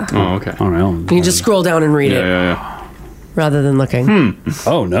 Yeah. Oh, okay. All right. You can just scroll down and read it. Yeah. Rather than looking.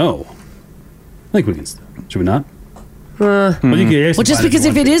 Oh, no. I think we can... Should we not? Well, just because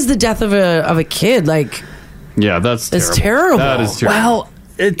if it is the death of a kid, like... Yeah, that's terrible. That is terrible. Well...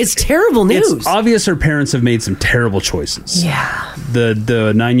 It's terrible news. It's obvious her parents have made some terrible choices. Yeah. The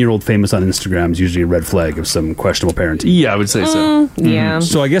 9-year-old famous on Instagram is usually a red flag of some questionable parenting. Yeah, I would say so. Yeah.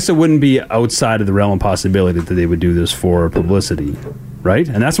 So I guess it wouldn't be outside of the realm of possibility that they would do this for publicity, right?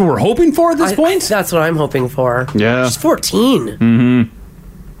 And that's what we're hoping for at this point? That's what I'm hoping for. Yeah. She's 14. Mm-hmm.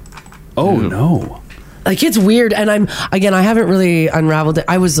 Oh, no. Like, it's weird, and I haven't really unraveled it.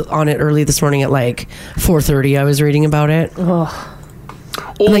 I was on it early this morning at like 4:30. I was reading about it.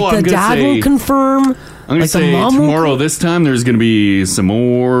 Like, the dad will confirm. I'm going to say tomorrow this time there's going to be some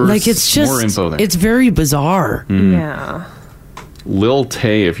more, it's just, more info there. It's very bizarre. Yeah. Lil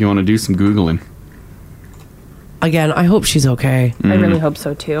Tay, if you want to do some Googling. Again, I hope she's okay. I really hope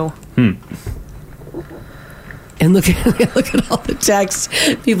so, too. And look at all the texts.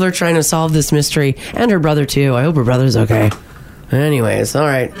 People are trying to solve this mystery. And her brother, too. I hope her brother's okay. Anyways, all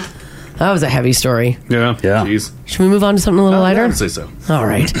right. That was a heavy story. Yeah. Jeez. Should we move on to something a little lighter? I would say so. All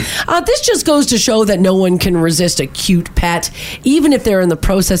right. This just goes to show that no one can resist a cute pet, even if they're in the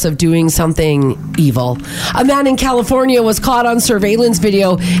process of doing something evil. A man in California was caught on surveillance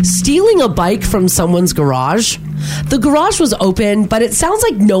video stealing a bike from someone's garage. The garage was open, but it sounds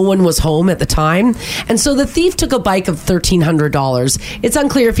like no one was home at the time, and so the thief took a bike of $1,300. It's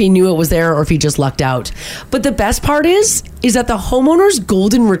unclear if he knew it was there or if he just lucked out. But the best part is that the homeowner's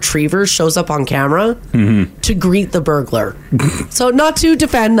golden retriever shows up on camera to greet the burglar. So not to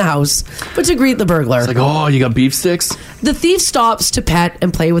defend the house, but to greet the burglar. It's like, oh, you got beef sticks? The thief stops to pet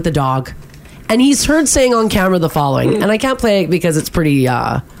and play with the dog, and he's heard saying on camera the following, and I can't play it because it's pretty...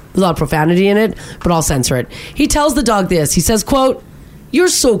 There's a lot of profanity in it, but I'll censor it. He tells the dog this. He says, quote, "You're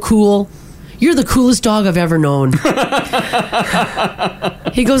so cool. You're the coolest dog I've ever known."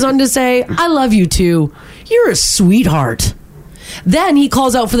 He goes on to say, "I love you too. You're a sweetheart." Then he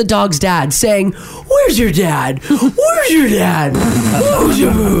calls out for the dog's dad, saying, "Where's your dad? Where's your dad?"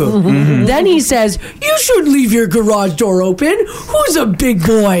 Then he says, "You should leave your garage door open. Who's a big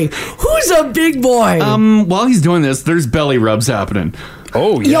boy? Who's a big boy?" While he's doing this, there's belly rubs happening.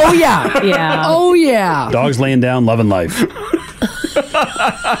 Oh, yeah. Oh, yeah. Yeah. Oh, yeah. Dog's laying down, loving life.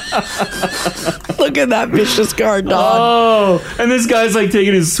 Look at that vicious guard dog. Oh, and this guy's like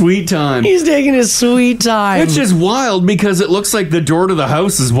taking his sweet time. He's taking his sweet time. Which is wild because it looks like the door to the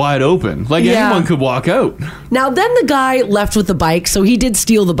house is wide open. Like anyone could walk out. Now, then the guy left with the bike, so he did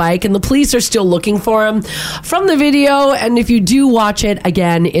steal the bike, and the police are still looking for him. From the video, and if you do watch it,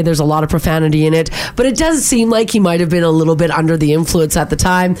 again, there's a lot of profanity in it, but it does seem like he might have been a little bit under the influence at the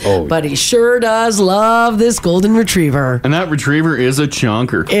time, but he sure does love this golden retriever. And that retriever is a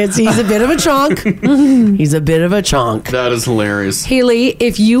chonker. He's a bit of a chonk. He's a bit of a chonk. That is hilarious. Haley,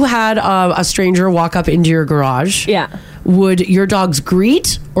 if you had a stranger walk up into your garage, would your dogs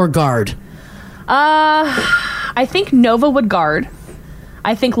greet or guard? I think Nova would guard.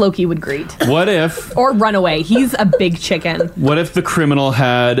 I think Loki would greet. What if... Or run away. He's a big chicken. What if the criminal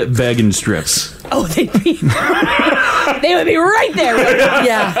had begging strips? Oh, they'd be... they would be right there. Right now.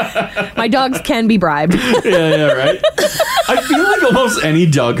 Yeah. My dogs can be bribed. Yeah, right? I feel like almost any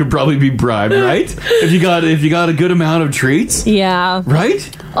dog could probably be bribed, right? If you got a good amount of treats. Yeah. Right?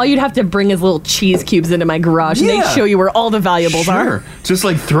 All you'd have to bring is little cheese cubes into my garage, and they'd show you where all the valuables are. Just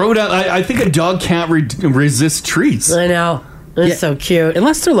like throw it out. I think a dog can't resist treats. I know. It's so cute.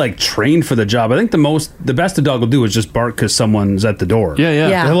 Unless they're like trained for the job. I think the best a dog will do is just bark because someo's at the door.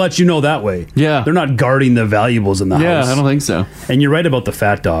 Yeah. They'll let you know that way. Yeah. They're not guarding the valuables in the house. Yeah, I don't think so. And you're right about the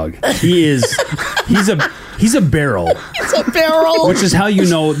fat dog. He's a barrel. It's a barrel. Which is how you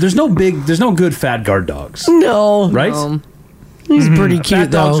know there's no good fat guard dogs. No. Right? No. He's pretty cute,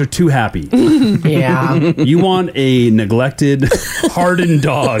 fat dogs though. are too happy. Yeah. You want a neglected, hardened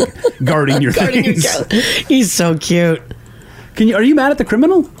dog guarding your things. He's so cute. Are you mad at the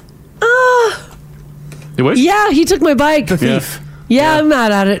criminal? Yeah, he took my bike. The thief. Yeah, I'm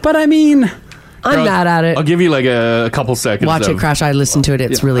mad at it. But I mean, I'm mad at it. I'll give you like a couple seconds. Watch it, Crash. I listen to it.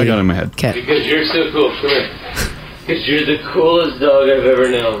 It's really. I got it in my head. Okay. Because you're so cool. Come here. Because you're the coolest dog I've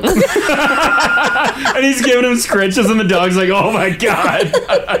ever known. And he's giving him scritches, and the dog's like, "Oh my god!"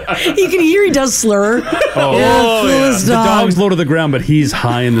 You can hear he does slur. Oh, coolest The dog. dog's low to the ground, but he's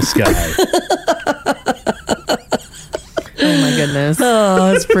high in the sky. Oh my goodness.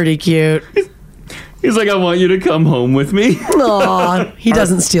 Oh, it's pretty cute. He's like, "I want you to come home with me." Aw, he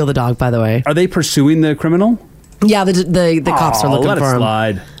doesn't steal the dog, by the way. Are they pursuing the criminal? Yeah, the cops are looking let for it him.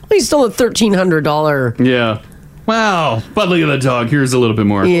 slide. He stole a $1,300. Yeah. Wow. But look at the dog. Here's a little bit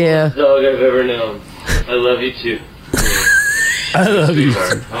more. Yeah. Dog I've ever known. I love you too. I love you.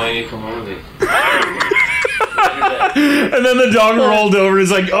 I want you to come home with me. And then the dog rolled over and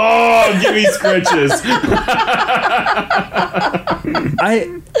is like, "Oh, give me scritches."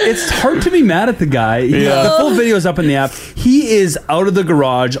 It's hard to be mad at the guy. Yeah. The full video is up in the app. He is out of the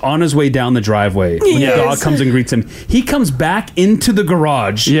garage on his way down the driveway when the dog comes and greets him. He comes back into the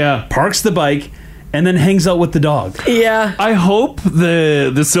garage, parks the bike, and then hangs out with the dog. Yeah. I hope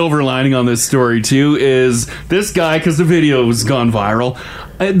the silver lining on this story too is this guy, because the video's gone viral.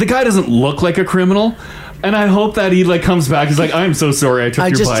 The guy doesn't look like a criminal. And I hope that he like comes back. He's like, "I'm so sorry, I took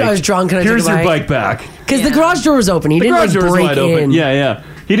your bike. I was drunk. Here's your your bike back." Because the garage door was open. He The didn't garage like door was break wide in. open. Yeah.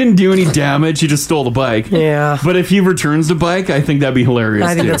 He didn't do any damage. He just stole the bike. Yeah. But if he returns the bike, I think that'd be hilarious.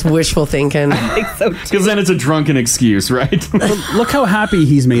 I think that's wishful thinking. Because then it's a drunken excuse, right? Look how happy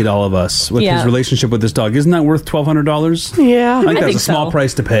he's made all of us with his relationship with this dog. Isn't that worth $1,200? Yeah. I think that's a small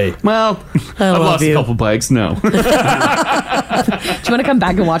price to pay. Well, I've lost a couple bikes. No. Do you want to come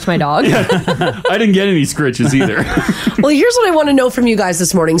back and watch my dog? I didn't get any scritches either. Well, here's what I want to know from you guys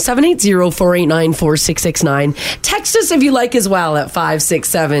this morning. 780-489-4669. Text us if you like as well at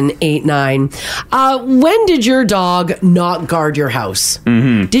 56789. When did your dog not guard your house?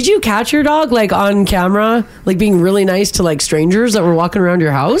 Mm-hmm. Did you catch your dog like on camera, like being really nice to like strangers that were walking around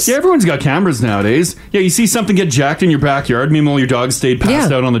your house? Yeah, everyone's got cameras nowadays. Yeah, you see something get jacked in your backyard, meanwhile your dog stayed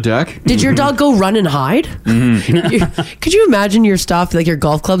passed out on the deck. Did your dog go run and hide? Mm-hmm. Could you imagine your stuff, like your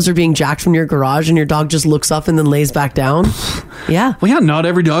golf clubs are being jacked from your garage and your dog just looks up and then lays back down? Yeah. Well, yeah, not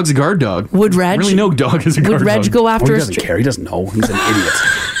every dog's a guard dog. Would Reg? Really, no dog is a guard Would Reg dog. go after he a doesn't care. He doesn't know. He's an idiot.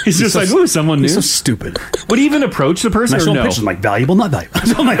 He's just like, ooh, someone new. He's so stupid. Would he even approach the person And I show or him no? pictures. I'm like, valuable, not valuable.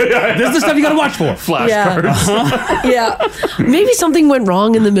 I'm like, this is the stuff you got to watch for. Flashcards. Yeah. Maybe something went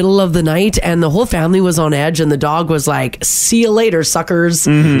wrong in the middle of the night and the whole family was on edge and the dog was like, "See you later, suckers,"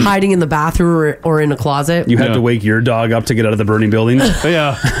 hiding in the bathroom or in a closet. You had to wake your dog up to get out of the burning building.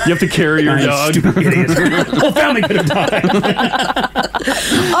 Yeah. You have to carry your dog. Stupid idiot. The whole family could have died.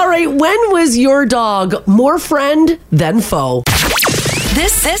 All right. When was your dog more friend than foe?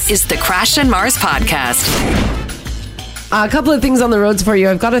 This is the Crash and Mars podcast. A couple of things on the roads for you.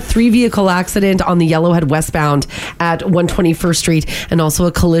 I've got a 3-vehicle accident on the Yellowhead westbound at 121st Street and also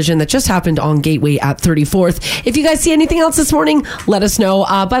a collision that just happened on Gateway at 34th. If you guys see anything else this morning, let us know.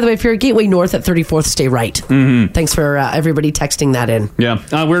 By the way, if you're at Gateway North at 34th, stay right. Mm-hmm. Thanks for everybody texting that in. Yeah.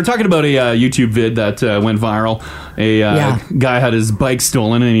 We were talking about a YouTube vid that went viral. A guy had his bike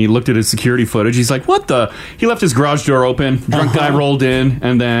stolen and he looked at his security footage. He's like, what the? He left his garage door open. Drunk guy rolled in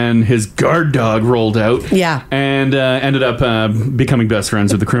and then his guard dog rolled out. Yeah. And ended up becoming best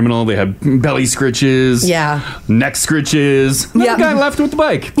friends with the criminal. They had belly scritches. Yeah. Neck scritches. And Yeah. the guy left with the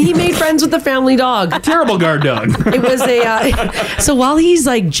bike. He made friends with the family dog. Terrible guard dog. It was so while he's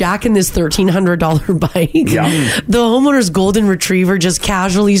like jacking this $1,300 bike, the homeowner's golden retriever just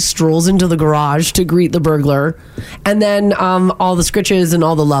casually strolls into the garage to greet the burglar, and then all the scritches and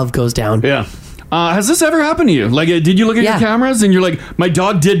all the love goes down. Yeah. Has this ever happened to you? Like, did you look at your cameras and you're like, my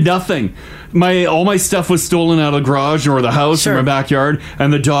dog did nothing. All my stuff was stolen out of the garage or the house or my backyard,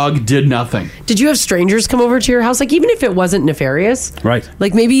 and the dog did nothing. Did you have strangers come over to your house? Like, even if it wasn't nefarious, right?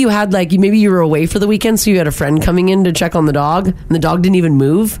 Like maybe you had maybe you were away for the weekend, so you had a friend coming in to check on the dog, and the dog didn't even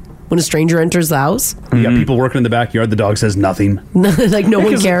move when a stranger enters the house. You got people working in the backyard. The dog says nothing. Like no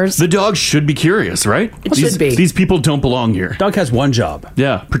one cares. The dog should be curious, right? It should be. These people don't belong here. Dog has one job.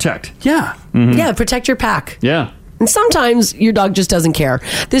 Yeah, protect. Yeah. Mm-hmm. Yeah, protect your pack. Yeah. And sometimes your dog just doesn't care.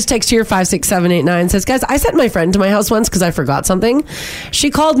 This text here, 56789, says, guys, I sent my friend to my house once because I forgot something. She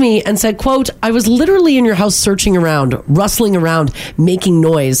called me and said, quote, I was literally in your house searching around, rustling around, making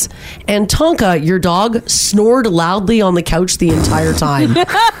noise. And Tonka, your dog, snored loudly on the couch the entire time.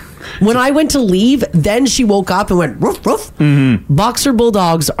 When I went to leave, then she woke up and went, roof, roof. Mm-hmm. Boxer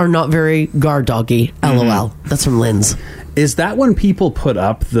bulldogs are not very guard doggy. LOL. That's from Lynn's. Is that when people put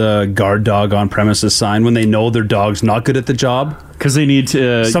up the guard dog on premises sign when they know their dog's not good at the job? Because they need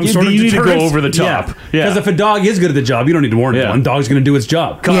to some sort of you need to deterrence? go over the top. Yeah. Because if a dog is good at the job, you don't need to warn one. Dog's going to do its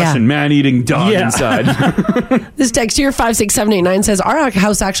job. Caution, man-eating dog inside. This text here, 56789, says, our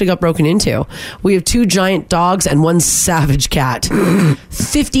house actually got broken into. We have 2 giant dogs and 1 savage cat.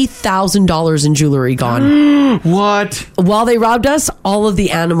 $50,000 in jewelry gone. What? While they robbed us, all of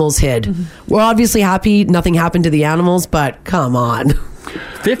the animals hid. We're obviously happy nothing happened to the animals, but come on.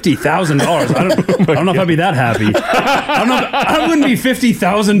 $50,000. I don't know if I'd be that happy. I wouldn't be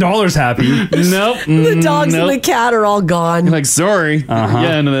 $50,000 happy. Nope. The dogs and the cat are all gone. Like, sorry.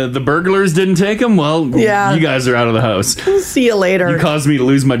 Yeah, and the burglars didn't take them. Well, Yeah. you guys are out of the house. See you later. You caused me to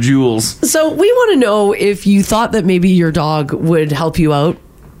lose my jewels. So we want to know if you thought that maybe your dog would help you out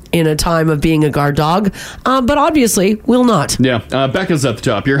in a time of being a guard dog, but obviously will not. Yeah, Becca's at the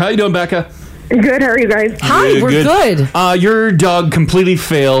top here. How you doing, Becca? Good. How are you guys? Hi, we're good. Your dog completely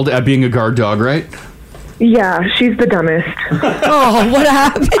failed at being a guard dog, right? Yeah, she's the dumbest. Oh, what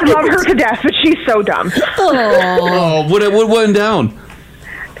happened? I love her to death, but she's so dumb. Oh, what went down?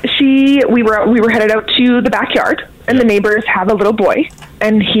 We were headed out to the backyard, and the neighbors have a little boy,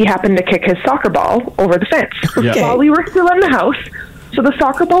 and he happened to kick his soccer ball over the fence while we were still in the house. So the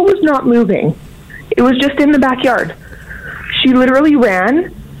soccer ball was not moving; it was just in the backyard. She literally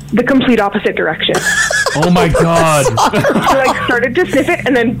ran the complete opposite direction. Oh my God. She started to sniff it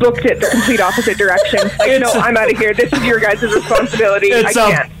and then booked it the complete opposite direction. I'm out of here. This is your guys' responsibility. It's I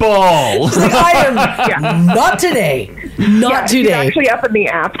a can't. ball. I am not today. Not She's today. actually up in the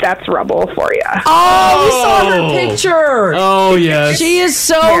app. That's rubble for you. Oh, we saw her picture. Oh, yes. She is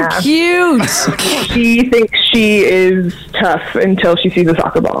so cute. She thinks she is tough until she sees a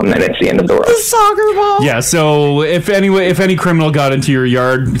soccer ball, and then it's the end of the world. The soccer ball. Yeah, so if any criminal got into your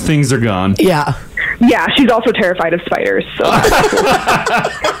yard, things are gone. Yeah. Yeah, she's also terrified of spiders. So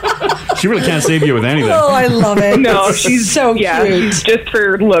She really can't save you with anything. Oh, I love it. no, she's so cute. She's just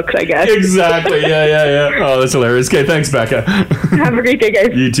for looks, I guess. Exactly. Yeah. Oh, that's hilarious. Okay, thanks, Becca. Have a great day,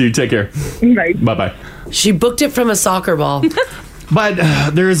 guys. You too. Take care. Bye. Bye-bye. She booked it from a soccer ball. But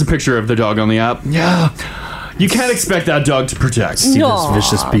there is a picture of the dog on the app. Yeah. You can't expect that dog to protect. See this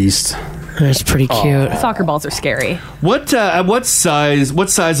vicious beast. That's pretty cute. Soccer balls are scary. What size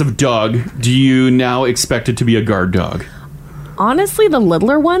of dog do you now expect it to be a guard dog? Honestly, the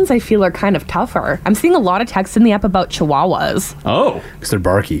littler ones I feel are kind of tougher. I'm seeing a lot of texts in the app about chihuahuas. Oh. Because they're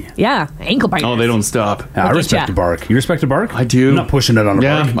barky. Yeah, ankle biters. Oh, they don't stop. Yeah, I respect the bark. You respect the bark? I do. I'm not pushing it on a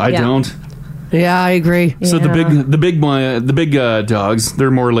bark. I don't. Yeah, I agree. So the big dogs,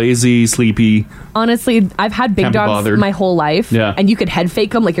 they're more lazy, sleepy. Honestly, I've had big Can't be dogs bothered. my whole life. Yeah. And you could head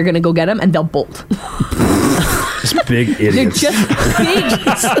fake them like you're going to go get them, and they'll bolt. Just big idiots. They're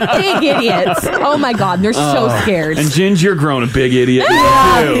just big idiots. Oh my God, they're so scared. And Ginge, you're grown a big idiot.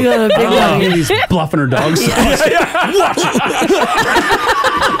 Yeah, too. you got a big one. He's bluffing her dogs.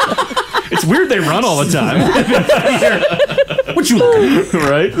 It's weird they run all the time. What you looking at?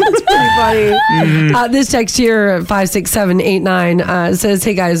 Right? That's pretty funny. This text here, 56789, says,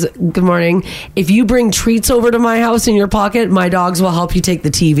 hey guys, good morning. If you bring treats over to my house in your pocket, my dogs will help you take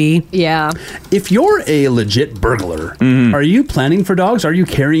the TV. Yeah. If you're a legit burglar, are you planning for dogs? Are you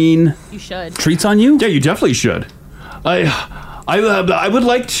carrying You should. treats on you? Yeah, you definitely should. I would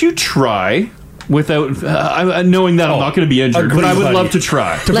like to try without knowing that I'm not going to be injured, but I would love to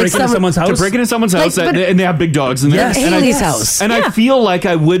try. To break into someone's house? To break into someone's house, but- and they have big dogs in there. Yes. And Haley's house. And I feel like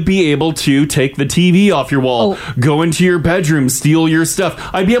I would be able to take the TV off your wall, go into your bedroom, steal your stuff.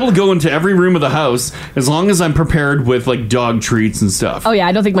 I'd be able to go into every room of the house as long as I'm prepared with like dog treats and stuff. Oh yeah,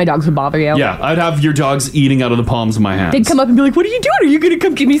 I don't think my dogs would bother you. Yeah, I'd have your dogs eating out of the palms of my hands. They'd come up and be like, what are you doing? Are you going to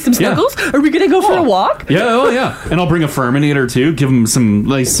come give me some snuggles? Are we going to go for a walk? Yeah, And I'll bring a Furminator too, give them some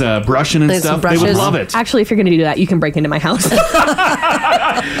nice brushing and Nice stuff. brushes. They would love it. Actually, if you're going to do that, you can break into my house.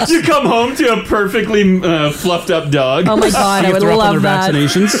 You come home to a perfectly fluffed up dog. Oh my God, I would love that.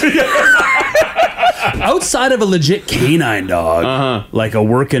 vaccinations. Outside of a legit canine dog, like a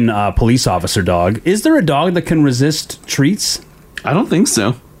working police officer dog, is there a dog that can resist treats? I don't think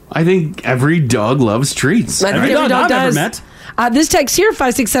so. I think every dog loves treats. I think Every every dog dog I've ever does. met. This text here,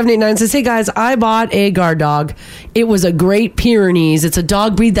 56789, says, hey guys, I bought a guard dog. It was a Great Pyrenees. It's a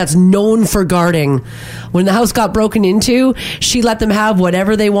dog breed that's known for guarding. When the house got broken into, she let them have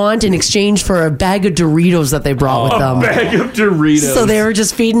whatever they want in exchange for a bag of Doritos that they brought with them. A bag of Doritos. So they were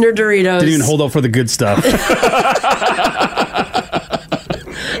just feeding her Doritos. Didn't even hold out for the good stuff.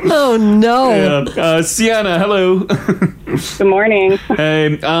 Oh no. Yeah. Sienna, hello. Good morning.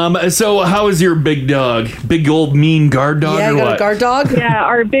 Hey, so how is your big dog? Big old mean guard dog Yeah, or you got what? a guard dog? Yeah,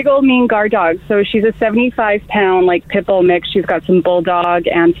 our big old mean guard dog. So she's a 75-pound like pit bull mix. She's got some bulldog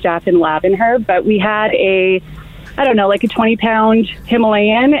and staff and lab in her. But we had a 20-pound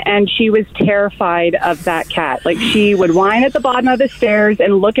Himalayan, and she was terrified of that cat. Like, she would whine at the bottom of the stairs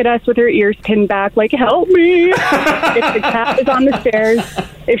and look at us with her ears pinned back, like, help me. If the cat was on the stairs,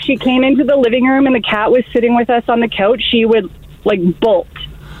 if she came into the living room and the cat was sitting with us on the couch, she would, like, bolt.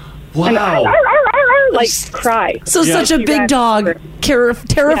 Wow. And, like, cry. So such a big dog,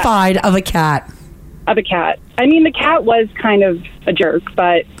 terrified of a cat. Of a cat. I mean, the cat was kind of a jerk,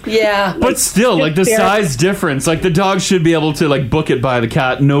 but... Yeah. But still, like, the size difference, like, the dog should be able to, like, book it by the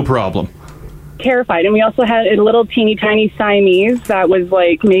cat, no problem. Terrified. And we also had a little teeny tiny Siamese that was,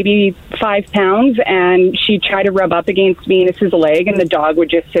 like, maybe 5 pounds, and she'd try to rub up against Venus's leg, and the dog would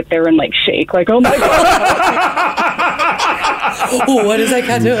just sit there and, like, shake, like, oh my God. Oh, what is that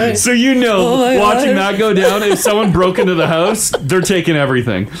cat doing? So watching that go down, if someone broke into the house, they're taking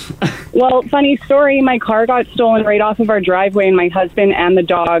everything. Well, funny story, my car got stolen right off of our driveway, and my husband and the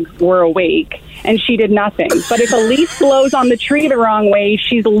dog were awake, and she did nothing. But if a leaf blows on the tree the wrong way,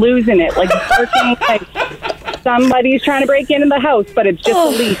 she's losing it, like barking, like somebody's trying to break into the house, but it's just a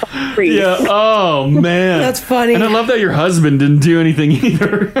leaf on the tree. Yeah. Oh, man. That's funny. And I love that your husband didn't do anything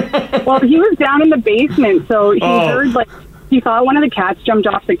either. Well, he was down in the basement, so he heard, like, he thought one of the cats jumped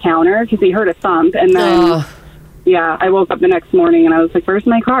off the counter because he heard a thump, and then... Yeah, I woke up the next morning and I was like, where's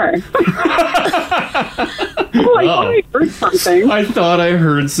my car? I thought I heard something. I thought I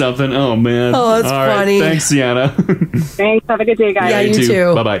heard something. Oh, man. Oh, that's All right. funny. Thanks, Sienna. Thanks. Have a good day, guys. Yeah, you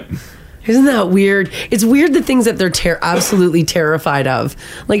too. Bye-bye. Isn't that weird? It's weird the things that they're absolutely terrified of.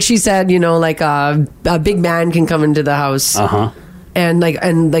 Like she said, like a big man can come into the house. Uh-huh. And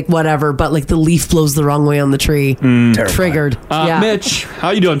like whatever, but like the leaf blows the wrong way on the tree. Triggered. Yeah. Mitch,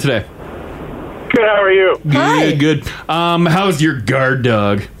 how you doing today? Good, how are you? Hi. Good. How's your guard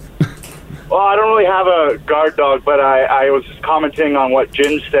dog? Well, I don't really have a guard dog, but I was commenting on what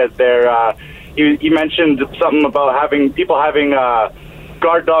Jim said there. You mentioned something about people having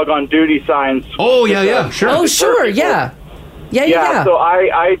guard dog on duty signs. Oh, yeah, sure. Oh, sure, yeah. Yeah. So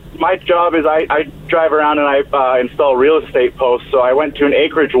my job is I drive around and I install real estate posts. So I went to an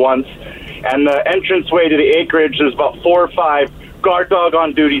acreage once, and the entranceway to the acreage is about 4 or 5 guard dog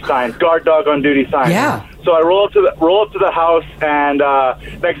on duty signs. Guard dog on duty signs. Yeah. So I roll up to the house, and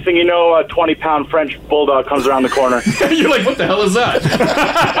next thing you know, a 20-pound French bulldog comes around the corner. You're like, what the hell is that?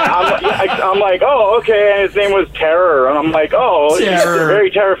 I'm like, oh, okay. And his name was Terror, and I'm like, oh, Terror.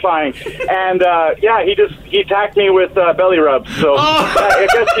 Very terrifying. And he attacked me with belly rubs. So I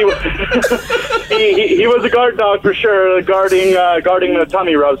guess he was a guard dog for sure, guarding the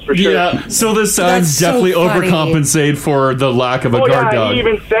tummy rubs for sure. Yeah. So the signs definitely overcompensate for the lack of a guard dog. He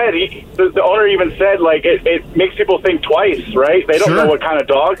even said the owner even said like. It makes people think twice, right? They don't know what kind of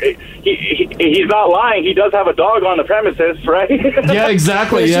dog. He's not lying. He does have a dog on the premises, right? Yeah,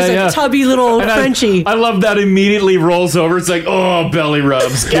 exactly. It's just a tubby little Frenchie. I love that immediately rolls over. It's like, oh, belly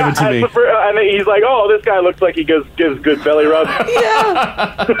rubs. Give it to me. And he's like, oh, this guy looks like he gives good belly rubs.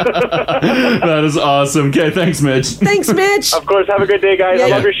 Yeah. That is awesome. Okay, thanks, Mitch. Thanks, Mitch. Of course. Have a good day, guys. Yeah. I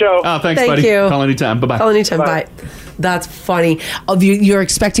love your show. Oh, thanks, Thank buddy. you. Call anytime. Bye-bye. Call anytime. Bye. That's funny. You're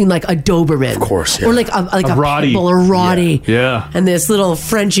expecting like a Doberman, of course, or like a Roddy. Pitbull or Roddy. Yeah. And this little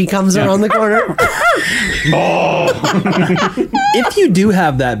Frenchie comes around the corner. If you do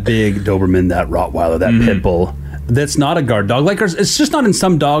have that big Doberman, that Rottweiler, that Pitbull, that's not a guard dog. Like it's just not in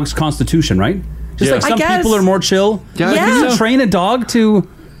some dogs' constitution, right? Just like some people are more chill. Yeah. Can you train a dog to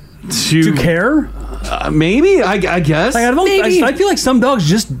care? Maybe I guess. Like, I feel like some dogs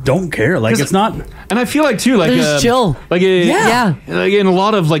just don't care. Like it's not. And I feel like too, like They're just chill. like like in a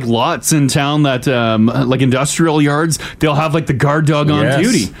lot of like lots in town that like industrial yards, they'll have like the guard dog on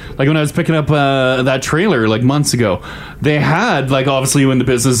duty. Like when I was picking up that trailer like months ago, they had like obviously when the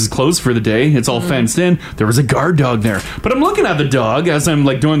business is closed for the day, it's all fenced in. There was a guard dog there, but I'm looking at the dog as I'm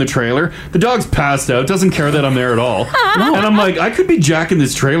like doing the trailer. The dog's passed out, doesn't care that I'm there at all, and I'm like, I could be jacking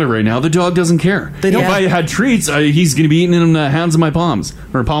this trailer right now. The dog doesn't care. If I had treats, he's going to be eating in the hands of my palms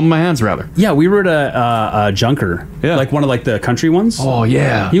or palm of my hands rather. Yeah, we were at a junker. Yeah. Like one of like the country ones. Oh,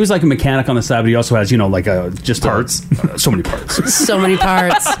 yeah. He was like a mechanic on the side, but he also has, like just parts. So many parts. So many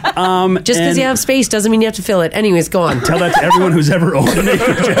parts. Just because you have space doesn't mean you have to fill it. Anyways, go on. Tell that to everyone who's ever owned an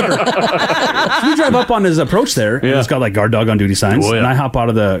acreage ever. You drive up on his approach there, and it's got like guard dog on duty signs. Oh, yeah. And I hop out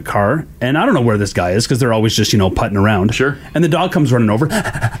of the car, and I don't know where this guy is because they're always just, putting around. Sure. And the dog comes running over.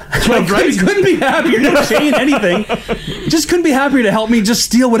 Right? Couldn't be happier to saying anything. Just couldn't be happier to help me just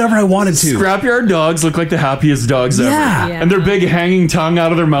steal whatever I wanted to. Scrapyard dogs look like the happiest dogs ever. Yeah. And their big hanging tongue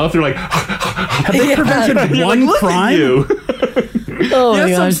out of their mouth, they're like, have they prevented You're one like, "Look at crime? you." Oh,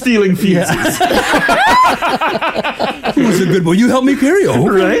 yes, I'm stealing feces. He was a good boy. You helped me carry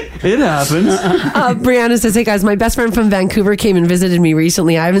over. Right? It happens. Brianna says, hey guys, my best friend from Vancouver came and visited me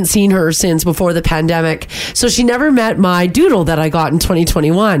recently. I haven't seen her since before the pandemic. So she never met my doodle that I got in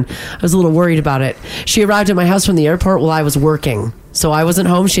 2021. I was a little worried about it. She arrived at my house from the airport while I was working. So I wasn't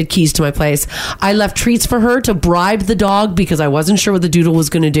home. She had keys to my place. I left treats for her to bribe the dog because I wasn't sure what the doodle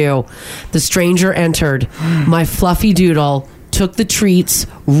was going to do. The stranger entered. My fluffy doodle took the treats,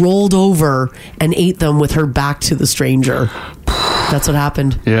 rolled over, and ate them with her back to the stranger. That's what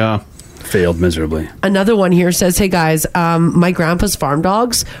happened. Yeah. Failed miserably. Another one here says, hey guys, my grandpa's farm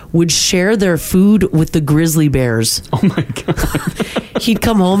dogs would share their food with the grizzly bears. Oh my God. He'd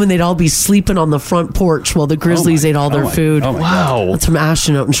come home and they'd all be sleeping on the front porch while the grizzlies ate all their food. Wow. That's from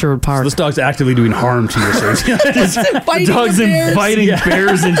Ashton out in Sherwood Park. So this dog's actively doing harm to your safety. The dog's inviting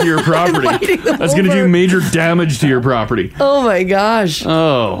bears into your property. That's going to do major damage to your property. Oh my gosh.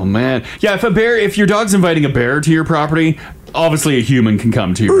 Oh man. Yeah, if your dog's inviting a bear to your property, obviously a human can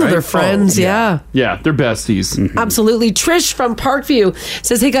come to you, Ooh, right? they're friends, yeah. Yeah, they're besties. Absolutely. Trish from Parkview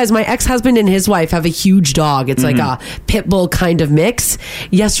says, hey guys, my ex-husband and his wife have a huge dog. It's like a pit bull kind of mix.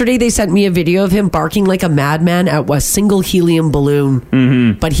 Yesterday they sent me a video of him barking like a madman at a single helium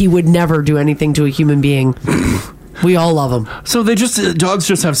balloon. But he would never do anything to a human being. We all love them. So dogs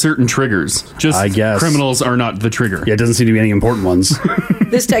just have certain triggers. I guess criminals are not the trigger. Yeah, it doesn't seem to be any important ones.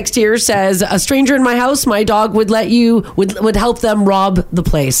 This text here says, a stranger in my house, my dog would help them rob the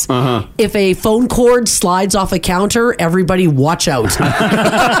place. If a phone cord slides off a counter, everybody watch out.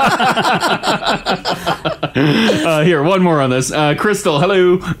 Here, one more on this. Crystal,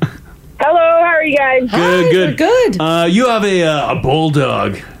 hello. Hello, how are you guys? Good. Good. You have a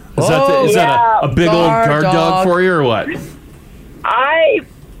bulldog. Is that a big old guard dog for you or what? I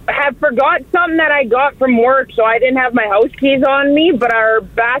have forgot something that I got from work, so I didn't have my house keys on me, but our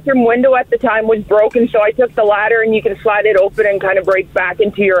bathroom window at the time was broken, so I took the ladder and you can slide it open and kind of break back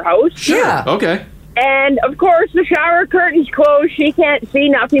into your house. Yeah. Okay. And, of course, the shower curtain's closed. She can't see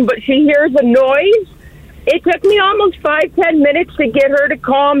nothing, but she hears a noise. It took me almost 5-10 minutes to get her to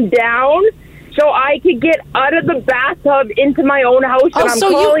calm down so I could get out of the bathtub into my own house. And I'm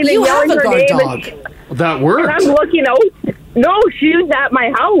calling and yelling her name. That worked. And I'm looking out. No, she was at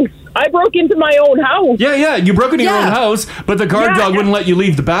my house. I broke into my own house. Yeah, you broke into your own house, but the guard dog wouldn't let you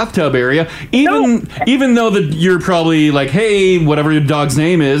leave the bathtub area. Even though you're probably like, hey, whatever your dog's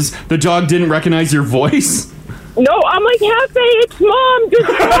name is, the dog didn't recognize your voice. No, I'm like, Hefe, it's Mom. Just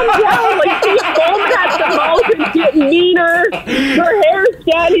calm down. Like, she's foaming at the mouth and getting meaner. Her hair's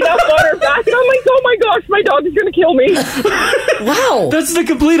standing up on her back. And I'm like, oh my gosh, my dog is going to kill me. Wow. That's the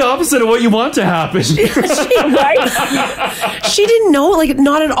complete opposite of what you want to happen. Right? She didn't know, like,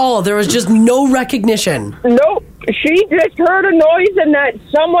 not at all. There was just no recognition. Nope. She just heard a noise and that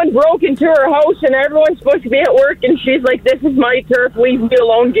someone broke into her house and everyone's supposed to be at work and she's like, this is my turf, leave me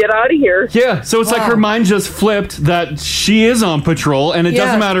alone, get out of here. Yeah, so it's like her mind just flipped that she is on patrol and it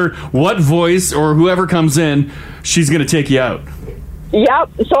doesn't matter what voice or whoever comes in, she's going to take you out. Yep,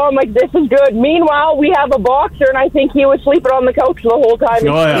 so I'm like, this is good. Meanwhile, we have a boxer, and I think he was sleeping on the couch the whole time. And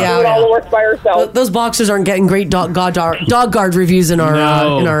Oh, yeah. she's doing all the work by herself. Those boxers aren't getting great dog guard reviews in our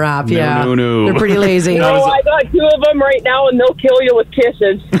app. No. They're pretty lazy. No, I got 2 of them right now, and they'll kill you with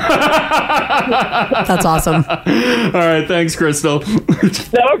kisses. That's awesome. All right, thanks, Crystal. No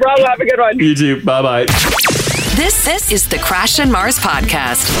problem. Have a good one. You too. Bye-bye. This is the Crash and Mars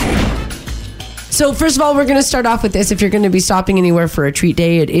podcast. So first of all, we're going to start off with this. If you're going to be stopping anywhere for a treat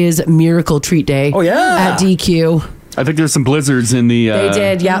day, it is Miracle Treat Day. Oh, yeah. At DQ. I think there's some blizzards in the They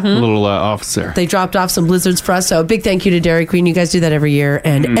did, yeah. little office there. They dropped off some blizzards for us. So a big thank you to Dairy Queen. You guys do that every year.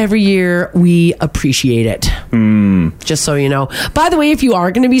 And every year we appreciate it. Just so you know. By the way, if you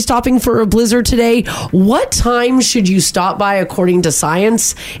are going to be stopping for a blizzard today, what time should you stop by according to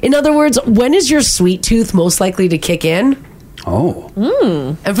science? In other words, when is your sweet tooth most likely to kick in? Oh.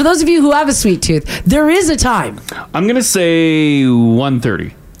 And for those of you who have a sweet tooth, there is a time. I'm going to say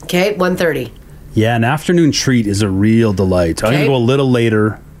 1:30. Okay, 1:30. Yeah, an afternoon treat is a real delight. I'm going to go a little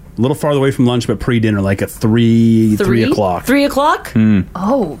later little farther away from lunch, but pre-dinner, like at 3 o'clock. 3 o'clock?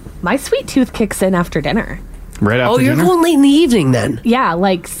 Oh, my sweet tooth kicks in after dinner. Right after Oh, you're dinner? going late in the evening then. Yeah,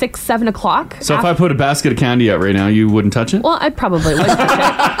 like 6, 7 o'clock. So if I put a basket of candy out right now, you wouldn't touch it? Well, I probably would touch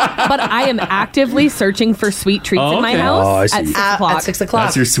it. But I am actively searching for sweet treats in my okay. house Oh, I see. at 6 o'clock. At 6 o'clock.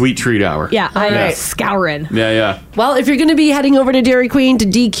 That's your sweet treat hour. Yeah, I'm right. scouring. Yeah. Well, if you're going to be heading over to Dairy Queen to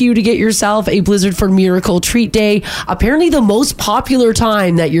DQ to get yourself a Blizzard for Miracle treat day, apparently the most popular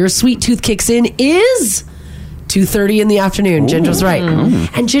time that your sweet tooth kicks in is 2:30 in the afternoon. Ginger's right.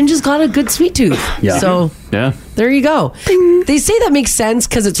 And Ginger's got a good sweet tooth. Yeah. So Yeah. there you go. They say that makes sense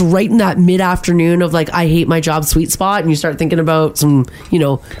because it's right in that mid-afternoon of like, I hate my job sweet spot. And you start thinking about some,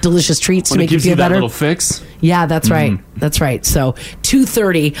 delicious treats When to it make you gives feel you that better. little fix. Yeah, that's right. That's right. So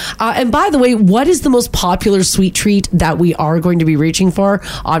 2:30. And by the way, what is the most popular sweet treat that we are going to be reaching for?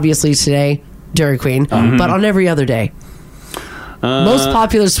 Obviously today, Dairy Queen, but on every other day. Most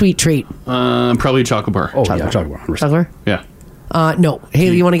popular sweet treat. Probably a chocolate bar. Oh, yeah, chocolate bar. 100%. Chocolate Yeah. bar? No.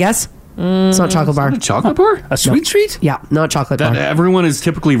 Haley, you want to guess? It's not chocolate bar. A chocolate bar? A sweet treat? Yeah, not chocolate That bar. everyone is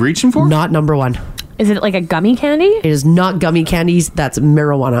typically reaching for? Not number one. Is it like a gummy candy? It is not gummy candies. That's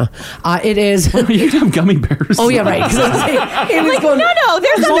marijuana. It is. You can have gummy bears. Oh, yeah, right. 'Cause I was saying, Haley's going, No,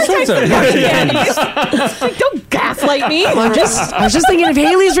 there's all other sorts types of of gummy candies. Like, don't gaslight me. I was just thinking if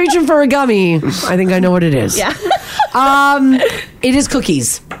Haley's reaching for a gummy, I think I know what it is. Yeah. It is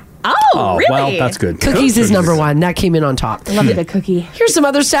cookies. Oh, really? Well, that's good. Cookies is number one. That came in on top. Love a good cookie. Here's some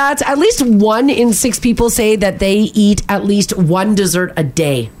other stats. At least 1 in 6 people say that they eat at least one dessert a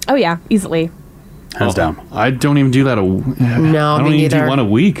day. Oh, yeah, easily. Hands down. I don't even do that. No, I don't me even do neither. one a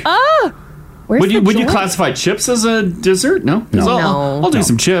week. Oh, where's Would you the joy? classify chips as a dessert? No. 'Cause No. I'll do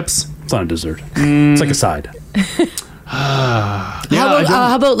some chips. It's not a dessert. It's like a side.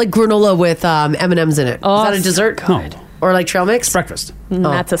 How about like granola with M&Ms in it? Oh, is that a dessert? No. Or like trail mix? Breakfast.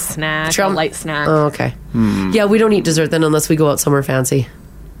 That's a snack, a light snack. Oh, okay. Yeah, we don't eat dessert then unless we go out somewhere fancy.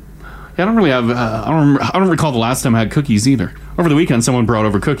 Yeah, I don't really have. I don't recall the last time I had cookies either. Over the weekend, someone brought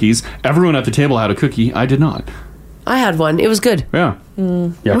over cookies. Everyone at the table had a cookie. I did not. I had one. It was good. Yeah.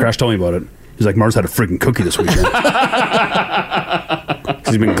 Yeah, Crash told me about it. He's like, Mars had a freaking cookie this weekend.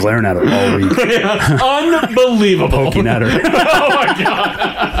 He's been glaring at her all week. Unbelievable. Poking at her. Oh my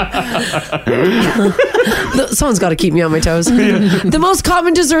god. Someone's got to keep me on my toes. The most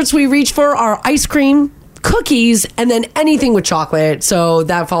common desserts we reach for are ice cream, cookies, and then anything with chocolate. So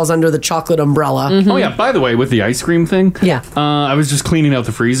that falls under the chocolate umbrella. Oh yeah. By the way, with the ice cream thing, Yeah. I was just cleaning out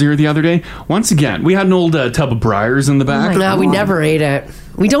the freezer the other day. Once again, we had an old tub of Breyers in the back. No, we never ate it.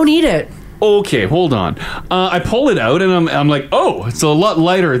 We don't eat it. Okay, hold on. I pull it out and I'm like, oh, it's a lot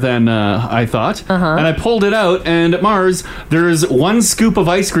lighter than I thought. And I pulled it out, and at Mars, there's 1 scoop of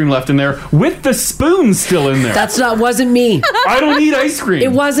ice cream left in there with the spoon still in there. Wasn't me. I don't eat ice cream.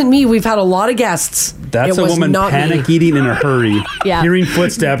 It wasn't me. We've had a lot of guests. That's It a was woman not panic me. eating in a hurry, Yeah. hearing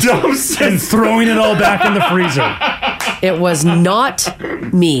footsteps, and throwing it all back in the freezer. It was not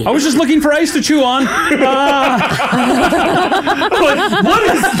me. I was just looking for ice to chew on. What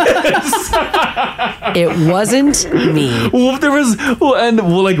is this? It wasn't me. Well, there was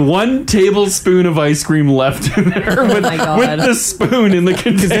like 1 tablespoon of ice cream left in there with, my God. with the spoon in the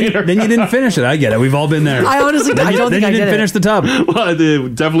container. Then you didn't finish it. I get it. We've all been there. I honestly, I don't think Then I you did didn't it. finish the tub. Well,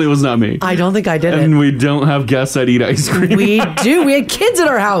 it definitely was not me. I don't think I did And it. we don't have guests that eat ice cream. We do. We had kids at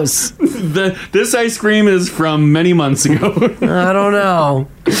our house. This ice cream is from many months ago. I don't know.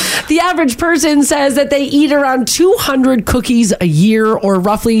 The average person says that they eat around 200 cookies a year, or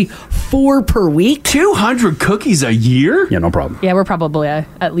roughly 4 per week. 200 cookies a year? Yeah, no problem. Yeah, we're probably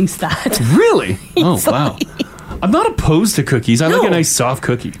at least that. Really? Oh, wow. I'm not opposed to cookies. I like a nice soft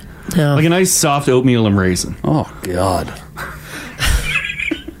cookie. No. Like a nice soft oatmeal and raisin. Oh, God.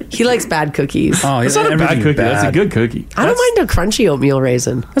 He likes bad cookies. Oh, It's not a bad cookie. That's a good cookie. I don't mind a crunchy oatmeal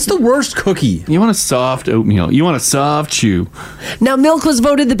raisin. That's the worst cookie. You want a soft oatmeal. You want a soft chew. Now, milk was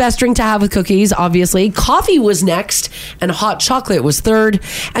voted the best drink to have with cookies, obviously. Coffee was next, and hot chocolate was third.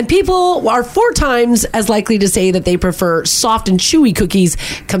 And people are 4 times as likely to say that they prefer soft and chewy cookies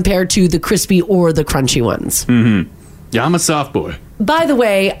compared to the crispy or the crunchy ones. Mm-hmm. Yeah, I'm a soft boy. By the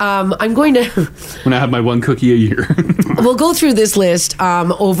way, I'm going to... When I have my 1 cookie a year. We'll go through this list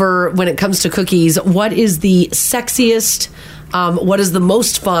over when it comes to cookies. What is the sexiest? What is the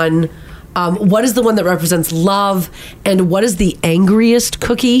most fun? What is the one that represents love? And what is the angriest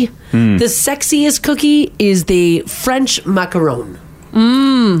cookie? The sexiest cookie is the French macaron.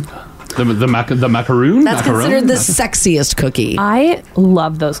 The macaroon? That's considered the sexiest cookie. I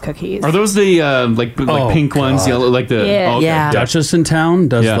love those cookies. Are those the like pink ones? Yellow, like the Yeah. Yeah. Duchess in town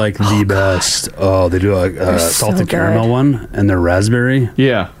does like the best. Oh, they do a salted so caramel good. one, and they're raspberry.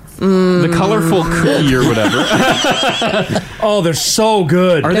 Yeah. The colorful cookie or whatever. Oh, they're so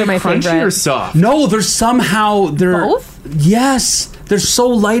good. Are They're they my crunchy favorite. or soft? No, they're Both? Yes, they're so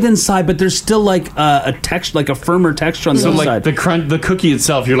light inside, but there's still like a texture, like a firmer texture on the So inside. like the cookie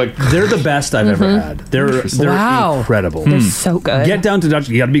itself, you're like, they're the best I've ever had. They're Wow. incredible. They're so good. Get down to Dutch.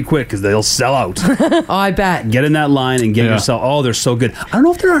 You got to be quick because they'll sell out. Oh, I bet. Get in that line and get Yeah. yourself. Oh, they're so good. I don't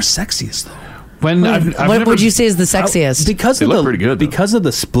know if they're our sexiest though. when I've What never- would you say is the sexiest? Because They of look the pretty good, though. because of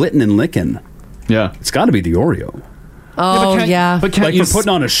the splitting and licking. Yeah, It's got to be the Oreo. Oh, yeah. But can't Like you for putting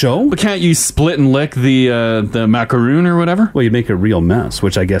on a show. But can't you split and lick the macaroon or whatever? Well, you make a real mess,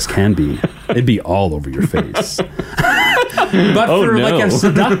 which I guess can be. It'd be all over your face. But Oh, for no. like a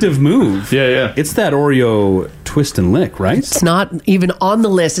seductive move, Yeah. it's that Oreo twist and lick, right? It's not even on the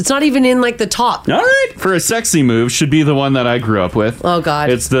list. It's not even in like the top. All right. For a sexy move, should be the one that I grew up with. Oh, God.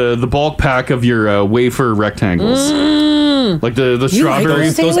 It's the bulk pack of your wafer rectangles. Like the You like strawberry,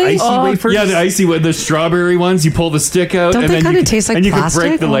 those, Haley? icy wafers? Yeah, the strawberry ones. You pull the stick out, Don't and they then kinda you taste like and you plastic? can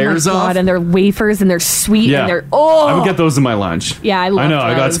break the Oh my layers off. God, and they're wafers and they're sweet Yeah, and they're I would get those in my lunch. Yeah, I love I know.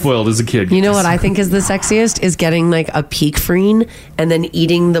 I got those. spoiled as a kid. You know what I think is the sexiest is getting like a peak freen and then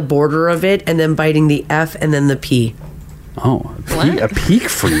eating the border of it and then biting the F and then the P. Oh, a peak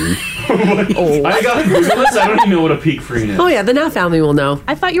free. I got Google this. I don't even know what a peak freen is. Oh yeah, the Now family will know.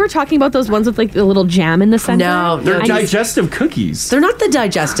 I thought you were talking about those ones with like the little jam in the center. No, They're no, digestive cookies. they're not the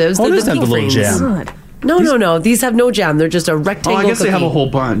digestives. Oh, They're these the have peak the little freens. jam. God. No. These have no jam. They're just a Oh, rectangle. I guess they have a cookie. whole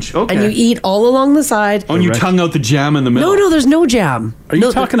bunch. Okay. And you eat all along the side. Oh, and you tongue out the jam in the middle. No, there's no jam. Are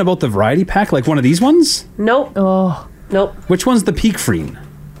you talking about the variety pack, like one of these ones? Nope. Oh, nope. Which one's the peak freen?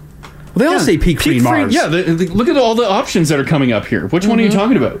 Well, they all say peak freen Mars. Yeah, look at all the options that are coming up here. Which one are you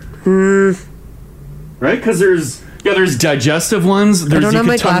talking about? Right? Because there's digestive ones. I There's don't you have can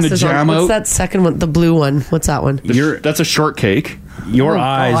my tongue the glasses jam on. What's out. that second one? The blue one. What's that one? That's a shortcake. Your Oh,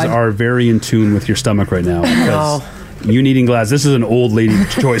 eyes God. are very in tune with your stomach right now. Because Oh. you needing glasses. This is an old lady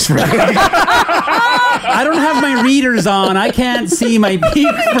choice for me. I don't have my readers on. I can't see my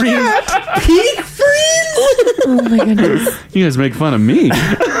peak freeze. Peak freeze? Oh my goodness. You guys make fun of me.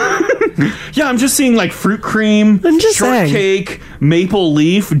 Yeah, I'm just seeing like fruit cream, I'm just shortcake, maple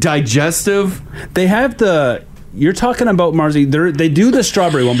leaf, digestive. They have the. You're talking about Marzi. They do the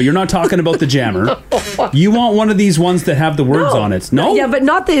strawberry one, but you're not talking about the jammer. You want one of these ones that have the words on it. No? Yeah, but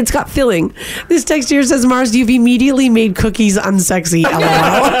not that it's got filling. This text here says, Mars, you've immediately made cookies unsexy.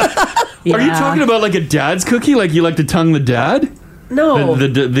 LOL. Are you talking about like a dad's cookie? Like you like to tongue the dad? No.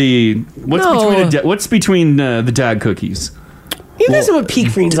 What's between the dad cookies? You guys know what peak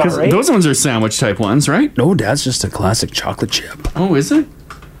freens are, right? Those ones are sandwich type ones, right? No, Dad's just a classic chocolate chip. Oh, is it?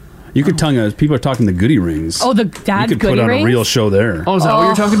 You could tongue people are talking the goody rings. Oh, the dad You could goody put on rings? a real show there. Oh, is that what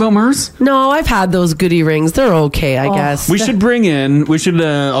you're talking about, Mars? No, I've had those goody rings. They're okay, I guess. We should bring in.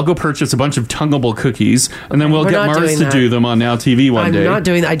 I'll go purchase a bunch of tonguable cookies, and then we'll We're get not Mars doing to that. do them on Now TV one I'm day. not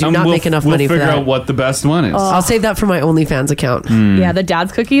doing that. I do And not make enough money for We'll that. figure out what the best one is. I'll save that for my OnlyFans account. Yeah, the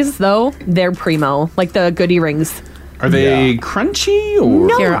dad's cookies though, they're primo. Like the goody rings. Are they crunchy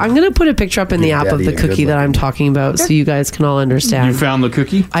or? Here, I'm going to put a picture up in the Your app of daddy the ain't good cookie that I'm talking about so you guys can all understand. You found the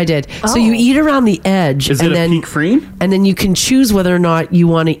cookie? I did. So you eat around the edge. Is and it a then, peak freen? And then you can choose whether or not you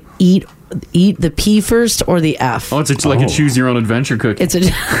want to eat the P first or the F. Oh, it's like a choose your own adventure cookie. It's a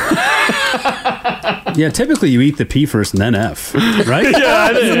Yeah, typically you eat the P first and then F, right? Yeah,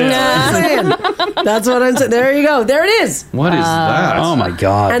 it is. That's what I'm saying. There you go. There it is. What is that? Oh my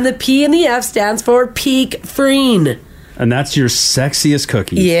god! And the P and the F stands for peak freen. And that's your sexiest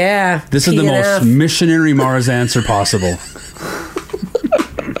cookie. Yeah. This is the most P&F. missionary Mars answer possible.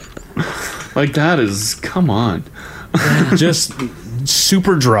 Like that is. Come on. Just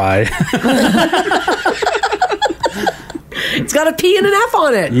super dry. It's got a P and an F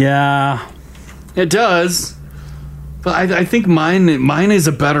on it. Yeah. It does. But I think mine is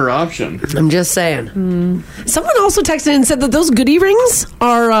a better option. I'm just saying. Someone also texted and said that those goody rings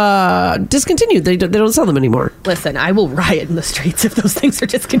are discontinued. They don't sell them anymore. Listen, I will riot in the streets if those things are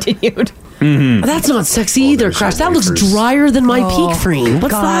discontinued. That's not sexy either, Crash. That looks drier than my peak freen.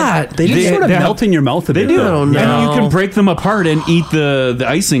 What's that? They just sort of melt in your mouth a bit. They do. I don't And know. you can break them apart and eat the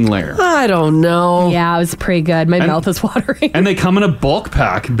icing layer. I don't know. Yeah, it was pretty good. My mouth is watering. And they come in a bulk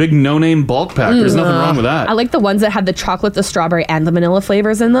pack, big no-name bulk pack. There's nothing wrong with that. I like the ones that had the chocolate, the strawberry, and the vanilla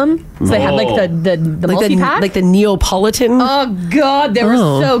flavors in them. So they had like the Like multi-pack. the Neapolitan. Oh God, they were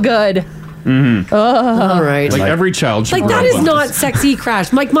so good. All right. Like every child should Like that have is one. not sexy,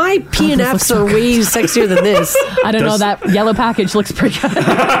 Crash. Like my P and Fs are way sexier than this. I don't know. That yellow package looks pretty good.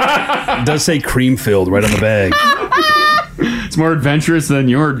 It does say cream filled right on the bag. It's more adventurous than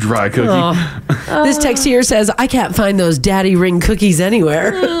your dry cookie. This text here says, I can't find those daddy ring cookies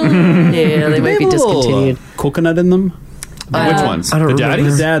anywhere. Yeah, they might be discontinued. Coconut in them? Which ones? I don't The remember.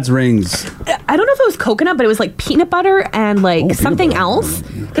 daddies? The dad's rings. I don't know if it was coconut, but it was like peanut butter and like something else.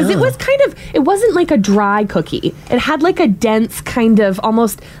 Because it was it wasn't like a dry cookie. It had like a dense kind of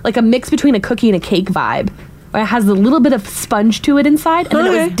almost like a mix between a cookie and a cake vibe. Where it has a little bit of sponge to it inside, and then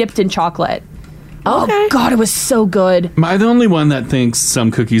it was dipped in chocolate. Oh God, it was so good. Am I the only one that thinks some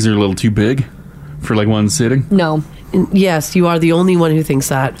cookies are a little too big for like one sitting? No. Yes, you are the only one who thinks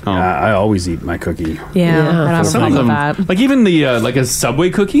that. Oh. I always eat my cookie. Yeah, I don't Some of them, like even the like a Subway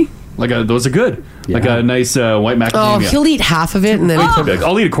cookie, those are good. Like a nice white macadamia. Oh, he'll eat half of it and then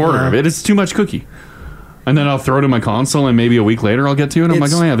I'll eat a quarter of it. It's too much cookie. And then I'll throw it in my console, and maybe a week later I'll get to it. And I'm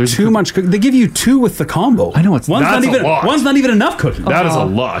like, oh yeah, there's too much cookie. They give you 2 with the combo. I know that's not even a lot. One's not even enough cookie. That is a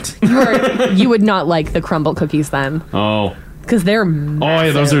lot. You would not like the crumble cookies then, Oh. because they're Oh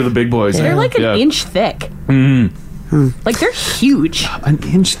yeah, those are the big boys. they're like an inch thick. Like they're huge. An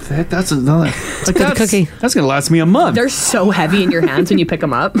inch thick. That's another. Like good cookie. That's gonna last me a month. They're so heavy in your hands when you pick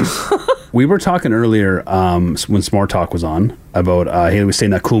them up. We were talking earlier when S'more Talk was on about Haley was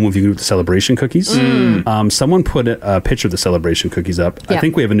saying that cool move you can do with the celebration cookies. Someone put a picture of the celebration cookies up. I Yeah.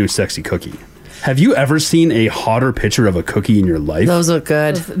 think we have a new sexy cookie. Have you ever seen a hotter picture of a cookie in your life? Those look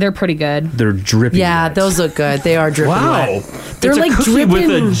good. They're pretty good. They're dripping. Yeah, those look good. They are dripping wet. They're It's like a cookie dripping with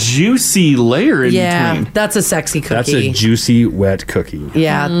a juicy layer in between. that's a sexy cookie. That's a juicy, wet cookie.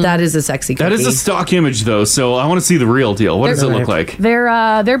 Yeah, that is a sexy cookie. That is a stock image though, so I want to see the real deal. What does it look like?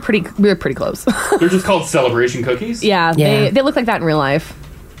 They're pretty close. They're just called celebration cookies. Yeah, they look like that in real life.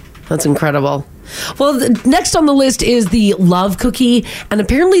 That's incredible. Well, next on the list is the love cookie, and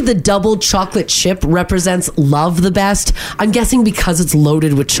apparently the double chocolate chip represents love the best. I'm guessing because it's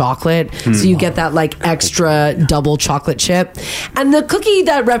loaded with chocolate, so you get that like extra double chocolate chip. And the cookie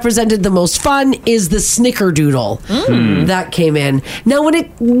that represented the most fun is the snickerdoodle that came in. Now,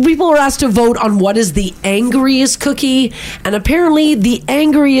 people were asked to vote on what is the angriest cookie, and apparently the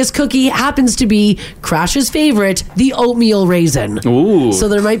angriest cookie happens to be Crash's favorite, the oatmeal raisin. Ooh. So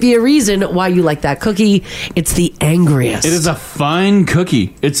there might be a reason why you like that cookie. It's the angriest. It is a fine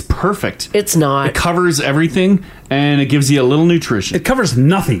cookie. It's perfect. It's not. It covers everything, and it gives you a little nutrition. It covers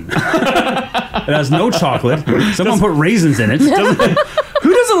nothing. It has no chocolate. Someone put raisins in it.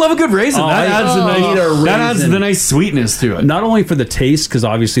 Who doesn't love a good raisin? Oh, that adds raisin. the nice sweetness to it. Not only for the taste, because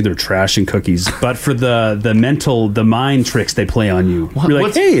obviously they're trashing cookies, but for the mind tricks they play on you. You're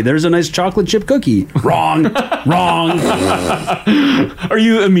like, hey, there's a nice chocolate chip cookie. Wrong. Are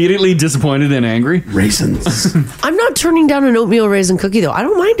you immediately disappointed and angry? Raisins. I'm not turning down an oatmeal raisin cookie, though. I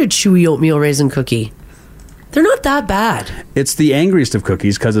don't mind a chewy oatmeal raisin cookie. They're not that bad. It's the angriest of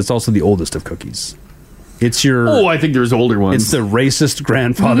cookies because it's also the oldest of cookies. It's your... Oh, I think there's older ones. It's the racist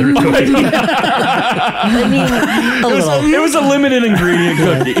grandfather cookie. I mean, it was a limited ingredient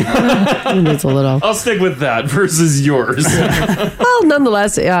cookie. It's a little. I'll stick with that versus yours. Well,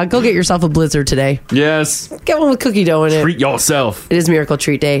 nonetheless, go get yourself a Blizzard today. Yes. Get one with cookie dough in it. Treat yourself. It is Miracle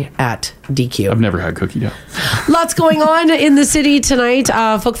Treat Day at DQ. I've never had cookie dough. Lots going on in the city tonight.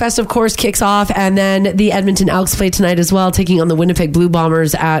 Folkfest, of course, kicks off, and then the Edmonton Elks play tonight as well, taking on the Winnipeg Blue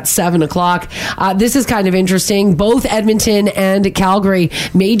Bombers at 7 o'clock. This is kind of interesting. Both Edmonton and Calgary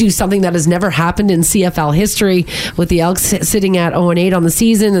may do something that has never happened in CFL history, with the Elks sitting at 0-8 on the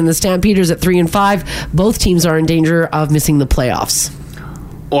season and the Stampeders at 3-5. Both teams are in danger of missing the playoffs.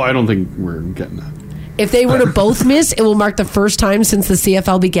 Oh, I don't think we're getting that. If they were to both miss, it will mark the first time since the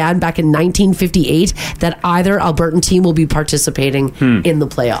CFL began back in 1958 that either Albertan team will be participating in the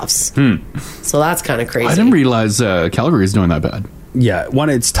playoffs. So that's kind of crazy. I didn't realize Calgary is doing that bad. Yeah,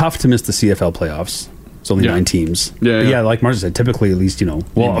 it's tough to miss the CFL playoffs. It's only 9 teams. Yeah, like Marcia said, typically at least,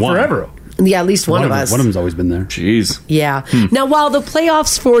 forever. Yeah, at least one of us. One of them's always been there. Jeez. Yeah. Now, while the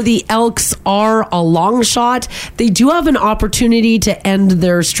playoffs for the Elks are a long shot, they do have an opportunity to end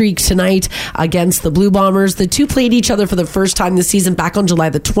their streak tonight against the Blue Bombers. The two played each other for the first time this season back on July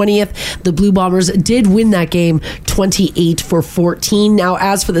the 20th. The Blue Bombers did win that game 28-14. Now,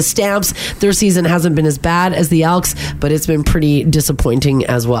 as for the Stamps, their season hasn't been as bad as the Elks, but it's been pretty disappointing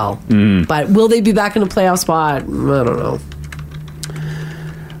as well. But will they be back in a playoff spot? I don't know.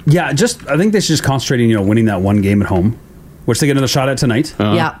 Yeah, I think they should just concentrate on, winning that one game at home, which they get another shot at tonight.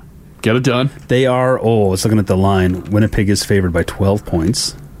 Yeah. Get it done. They are, let's looking at the line. Winnipeg is favored by 12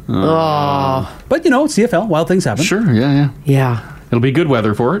 points. Oh. But, CFL, wild things happen. Sure, yeah. Yeah. It'll be good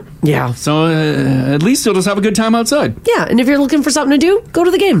weather for it. Yeah. So at least you'll just have a good time outside. Yeah, and if you're looking for something to do, go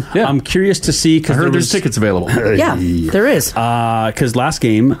to the game. Yeah. I'm curious to see, because I heard there's tickets available. Yeah, there is. Because last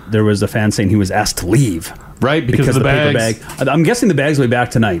game, there was a fan saying he was asked to leave. Right, because of the paper bags. bag. I'm guessing the bags will be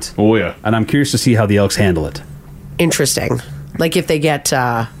back tonight. Oh, yeah. And I'm curious to see how the Elks handle it. Interesting. Like if they get...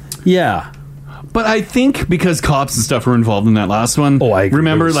 Yeah. But I think because cops and stuff were involved in that last one. Oh, I agree.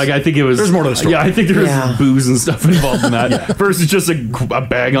 Remember, like, I think it was... There's more to the story. Yeah, I think there was booze and stuff involved in that. Versus just a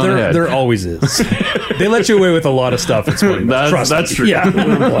bag on the head. There always is. They let you away with a lot of stuff. It's funny. That's true.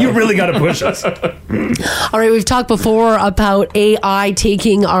 Yeah. You really got to push us. All right, we've talked before about AI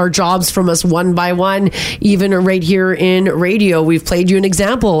taking our jobs from us one by one. Even right here in radio, we've played you an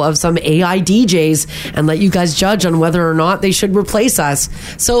example of some AI DJs and let you guys judge on whether or not they should replace us.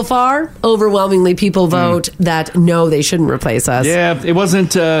 So far, overwhelmingly people vote that no, they shouldn't replace us. Yeah, it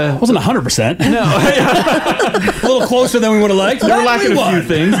wasn't... wasn't 100%. No. A little closer than we would have liked. They're lacking a few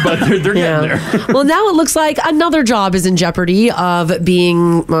things, but they're getting there. Well, now it looks like another job is in jeopardy of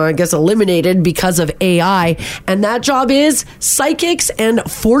being, I guess, eliminated because of AI. And that job is psychics and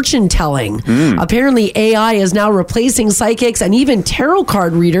fortune telling. Apparently, AI is now replacing psychics and even tarot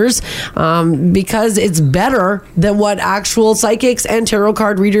card readers because it's better than what actual psychics and tarot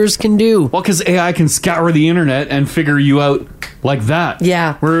card readers can do. Well, because AI can scour the internet and figure you out like that.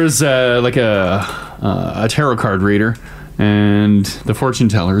 Yeah. Whereas like a tarot card reader and the fortune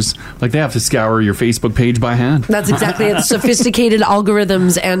tellers, like, they have to scour your Facebook page by hand. That's exactly it. Sophisticated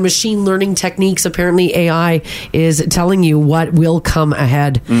algorithms and machine learning techniques. Apparently, AI is telling you what will come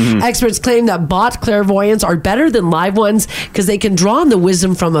ahead. Experts claim that bot clairvoyants are better than live ones because they can draw on the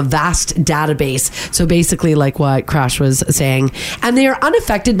wisdom from a vast database. So basically, like what Crash was saying. And they are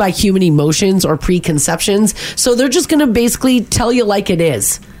unaffected by human emotions or preconceptions. So they're just going to basically tell you like it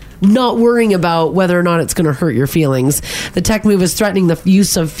is, not worrying about whether or not it's going to hurt your feelings. The tech move is threatening the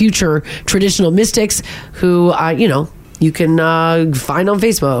use of future traditional mystics who, you can find on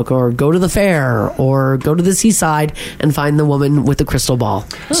Facebook or go to the fair or go to the seaside and find the woman with the crystal ball.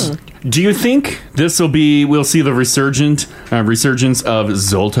 Do you think we'll see the resurgence of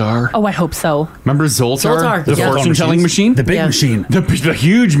Zoltar? Oh, I hope so. Remember Zoltar? The fortune telling machine? The big machine. The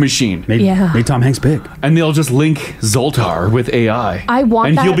huge machine. Made Tom Hanks big. And they'll just link Zoltar with AI. I want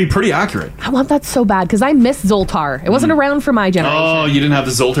and that. he'll be pretty accurate. I want that so bad because I miss Zoltar. It wasn't around for my generation. Oh, you didn't have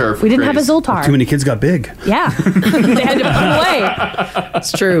the Zoltar. We didn't have a Zoltar. Too many kids got big. Yeah. They had to put them away.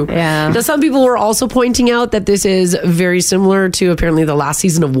 It's true. Yeah. Now, some people were also pointing out that this is very similar to apparently the last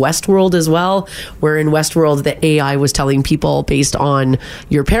season of Westworld as well, where in Westworld the AI was telling people based on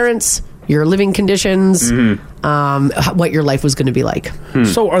your parents, your living conditions, what your life was going to be like.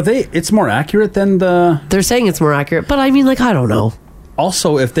 So it's more accurate than they're saying it's more accurate, but I mean, like, I don't know.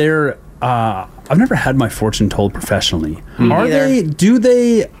 Also, if they're I've never had my fortune told professionally. Do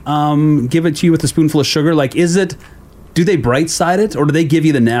they give it to you with a spoonful of sugar? Like, do they bright side it, or do they give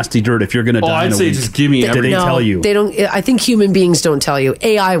you the nasty dirt if you're going to die? I'd say just give me everything. Do they tell you? They don't. I think human beings don't tell you.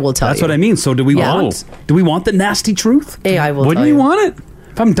 AI will tell you. That's what I mean. So do we want the nasty truth? AI will. Wouldn't you want it?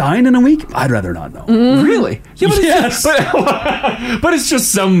 If I'm dying in a week, I'd rather not know. Really? Yeah, but yes. But it's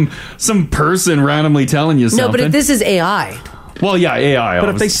just some person randomly telling you something. No, but if this is AI. Well, yeah, AI. But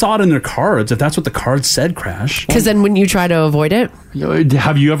if they saw it in their cards, if that's what the cards said, Crash. Because then wouldn't you try to avoid it?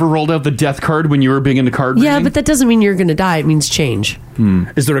 Have you ever rolled out the death card when you were big into card Yeah, reading? but that doesn't mean you're going to die. It means change.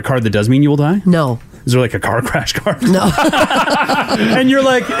 Is there a card that does mean you will die? No. Is there like a car crash card? No. And you're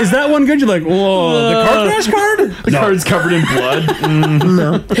like, is that one good? You're like, whoa, the car crash card? The card's covered in blood.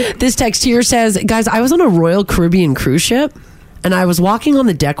 No. This text here says, guys, I was on a Royal Caribbean cruise ship. And I was walking on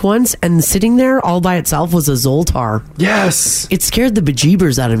the deck once, and sitting there all by itself was a Zoltar. Yes. It scared the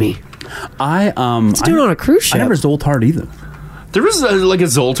bejeebers out of me. It's doing on a cruise ship. I never Zoltar'd either. There was like a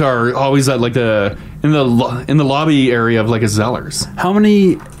Zoltar always at like in the lobby area of like a Zellers. How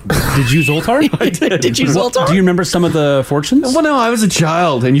many did you Zoltar? I did. Did you Zoltar? Do you remember some of the fortunes? Well, no, I was a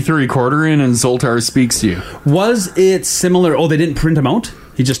child, and you threw a quarter in, and Zoltar speaks to you. Was it similar? Oh, they didn't print them out?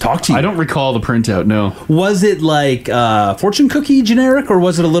 He just talked to you? I don't recall the printout, no. Was it like fortune cookie generic, or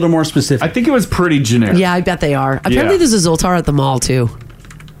was it a little more specific? I think it was pretty generic. Yeah, I bet they are. Apparently there's a Zoltar at the mall, too.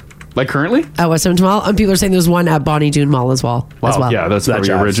 Like currently? At West Edmonton Mall. And people are saying there's one at Bonnie Doon Mall as well. Wow, yeah, that's That very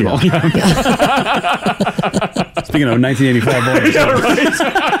jobs, original. Speaking of 1985 boys. Yeah,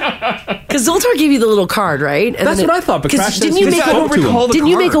 right. Because Zoltar gave you the little card, right? And That's then what I thought, but 'cause Crash didn't says- you make I don't recall the didn't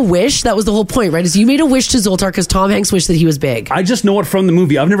you make a card. wish? That was the whole point, right? Is you made a wish to Zoltar because Tom Hanks wished that he was big. I just know it from the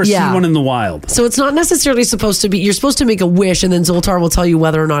movie. I've never seen one in the wild. So it's not necessarily supposed to be. You're supposed to make a wish, and then Zoltar will tell you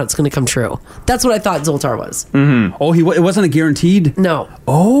whether or not it's going to come true. That's what I thought Zoltar was. Mm-hmm. Oh, it wasn't a guaranteed. No.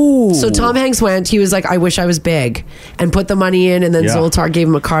 Oh. So Tom Hanks went. He was like, "I wish I was big," and put the money in, and then Yeah. Zoltar gave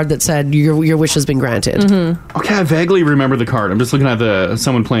him a card that said, "Your wish has been granted." Okay, I vaguely remember the card. I'm just looking at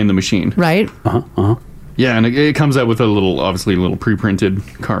someone playing the machine. Right. Yeah, and it comes out with obviously a little pre-printed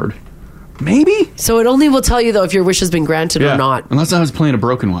card. Maybe. So it only will tell you though if your wish has been granted or not. Unless I was playing a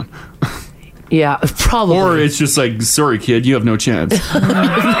broken one. Yeah, probably. Or it's just like, sorry, kid, you have no chance. You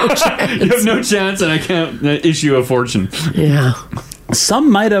have no chance, and I can't issue a fortune. Yeah. Some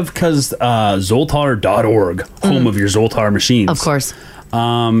might have, because Zoltar.org, home of your Zoltar machines. Of course.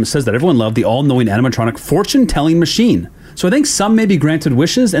 Says that everyone loved the all-knowing animatronic fortune-telling machine. So I think some maybe granted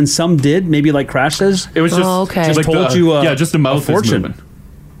wishes, and some did, maybe like Crash says. It was just, just like told you just a mouth fortune. moving.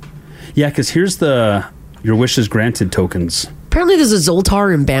 Yeah, because here's your wishes granted tokens. Apparently, there's a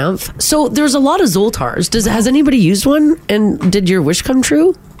Zoltar in Banff. So there's a lot of Zoltars. Has anybody used one? And did your wish come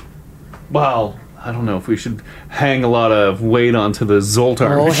true? Wow. I don't know if we should hang a lot of weight onto the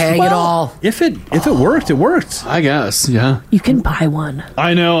Zoltar. Oh, hang it all. If it worked, it worked. I guess, yeah. You can buy one.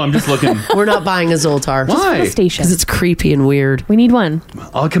 I know, I'm just looking. We're not buying a Zoltar. Why? Just for the station. Because it's creepy and weird. We need one.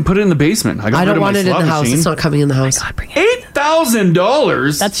 I can put it in the basement. I don't want it in the house. It's not coming in the house.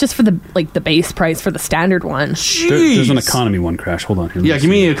 $8,000. That's just for the base price for the standard one. There's an economy one, Crash. Hold on here. Yeah, give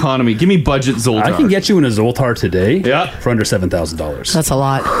me economy. Give me budget Zoltar. I can get you in a Zoltar today. Yeah. For under $7,000. That's a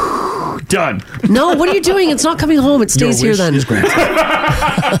lot. Done. No, what are you doing? It's not coming home. It stays here then. You got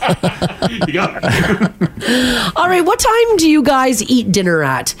it. All right, what time do you guys eat dinner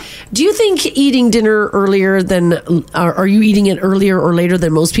at? Do you think eating dinner earlier than, are you eating it earlier or later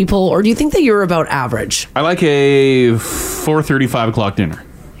than most people? Or do you think that you're about average? I like a 4:30, 5 o'clock dinner.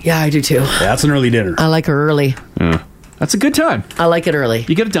 Yeah, I do too. Yeah, that's an early dinner. I like her early. Yeah. That's a good time. I like it early.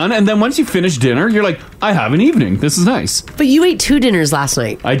 You get it done, and then once you finish dinner, you're like, I have an evening. This is nice. But you ate 2 dinners last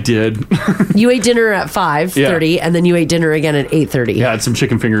night. I did. You ate dinner at 5:30, and then you ate dinner again at 8:30. Yeah, I had some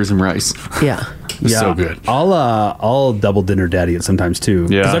chicken fingers and rice. Yeah. It's so good. I'll double dinner daddy it sometimes too.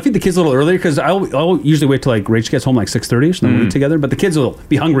 Yeah. Because I feed the kids a little earlier because I'll usually wait till like Rach gets home like 6:30ish, and then we eat together. But the kids will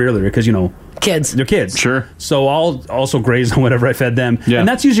be hungry earlier because kids. They're kids. Sure. So I'll also graze on whatever I fed them. Yeah. And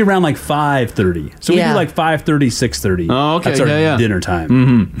that's usually around like 5:30. So we do like 5:30, 6:30. Oh, okay. That's our Yeah. dinner time.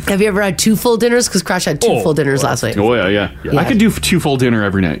 Mm-hmm. Have you ever had 2 full dinners? Because Crash had 2 full dinners last night. Oh, yeah. I could do 2 full dinner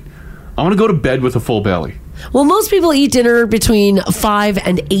every night. I want to go to bed with a full belly. Well, most people eat dinner between 5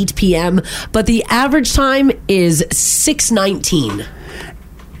 and 8 p.m., but the average time is 6:19.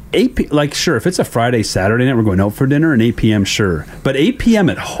 8 like sure, if it's a Friday, Saturday night, we're going out for dinner, and 8 p.m. sure. But 8 p.m.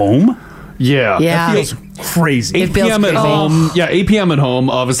 at home? Yeah. Yeah. That feels crazy. 8 p.m. at home. Yeah, 8 p.m. at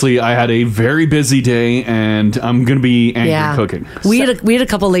home. Obviously, I had a very busy day, and I'm going to be angry cooking. We had a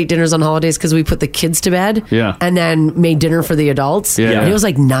couple late dinners on holidays because we put the kids to bed. Yeah. And then made dinner for the adults. Yeah. And it was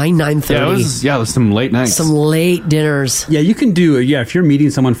like 9:30. Yeah, it was some late nights. Some late dinners. Yeah, you can do if you're meeting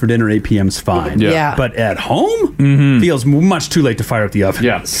someone for dinner, 8 p.m. is fine. Yeah. But at home, feels much too late to fire up the oven.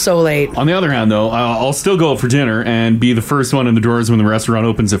 Yeah. So late. On the other hand, though, I'll still go out for dinner and be the first one in the doors when the restaurant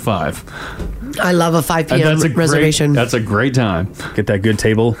opens at 5. I love a 5 And p.m. that's a reservation. That's a great time. Get that good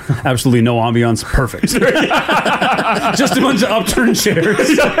table. Absolutely no ambiance. Perfect. Just a bunch of upturned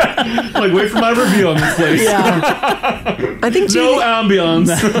chairs. Like, wait for my review on this place. Yeah. I think no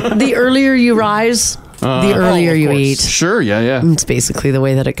ambiance. The earlier you rise, the earlier you eat. Sure, yeah. It's basically the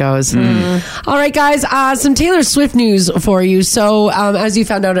way that it goes. All right, guys, some Taylor Swift news for you. So, as you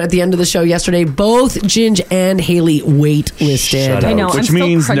found out at the end of the show yesterday, both Ginge and Haley waitlisted. I know. Which I'm still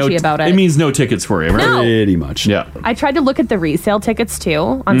means crunchy about it. It means no tickets for you, right? No. Pretty much. Yeah. I tried to look at the resale tickets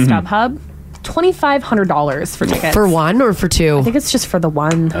too on StubHub. $2,500 for tickets. For one or for 2? I think it's just for the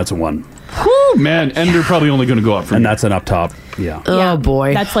one. That's a 1. Whew, man, and they're probably only going to go up for And me. that's an up top. Yeah. Oh,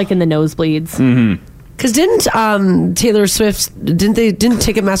 boy. That's like in the nosebleeds. Mm-hmm. Because didn't Taylor Swift, didn't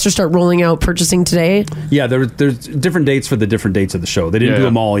Ticketmaster start rolling out purchasing today? Yeah, there's different dates for the different dates of the show. They didn't do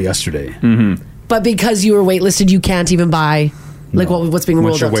them all yesterday. Mm-hmm. But because you were waitlisted, you can't even buy what's being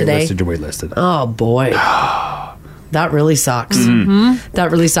Once rolled you're out today? waitlisted, you're waitlisted. Oh, boy. That really sucks. Mm-hmm. That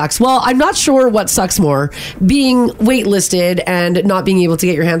really sucks. Well, I'm not sure what sucks more, being waitlisted and not being able to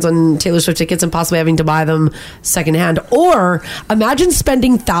get your hands on Taylor Swift tickets and possibly having to buy them secondhand. Or imagine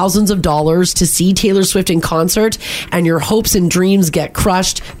spending thousands of dollars to see Taylor Swift in concert and your hopes and dreams get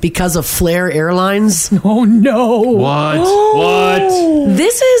crushed because of Flair Airlines. Oh, no. What?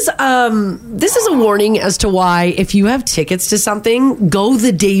 This is this is a warning as to why if you have tickets to something, go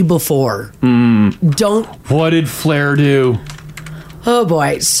the day before. Don't. What did Flair do? Oh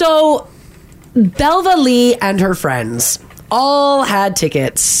boy. So Belva Lee and her friends all had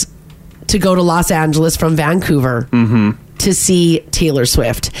tickets to go to Los Angeles from Vancouver to see Taylor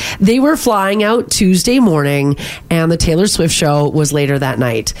Swift. They were flying out Tuesday morning, and the Taylor Swift show was later that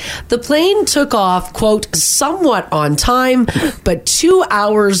night. The plane took off, quote, somewhat on time, but 2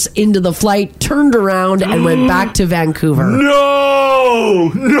 hours into the flight, turned around and went back to Vancouver.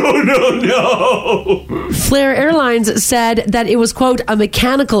 No! Flair Airlines said that it was, quote, a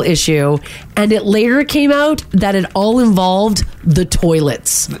mechanical issue, and it later came out that it all involved the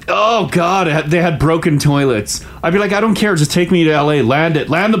toilets. Oh, God. They had broken toilets. I'd be like, I don't care. Just take me to L.A. Land it.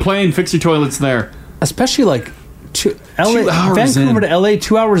 Land the plane. Fix your toilets there. Especially like LA, Vancouver to LA,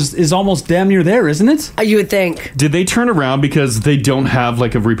 2 hours is almost damn near there, isn't it? You would think. Did they turn around because they don't have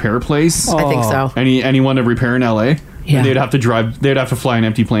like a repair place? I think so. Anyone to repair in LA? Yeah. And they'd have to fly an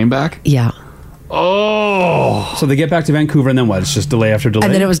empty plane back? Yeah. Oh. So they get back to Vancouver and then what? It's just delay after delay?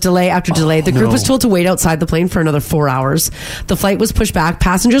 And then it was delay after delay. The group was told to wait outside the plane for another 4 hours. The flight was pushed back.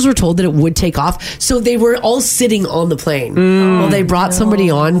 Passengers were told that it would take off. So they were all sitting on the plane. Well, they brought somebody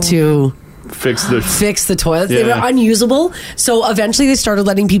on to fix the toilets. They Yeah. were unusable. So eventually they started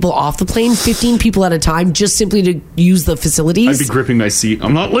letting people off the plane, 15 people at a time, just simply to use the facilities. I'd be gripping my seat.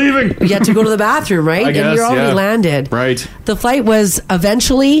 I'm not leaving. You had to go to the bathroom, right? I guess, and you're already landed. Right. The flight was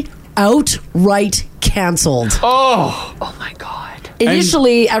eventually outright canceled. Oh my God.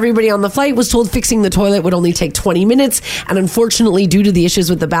 Initially, everybody on the flight was told fixing the toilet would only take 20 minutes. And unfortunately, due to the issues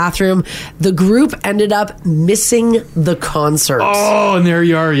with the bathroom, the group ended up missing the concert. Oh, and there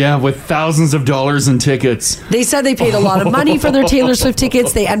you are, yeah, with thousands of dollars in tickets. They said they paid a lot of money for their Taylor Swift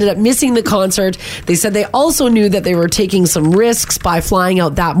tickets. They ended up missing the concert. They said they also knew that they were taking some risks by flying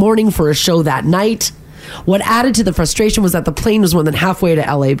out that morning for a show that night. What added to the frustration was that the plane was more than halfway to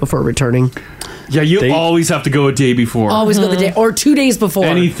LA before returning. Yeah, you always have to go a day before. Always go the day or 2 days before.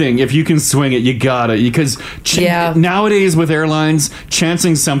 Anything. If you can swing it, you gotta. Because nowadays with airlines,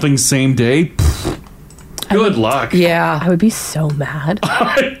 chancing something same day, good luck. Yeah. I would be so mad.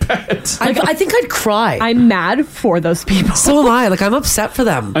 I bet. I think I'd cry. I'm mad for those people. So am I. Like, I'm upset for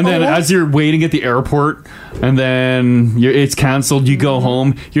them. And then as you're waiting at the airport and then it's canceled, you go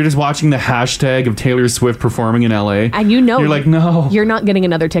home, you're just watching the hashtag of Taylor Swift performing in LA. And you're like, no. You're not getting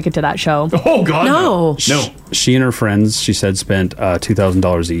another ticket to that show. Oh, God. No. She and her friends, she said, spent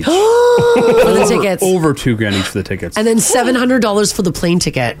 $2,000 each. For the tickets. Over $2,000 each for the tickets. And then $700 for the plane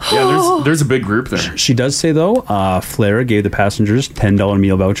ticket. Yeah, there's a big group there. She does say, though, Flair gave the passengers $10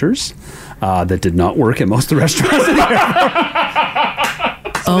 meal vouchers that did not work at most of the restaurants in the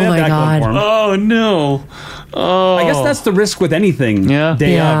Oh, my God. Oh, no. Oh. I guess that's the risk with anything. Yeah.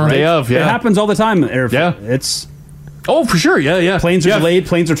 Day of, right? Day of, yeah. It happens all the time. Yeah. It's... Oh, for sure. Yeah. Planes are delayed.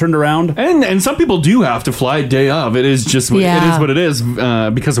 Planes are turned around. And some people do have to fly day of. It is just it is what it is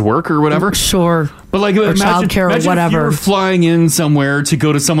because of work or whatever. Sure. But like or childcare or whatever. If you're flying in somewhere to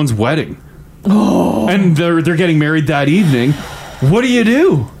go to someone's wedding. Oh. And they're getting married that evening. What do you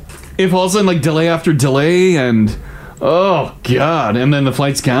do? If all of a sudden like delay after delay and oh God, and then the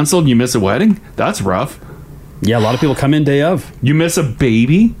flight's canceled and you miss a wedding? That's rough. Yeah, a lot of people come in day of. You miss a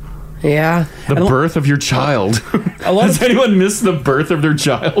baby? Yeah. The birth of your child. Does anyone miss the birth of their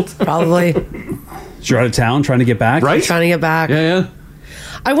child? Probably. You're out of town trying to get back? Right? Trying to get back. Yeah.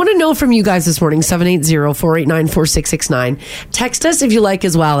 I want to know from you guys this morning, 780-489-4669. Text us if you like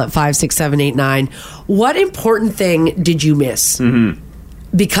as well at 56789. What important thing did you miss?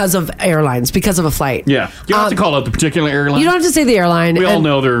 Because of airlines, because of a flight. Yeah. You don't have to call out the particular airline. You don't have to say the airline. We all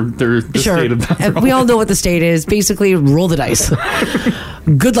know the state of that. And we all know what the state is. Basically, roll the dice.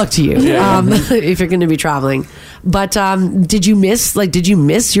 Good luck to you if you're going to be traveling. But did you miss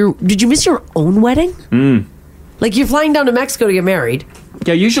your own wedding? Like you're flying down to Mexico to get married.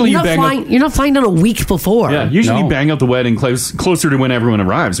 Yeah, usually you're not flying down a week before. Yeah, usually you bang out the wedding closer to when everyone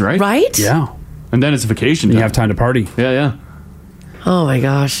arrives, right? Right? Yeah. And then it's vacation time. You have time to party. Yeah. Oh my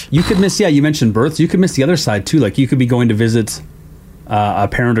gosh. You could miss, you mentioned births. You could miss the other side too. Like you could be going to visit a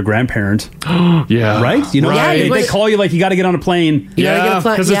parent or grandparent. Yeah. Right? You know, they call you like you got to get on a plane. Yeah,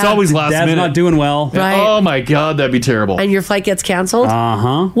 because it's always last Dad's minute. not doing well. Right. Oh my God, that'd be terrible. And your flight gets canceled?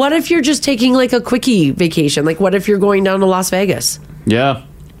 Uh-huh. What if you're just taking like a quickie vacation? Like what if you're going down to Las Vegas? Yeah.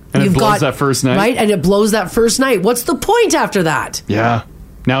 And it blows that first night. Right? And it blows that first night. What's the point after that? Yeah.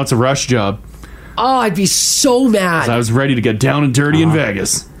 Now it's a rush job. Oh, I'd be so mad. I was ready to get down and dirty in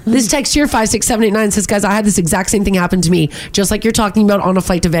Vegas. This text here, 56789, says, guys, I had this exact same thing happen to me, just like you're talking about on a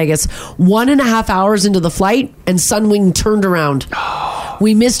flight to Vegas. 1.5 hours into the flight, and Sunwing turned around.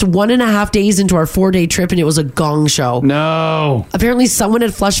 We missed 1.5 days into our 4-day trip, and it was a gong show. No. Apparently, someone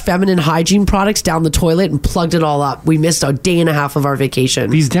had flushed feminine hygiene products down the toilet and plugged it all up. We missed a day and a half of our vacation.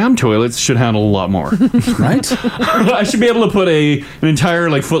 These damn toilets should handle a lot more. Right? I should be able to put an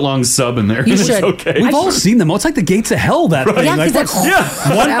entire foot-long sub in there. You It's should. okay. We've all seen them. It's like the gates of hell, that thing. Yeah,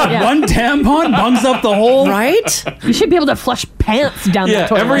 'cause One tampon bungs up the hole. Right? You should be able to flush pants down the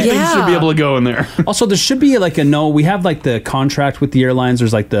toilet. Everything should be able to go in there. Also, there should be we have the contract with the airlines.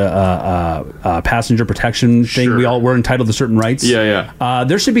 There's the passenger protection thing. We're entitled to certain rights. Yeah.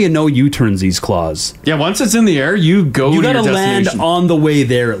 There should be a no U-turnsies clause. Yeah, once it's in the air, you go You to your gotta land destination. on the way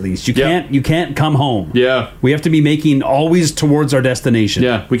there at least. You can't come home. Yeah. We have to be making always towards our destination.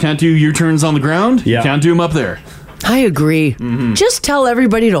 Yeah. We can't do U-turns on the ground. Yeah. You can't do them up there. I agree. Just tell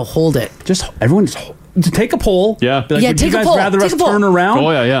everybody to hold it. Everyone to take a poll. Yeah. Be like, would you guys rather us turn around? Oh,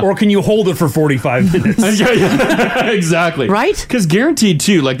 yeah. Or can you hold it for 45 minutes? yeah, exactly. Right? Because guaranteed,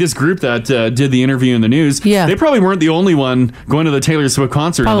 too, like this group that did the interview in the news, they probably weren't the only one going to the Taylor Swift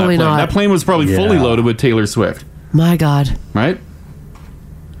concert on that Probably plane. not. That plane was probably fully loaded with Taylor Swift. My God. Right?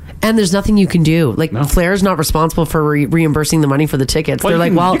 And there's nothing you can do. Flair's not responsible for reimbursing the money for the tickets. Well, They're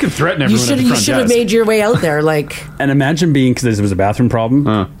you can threaten everyone at the you front should have desk. made your way out there. And imagine being, because it was a bathroom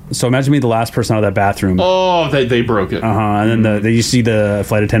problem. So imagine being the last person out of that bathroom. Oh, they broke it. And then you see the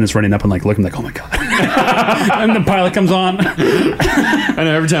flight attendants running up and looking like, oh my God. And the pilot comes on. I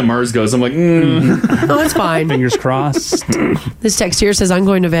know every time Mars goes, I'm like, Oh, it's fine. Fingers crossed. This text here says, I'm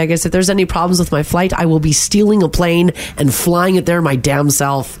going to Vegas. If there's any problems with my flight, I will be stealing a plane and flying it there my damn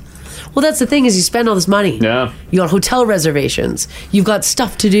self. Well, that's the thing, is you spend all this money. Yeah. You got hotel reservations. You've got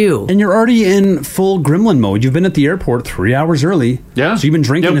stuff to do. And you're already in full gremlin mode. You've been at the airport 3 hours early. Yeah. So you've been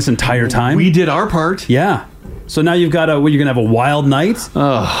drinking this entire time. We did our part. Yeah. So now you've got you're going to have a wild night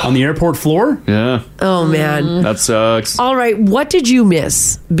on the airport floor? Yeah. Oh, man. That sucks. All right. What did you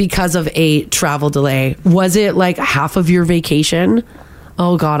miss because of a travel delay? Was it like half of your vacation?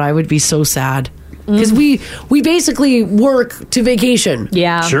 Oh, God, I would be so sad. Because we basically work to vacation.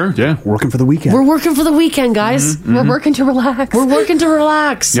 Yeah. Sure, yeah. Working for the weekend. We're working for the weekend, guys. We're working to relax. We're working to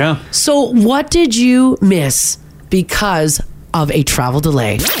relax. Yeah. So what did you miss because of a travel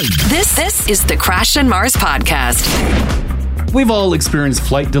delay? This is the Crash and Mars podcast. We've all experienced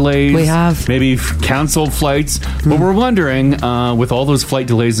flight delays. We have. Maybe canceled flights. But we're wondering, with all those flight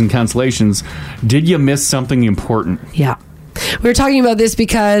delays and cancellations, did you miss something important? Yeah. We were talking about this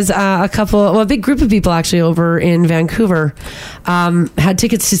because a big group of people actually over in Vancouver had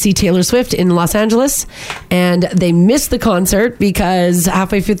tickets to see Taylor Swift in Los Angeles, and they missed the concert because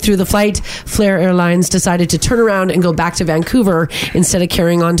halfway through the flight, Flair Airlines decided to turn around and go back to Vancouver instead of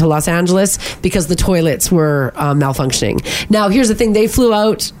carrying on to Los Angeles because the toilets were malfunctioning. Now, here's the thing. They flew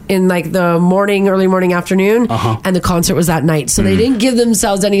out in the early morning, afternoon, and the concert was that night. So they didn't give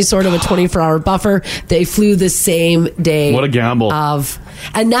themselves any sort of a 24-hour buffer. They flew the same day. What a gamble.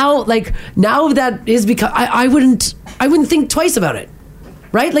 And now that is because I wouldn't think twice about it.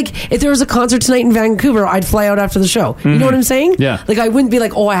 Right? Like, if there was a concert tonight in Vancouver, I'd fly out after the show. You know what I'm saying? Yeah. Like, I wouldn't be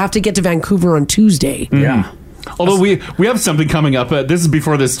like, I have to get to Vancouver on Tuesday. Yeah. Although we have something coming up. This is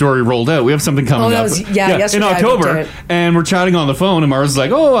before this story rolled out. We have something coming up. Yesterday in I looked October, at it. and we're chatting on the phone. And Mars is like,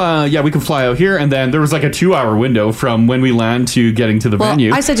 we can fly out here. And then there was like a 2-hour window from when we land to getting to the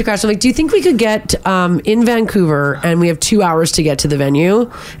venue. I said to Crash, I'm like, do you think we could get in Vancouver and we have 2 hours to get to the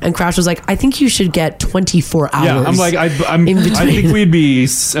venue? And Crash was like, I think you should get 24 hours. Yeah, I'm like, I think we'd be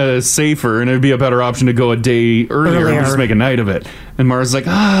safer, and it'd be a better option to go a day earlier and just make a night of it. And Mars is like,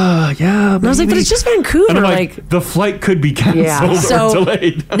 yeah. And I was like, but it's just Vancouver. And I'm like, the flight could be canceled or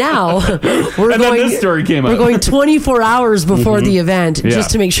delayed. Now then this story came We're up. going 24 hours before the event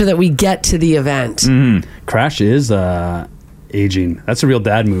just to make sure that we get to the event. Crash is aging. That's a real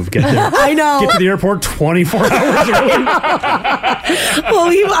dad move. Get there. I know. Get to the airport 24 hours early.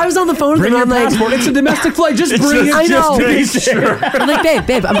 I was on the phone with Bring him. your I'm like, passport. It's a domestic flight. Just bring it. I know. Just to be sure. I'm like,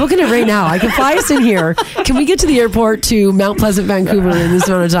 babe, I'm booking it right now. I can fly us in here. Can we get to the airport to Mount Pleasant, Vancouver in this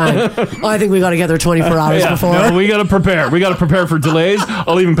amount of time? I think we got to get there 24 hours before. No, we got to prepare. We got to prepare for delays.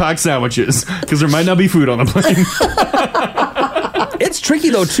 I'll even pack sandwiches because there might not be food on the plane. It's tricky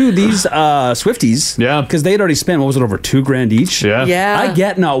though too. These Swifties, because they had already spent over $2,000 each. Yeah. I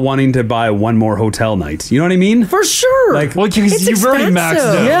get not wanting to buy one more hotel night. You know what I mean? For sure. Like, because you've already maxed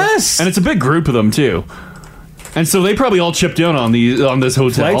out. Yes, and it's a big group of them too. And so they probably all chipped in on this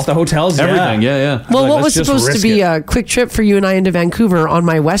hotel. Flights, the hotels, everything. Yeah. Well, Like, what was let's just supposed to risk be it. a quick trip for you and I into Vancouver on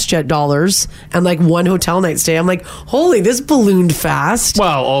my WestJet dollars and like one hotel night stay? I'm like, holy, this ballooned fast.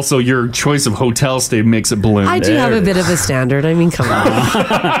 Well, also your choice of hotel stay makes it balloon. I do have a bit of a standard. I mean, come on.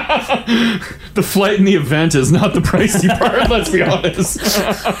 The flight and the event is not the pricey part. Let's be honest.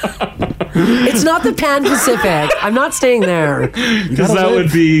 It's not the Pan Pacific. I'm not staying there. Because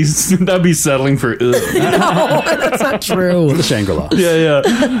that'd be settling for. No, that's not true. The Shangri-La. Yeah.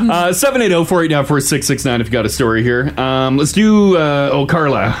 780-489-4669 if you got a story here. Let's do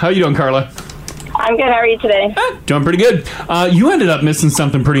Carla. How you doing, Carla? I'm good. How are you today? Doing pretty good. You ended up missing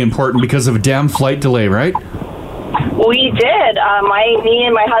something pretty important because of a damn flight delay, right? We did. Me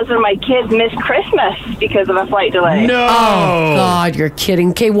and my husband and my kids missed Christmas because of a flight delay. No! Oh, God, you're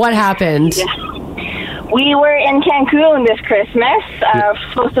kidding. Okay, what happened? Yeah. We were in Cancun this Christmas,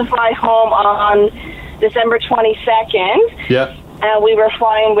 supposed to fly home on December 22nd. Yeah. And we were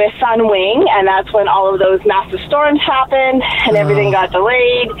flying with Sunwing, and that's when all of those massive storms happened, and everything got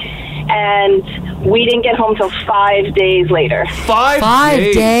delayed. And we didn't get home till 5 days later.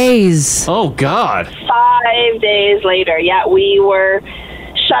 5 days. Oh, God. 5 days later. Yeah, we were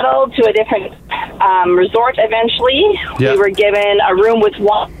shuttled to a different resort eventually. Yeah. We were given a room with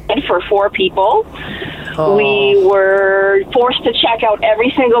one bed for 4 people. Oh. We were forced to check out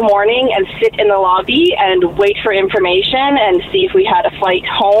every single morning and sit in the lobby and wait for information and see if we had a flight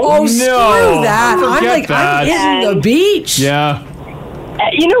home. Oh, screw that. Forget I'm hitting the beach. Yeah.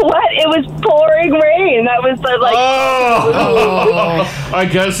 You know what? It was pouring rain. That was the, like... Oh. I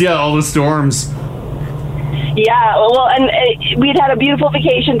guess, yeah, all the storms. Yeah, well, and we'd had a beautiful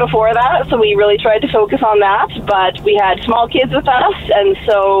vacation before that, so we really tried to focus on that, but we had small kids with us, and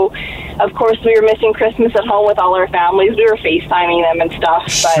so, of course, we were missing Christmas at home with all our families. We were FaceTiming them and stuff,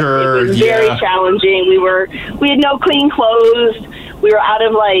 but it was very challenging. We had no clean clothes. We were out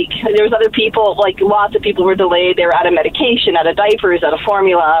of, there was other people, lots of people were delayed. They were out of medication, out of diapers, out of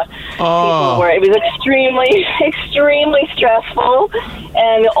formula. It was extremely, extremely stressful.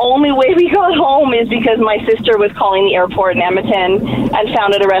 And the only way we got home is because my sister was calling the airport in Edmonton and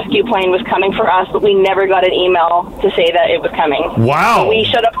found out a rescue plane was coming for us, but we never got an email to say that it was coming. Wow. So we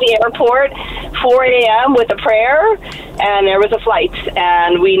showed up at the airport 4 a.m. with a prayer, and there was a flight,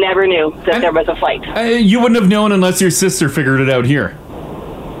 and we never knew that there was a flight. You wouldn't have known unless your sister figured it out here.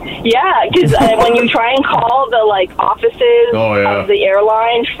 Yeah, because when you try and call the offices of the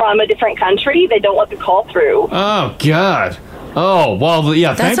airline from a different country, they don't let the call through. Oh, God. Oh, well,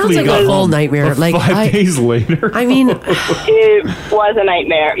 yeah, That thankfully sounds like a full nightmare. 5 days later. I mean... It was a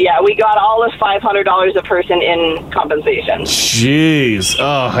nightmare. Yeah, we got all of $500 a person in compensation. Jeez.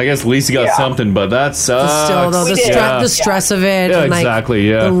 Oh, I guess at least you got something, but that sucks. Still, though, the stress of it. Yeah, and, exactly,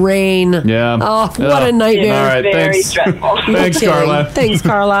 yeah. The rain. Yeah. Oh, what a nightmare. All right, Very thanks. stressful. Thanks, Carla. Thanks,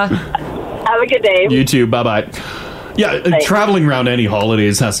 Carla. Have a good day. You too. Bye-bye. Yeah, traveling around any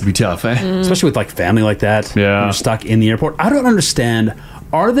holidays has to be tough, eh? Especially with family like that. Yeah. You're stuck in the airport. I don't understand.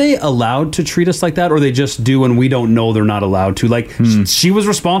 Are they allowed to treat us like that, or they just do and we don't know they're not allowed to? She was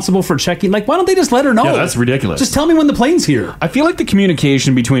responsible for checking. Why don't they just let her know? Yeah, that's ridiculous. Just tell me when the plane's here. I feel like the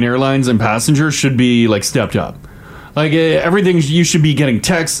communication between airlines and passengers should be stepped up. Everything, you should be getting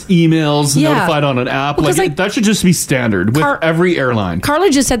texts, emails, notified on an app. Because, that should just be standard with every airline. Carla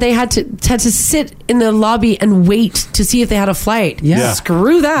just said they had to sit in the lobby and wait to see if they had a flight. Yeah.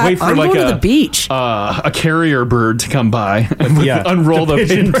 Screw that. Wait for I'm going to the beach. A carrier bird to come by and unroll the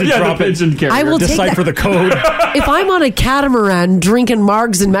pigeon paper. to drop the pigeon carrier. I will decipher the code. If I'm on a catamaran drinking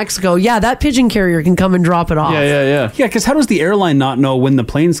margs in Mexico, that pigeon carrier can come and drop it off. Yeah, because how does the airline not know when the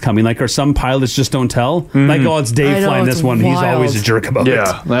plane's coming? Are some pilots just don't tell? It's Dave flying this one. He's always a jerk about it.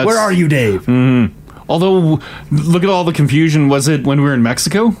 Where are you, Dave? Although, look at all the confusion. Was it when we were in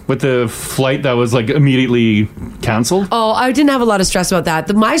Mexico with the flight that was immediately canceled? Oh, I didn't have a lot of stress about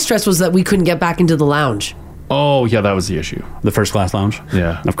that. My stress was that we couldn't get back into the lounge. Oh, yeah, that was the issue. The first class lounge?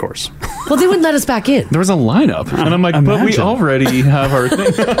 Yeah. Of course. Well, they wouldn't let us back in. There was a lineup. And I'm like, but we already have our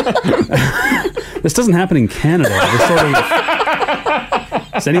thing. This doesn't happen in Canada.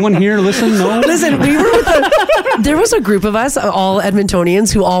 Does anyone here listen? No? Listen, there was a group of us, all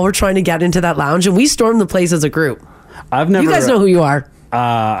Edmontonians, who all were trying to get into that lounge, and we stormed the place as a group. You guys know who you are.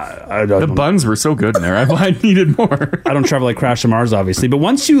 The buns were so good in there. I needed more. I don't travel like Crash to Mars, obviously. But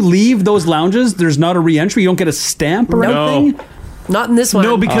once you leave those lounges, there's not a re-entry. You don't get a stamp or anything? Not in this one.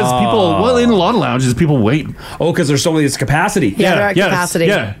 No, because people, in a lot of lounges, people wait. Oh, because there's so many, it's capacity. Yeah, they're at capacity.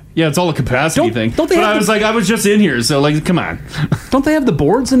 Yeah. Yeah, it's all a capacity thing. Don't they but have I was like, I was just in here, so like, come on. Don't they have the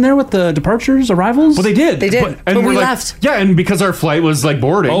boards in there with the departures, arrivals? Well, they did. But we're we like, left. Yeah, and because our flight was like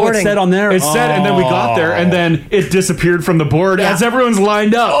boarding. Oh, it said on there. It said, and then we got there, and then it disappeared from the board as everyone's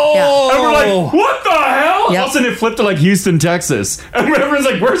lined up. Yeah. And we're like, what the hell? Yep. All of a sudden it flipped to like Houston, Texas. And everyone's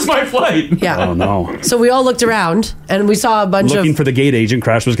like, where's my flight? Yeah. Oh, no. So we all looked around and we saw a bunch Looking of. for the gate agent,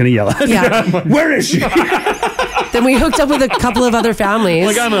 Crash was going to yell at. Yeah. Where is she? Then we hooked up with a couple of other families.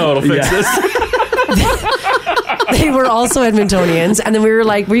 Like, I know how to fix this. They were also Edmontonians, and then we were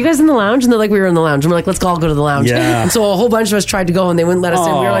like, "Were you guys in the lounge?" And they're like, "We were in the lounge." And we're like, "Let's all go to the lounge." Yeah. And so a whole bunch of us tried to go, and they wouldn't let us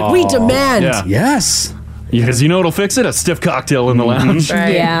in. We were like, "We demand." Yeah. Yes. Because you know what'll fix it? A stiff cocktail in the lounge.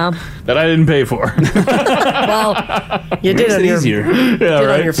 Right. Yeah. That I didn't pay for. Well, you did Makes on it your, easier. Yeah, did on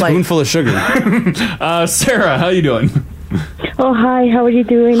right. your flight. Spoonful of sugar. Sarah, how you doing? Oh, hi. How are you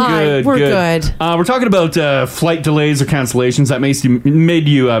doing? Hi, we're good. We're talking about flight delays or cancellations that made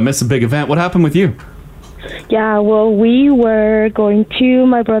you miss a big event. What happened with you? Yeah, well, we were going to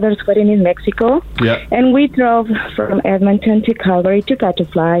my brother's wedding in Mexico. Yeah. And we drove from Edmonton to Calgary to catch a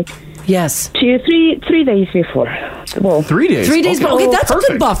flight. Yes. 3 days before. Well, 3 days. 3 days. Okay, that's a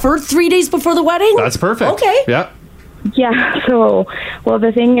perfect. good buffer. 3 days before the wedding. That's perfect. Okay. Yeah. yeah, so, well,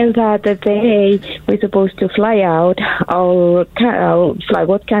 the thing is that the day we're supposed to fly out, our flight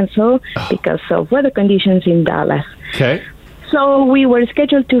was canceled because of weather conditions in Dallas. Okay. So we were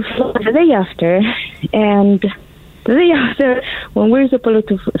scheduled to fly the day after, and the day after, when we were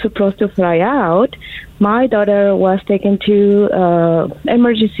supposed to fly out, my daughter was taken to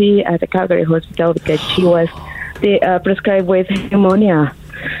emergency at the Calgary hospital because she was prescribed with pneumonia.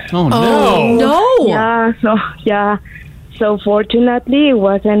 Oh no! No. So fortunately, it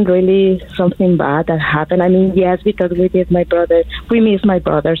wasn't really something bad that happened. I mean, yes, because we missed my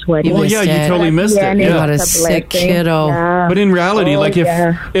brother's wedding. Well, yeah, you totally missed it. and Yeah. it What a was sick blessing. kiddo. Yeah. But in reality, Oh, like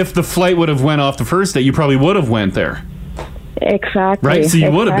if the flight would have went off the first day, you probably would have went there, Exactly. right? So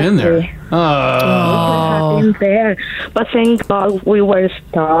you would have been there. Exactly. Been there, but thank God we were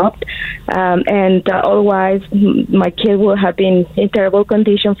stopped, and otherwise my kid would have been in terrible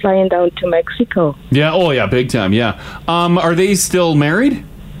condition flying down to Mexico. Yeah. Oh yeah, big time. Yeah. Are they still married?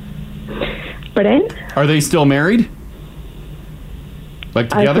 Pardon? Are they still married?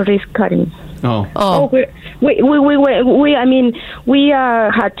 Like I together? thought it's cutting. Oh. Oh, we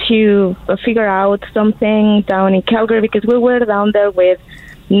had to figure out something down in Calgary because we were down there with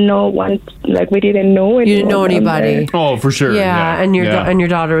no one, like we didn't know anyone. You didn't know down anybody. there. Oh, for sure. Yeah, and your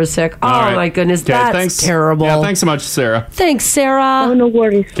daughter was sick. Oh All right. my goodness, Okay, that's thanks. terrible. Yeah, thanks so much, Sarah. Thanks, Sarah. Oh, no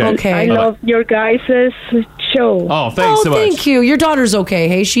worries. Okay. I Bye-bye. love your guys' show. Oh, thanks so much. Thank you. Your daughter's okay.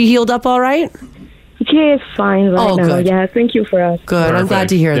 Hey, she healed up all right? She is fine right now. Good. Yeah, thank you for asking. Good. I'm glad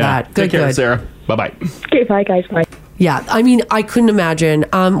to hear Yeah. that. Good, Take care, good. Sarah. Bye-bye. Okay, bye guys. Bye. Yeah, I mean, I couldn't imagine.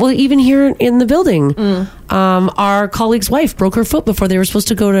 Well, even here in the building, our colleague's wife broke her foot before they were supposed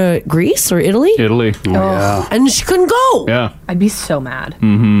to go to Greece or Italy. Italy. Oh, yeah. And she couldn't go. Yeah. I'd be so mad.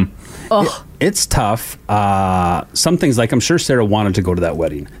 Mm-hmm. Ugh. It's tough. Some things, like I'm sure Sarah wanted to go to that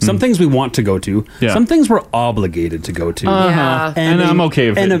wedding. Some things we want to go to. Yeah. Some things we're obligated to go to. Uh-huh. And I'm okay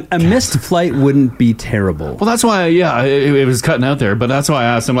with and it. a missed flight wouldn't be terrible. Well, that's why, it was cutting out there, but that's why I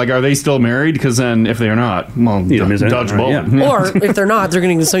asked him, like, are they still married? Because then if they're not, well, You don't miss anything, dodge a bullet. right? Yeah. Or if they're not, they're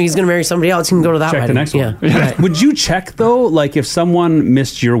going to. So he's going to marry somebody else. He can go to that Check wedding. the next one. Yeah. Right. Would you check though, like if someone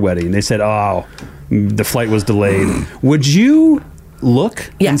missed your wedding, they said, "Oh, the flight was delayed." Would you look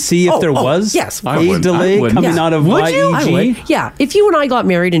and see if there was a delay coming out of Would IEG? you? I would. Yeah. If you and I got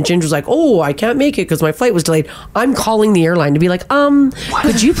married and Ginger was like, "Oh, I can't make it because my flight was delayed," I'm calling the airline to be like,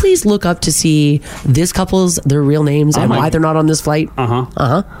 could you please look up to see this couple's their real names and why they're not on this flight?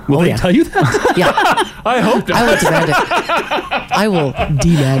 Will they tell you that? Yeah. I hope I will demand it. I will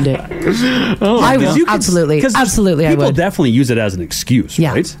demand it. I will. Absolutely. Absolutely, I People would. definitely use it as an excuse,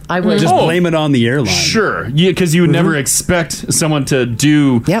 right? I would. Just blame it on the airline. Sure. Yeah, because you would never expect someone to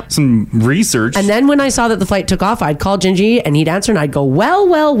do some research. And then when I saw that the flight took off, I'd call Gingy and he'd answer and I'd go,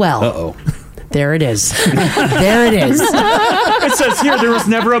 well. Uh-oh. There it is. There it is. It says here there was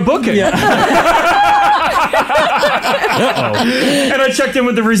never a booking. And I checked in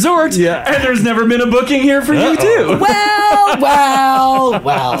with the resort, and there's never been a booking here for you too. Well.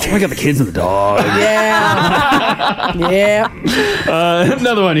 I got the kids and the dog. Yeah.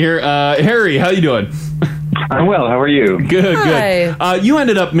 Another one here. Harry, how you doing? I'm well. How are you? Good, Hi. good. You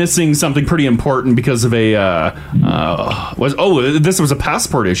ended up missing something pretty important because of a this was a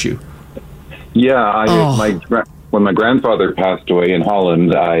passport issue. Yeah, when my grandfather passed away in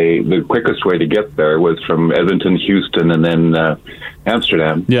Holland, the quickest way to get there was from Edmonton, Houston, and then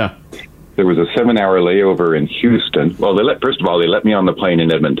Amsterdam. Yeah. there was a 7-hour layover in Houston. Well, first of all, they let me on the plane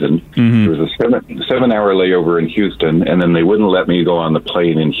in Edmonton. Mm-hmm. There was a 7-hour layover in Houston, and then they wouldn't let me go on the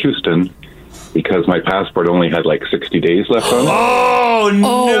plane in Houston because my passport only had like 60 days left on it. Oh,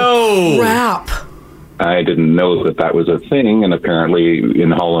 no. Crap. I didn't know that was a thing, and apparently in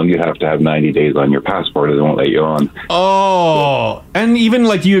Holland you have to have 90 days on your passport or they won't let you on. Oh, and even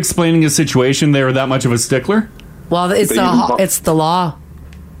like you explaining a situation, they were that much of a stickler? Well, it's the law.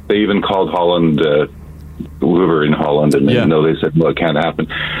 They even called Holland, we were in Holland, and they said, well, it can't happen.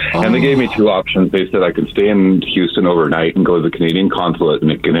 And they gave me two options. They said I could stay in Houston overnight and go to the Canadian consulate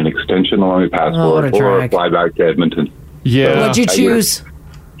and get an extension on my passport, or fly back to Edmonton. Yeah. What'd you choose?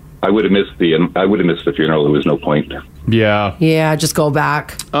 I would have missed the funeral. There was no point. Yeah. Yeah, just go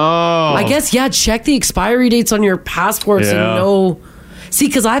back. Oh. I guess, check the expiry dates on your passports and know. See,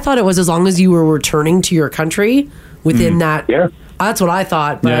 because I thought it was as long as you were returning to your country within that. Yeah. That's what I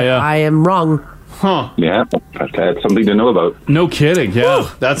thought, but I am wrong. Huh. Yeah, that's something to know about. No kidding. Yeah,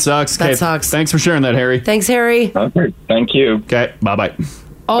 that sucks. That sucks. Thanks for sharing that, Harry. Thanks, Harry. Okay, thank you. Okay, bye-bye.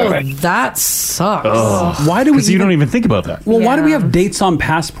 Oh, Bye-bye. that sucks. Why do we? Because you don't even think about that. Well, why do we have dates on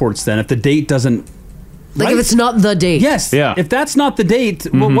passports then? If the date doesn't, if it's not the date. Yes. Yeah. If that's not the date,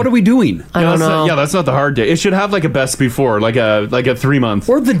 well, what are we doing? I don't know. That's not the hard date. It should have like a best before, like a 3-month.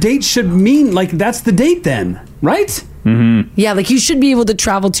 Or the date should mean like that's the date then, right? Mm-hmm. Yeah, like you should be able to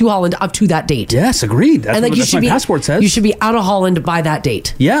travel to Holland up to that date. Yes, agreed. That's and like what my passport says. You should be out of Holland by that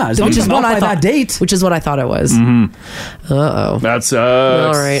date. Yeah, as long which as is I'm what out I by thought. that date. Which is what I thought it was. Mm-hmm. That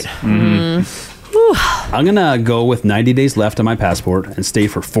sucks. All right. I'm gonna go with 90 days left on my passport and stay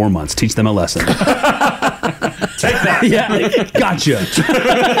for 4 months. Teach them a lesson. Take that. Yeah, gotcha.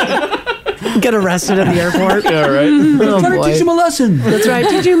 Get arrested at the airport. Yeah, right. Oh, Trying to teach them a lesson. That's right,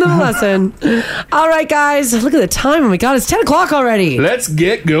 teaching them a lesson. All right, guys, look at the time. Oh my God, it's 10 o'clock already. Let's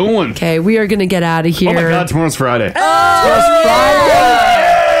get going. Okay, we are going to get out of here. Oh my God, tomorrow's Friday. Tomorrow's Friday.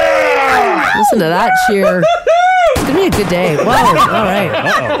 Listen to that cheer. It's going to be a good day. Whoa, all right.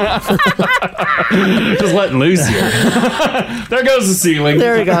 Just letting loose here. There goes the ceiling.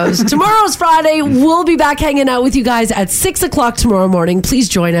 There it goes. Tomorrow's Friday. We'll be back hanging out with you guys at 6 o'clock tomorrow morning. Please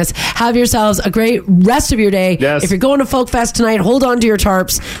join us. Have yourselves a great rest of your day. Yes. If you're going to Folk Fest tonight, hold on to your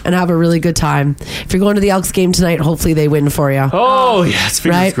tarps and have a really good time. If you're going to the Elks game tonight, hopefully they win for you. Oh, yes.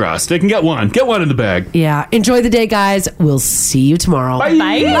 Fingers crossed. They can get one. Get one in the bag. Yeah. Enjoy the day, guys. We'll see you tomorrow. Bye.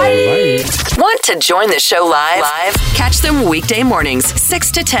 Bye. Want to join the show live? Catch them weekday mornings,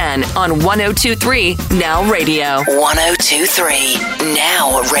 6 to 10 on 102.3 Now Radio. 102.3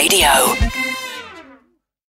 Now Radio.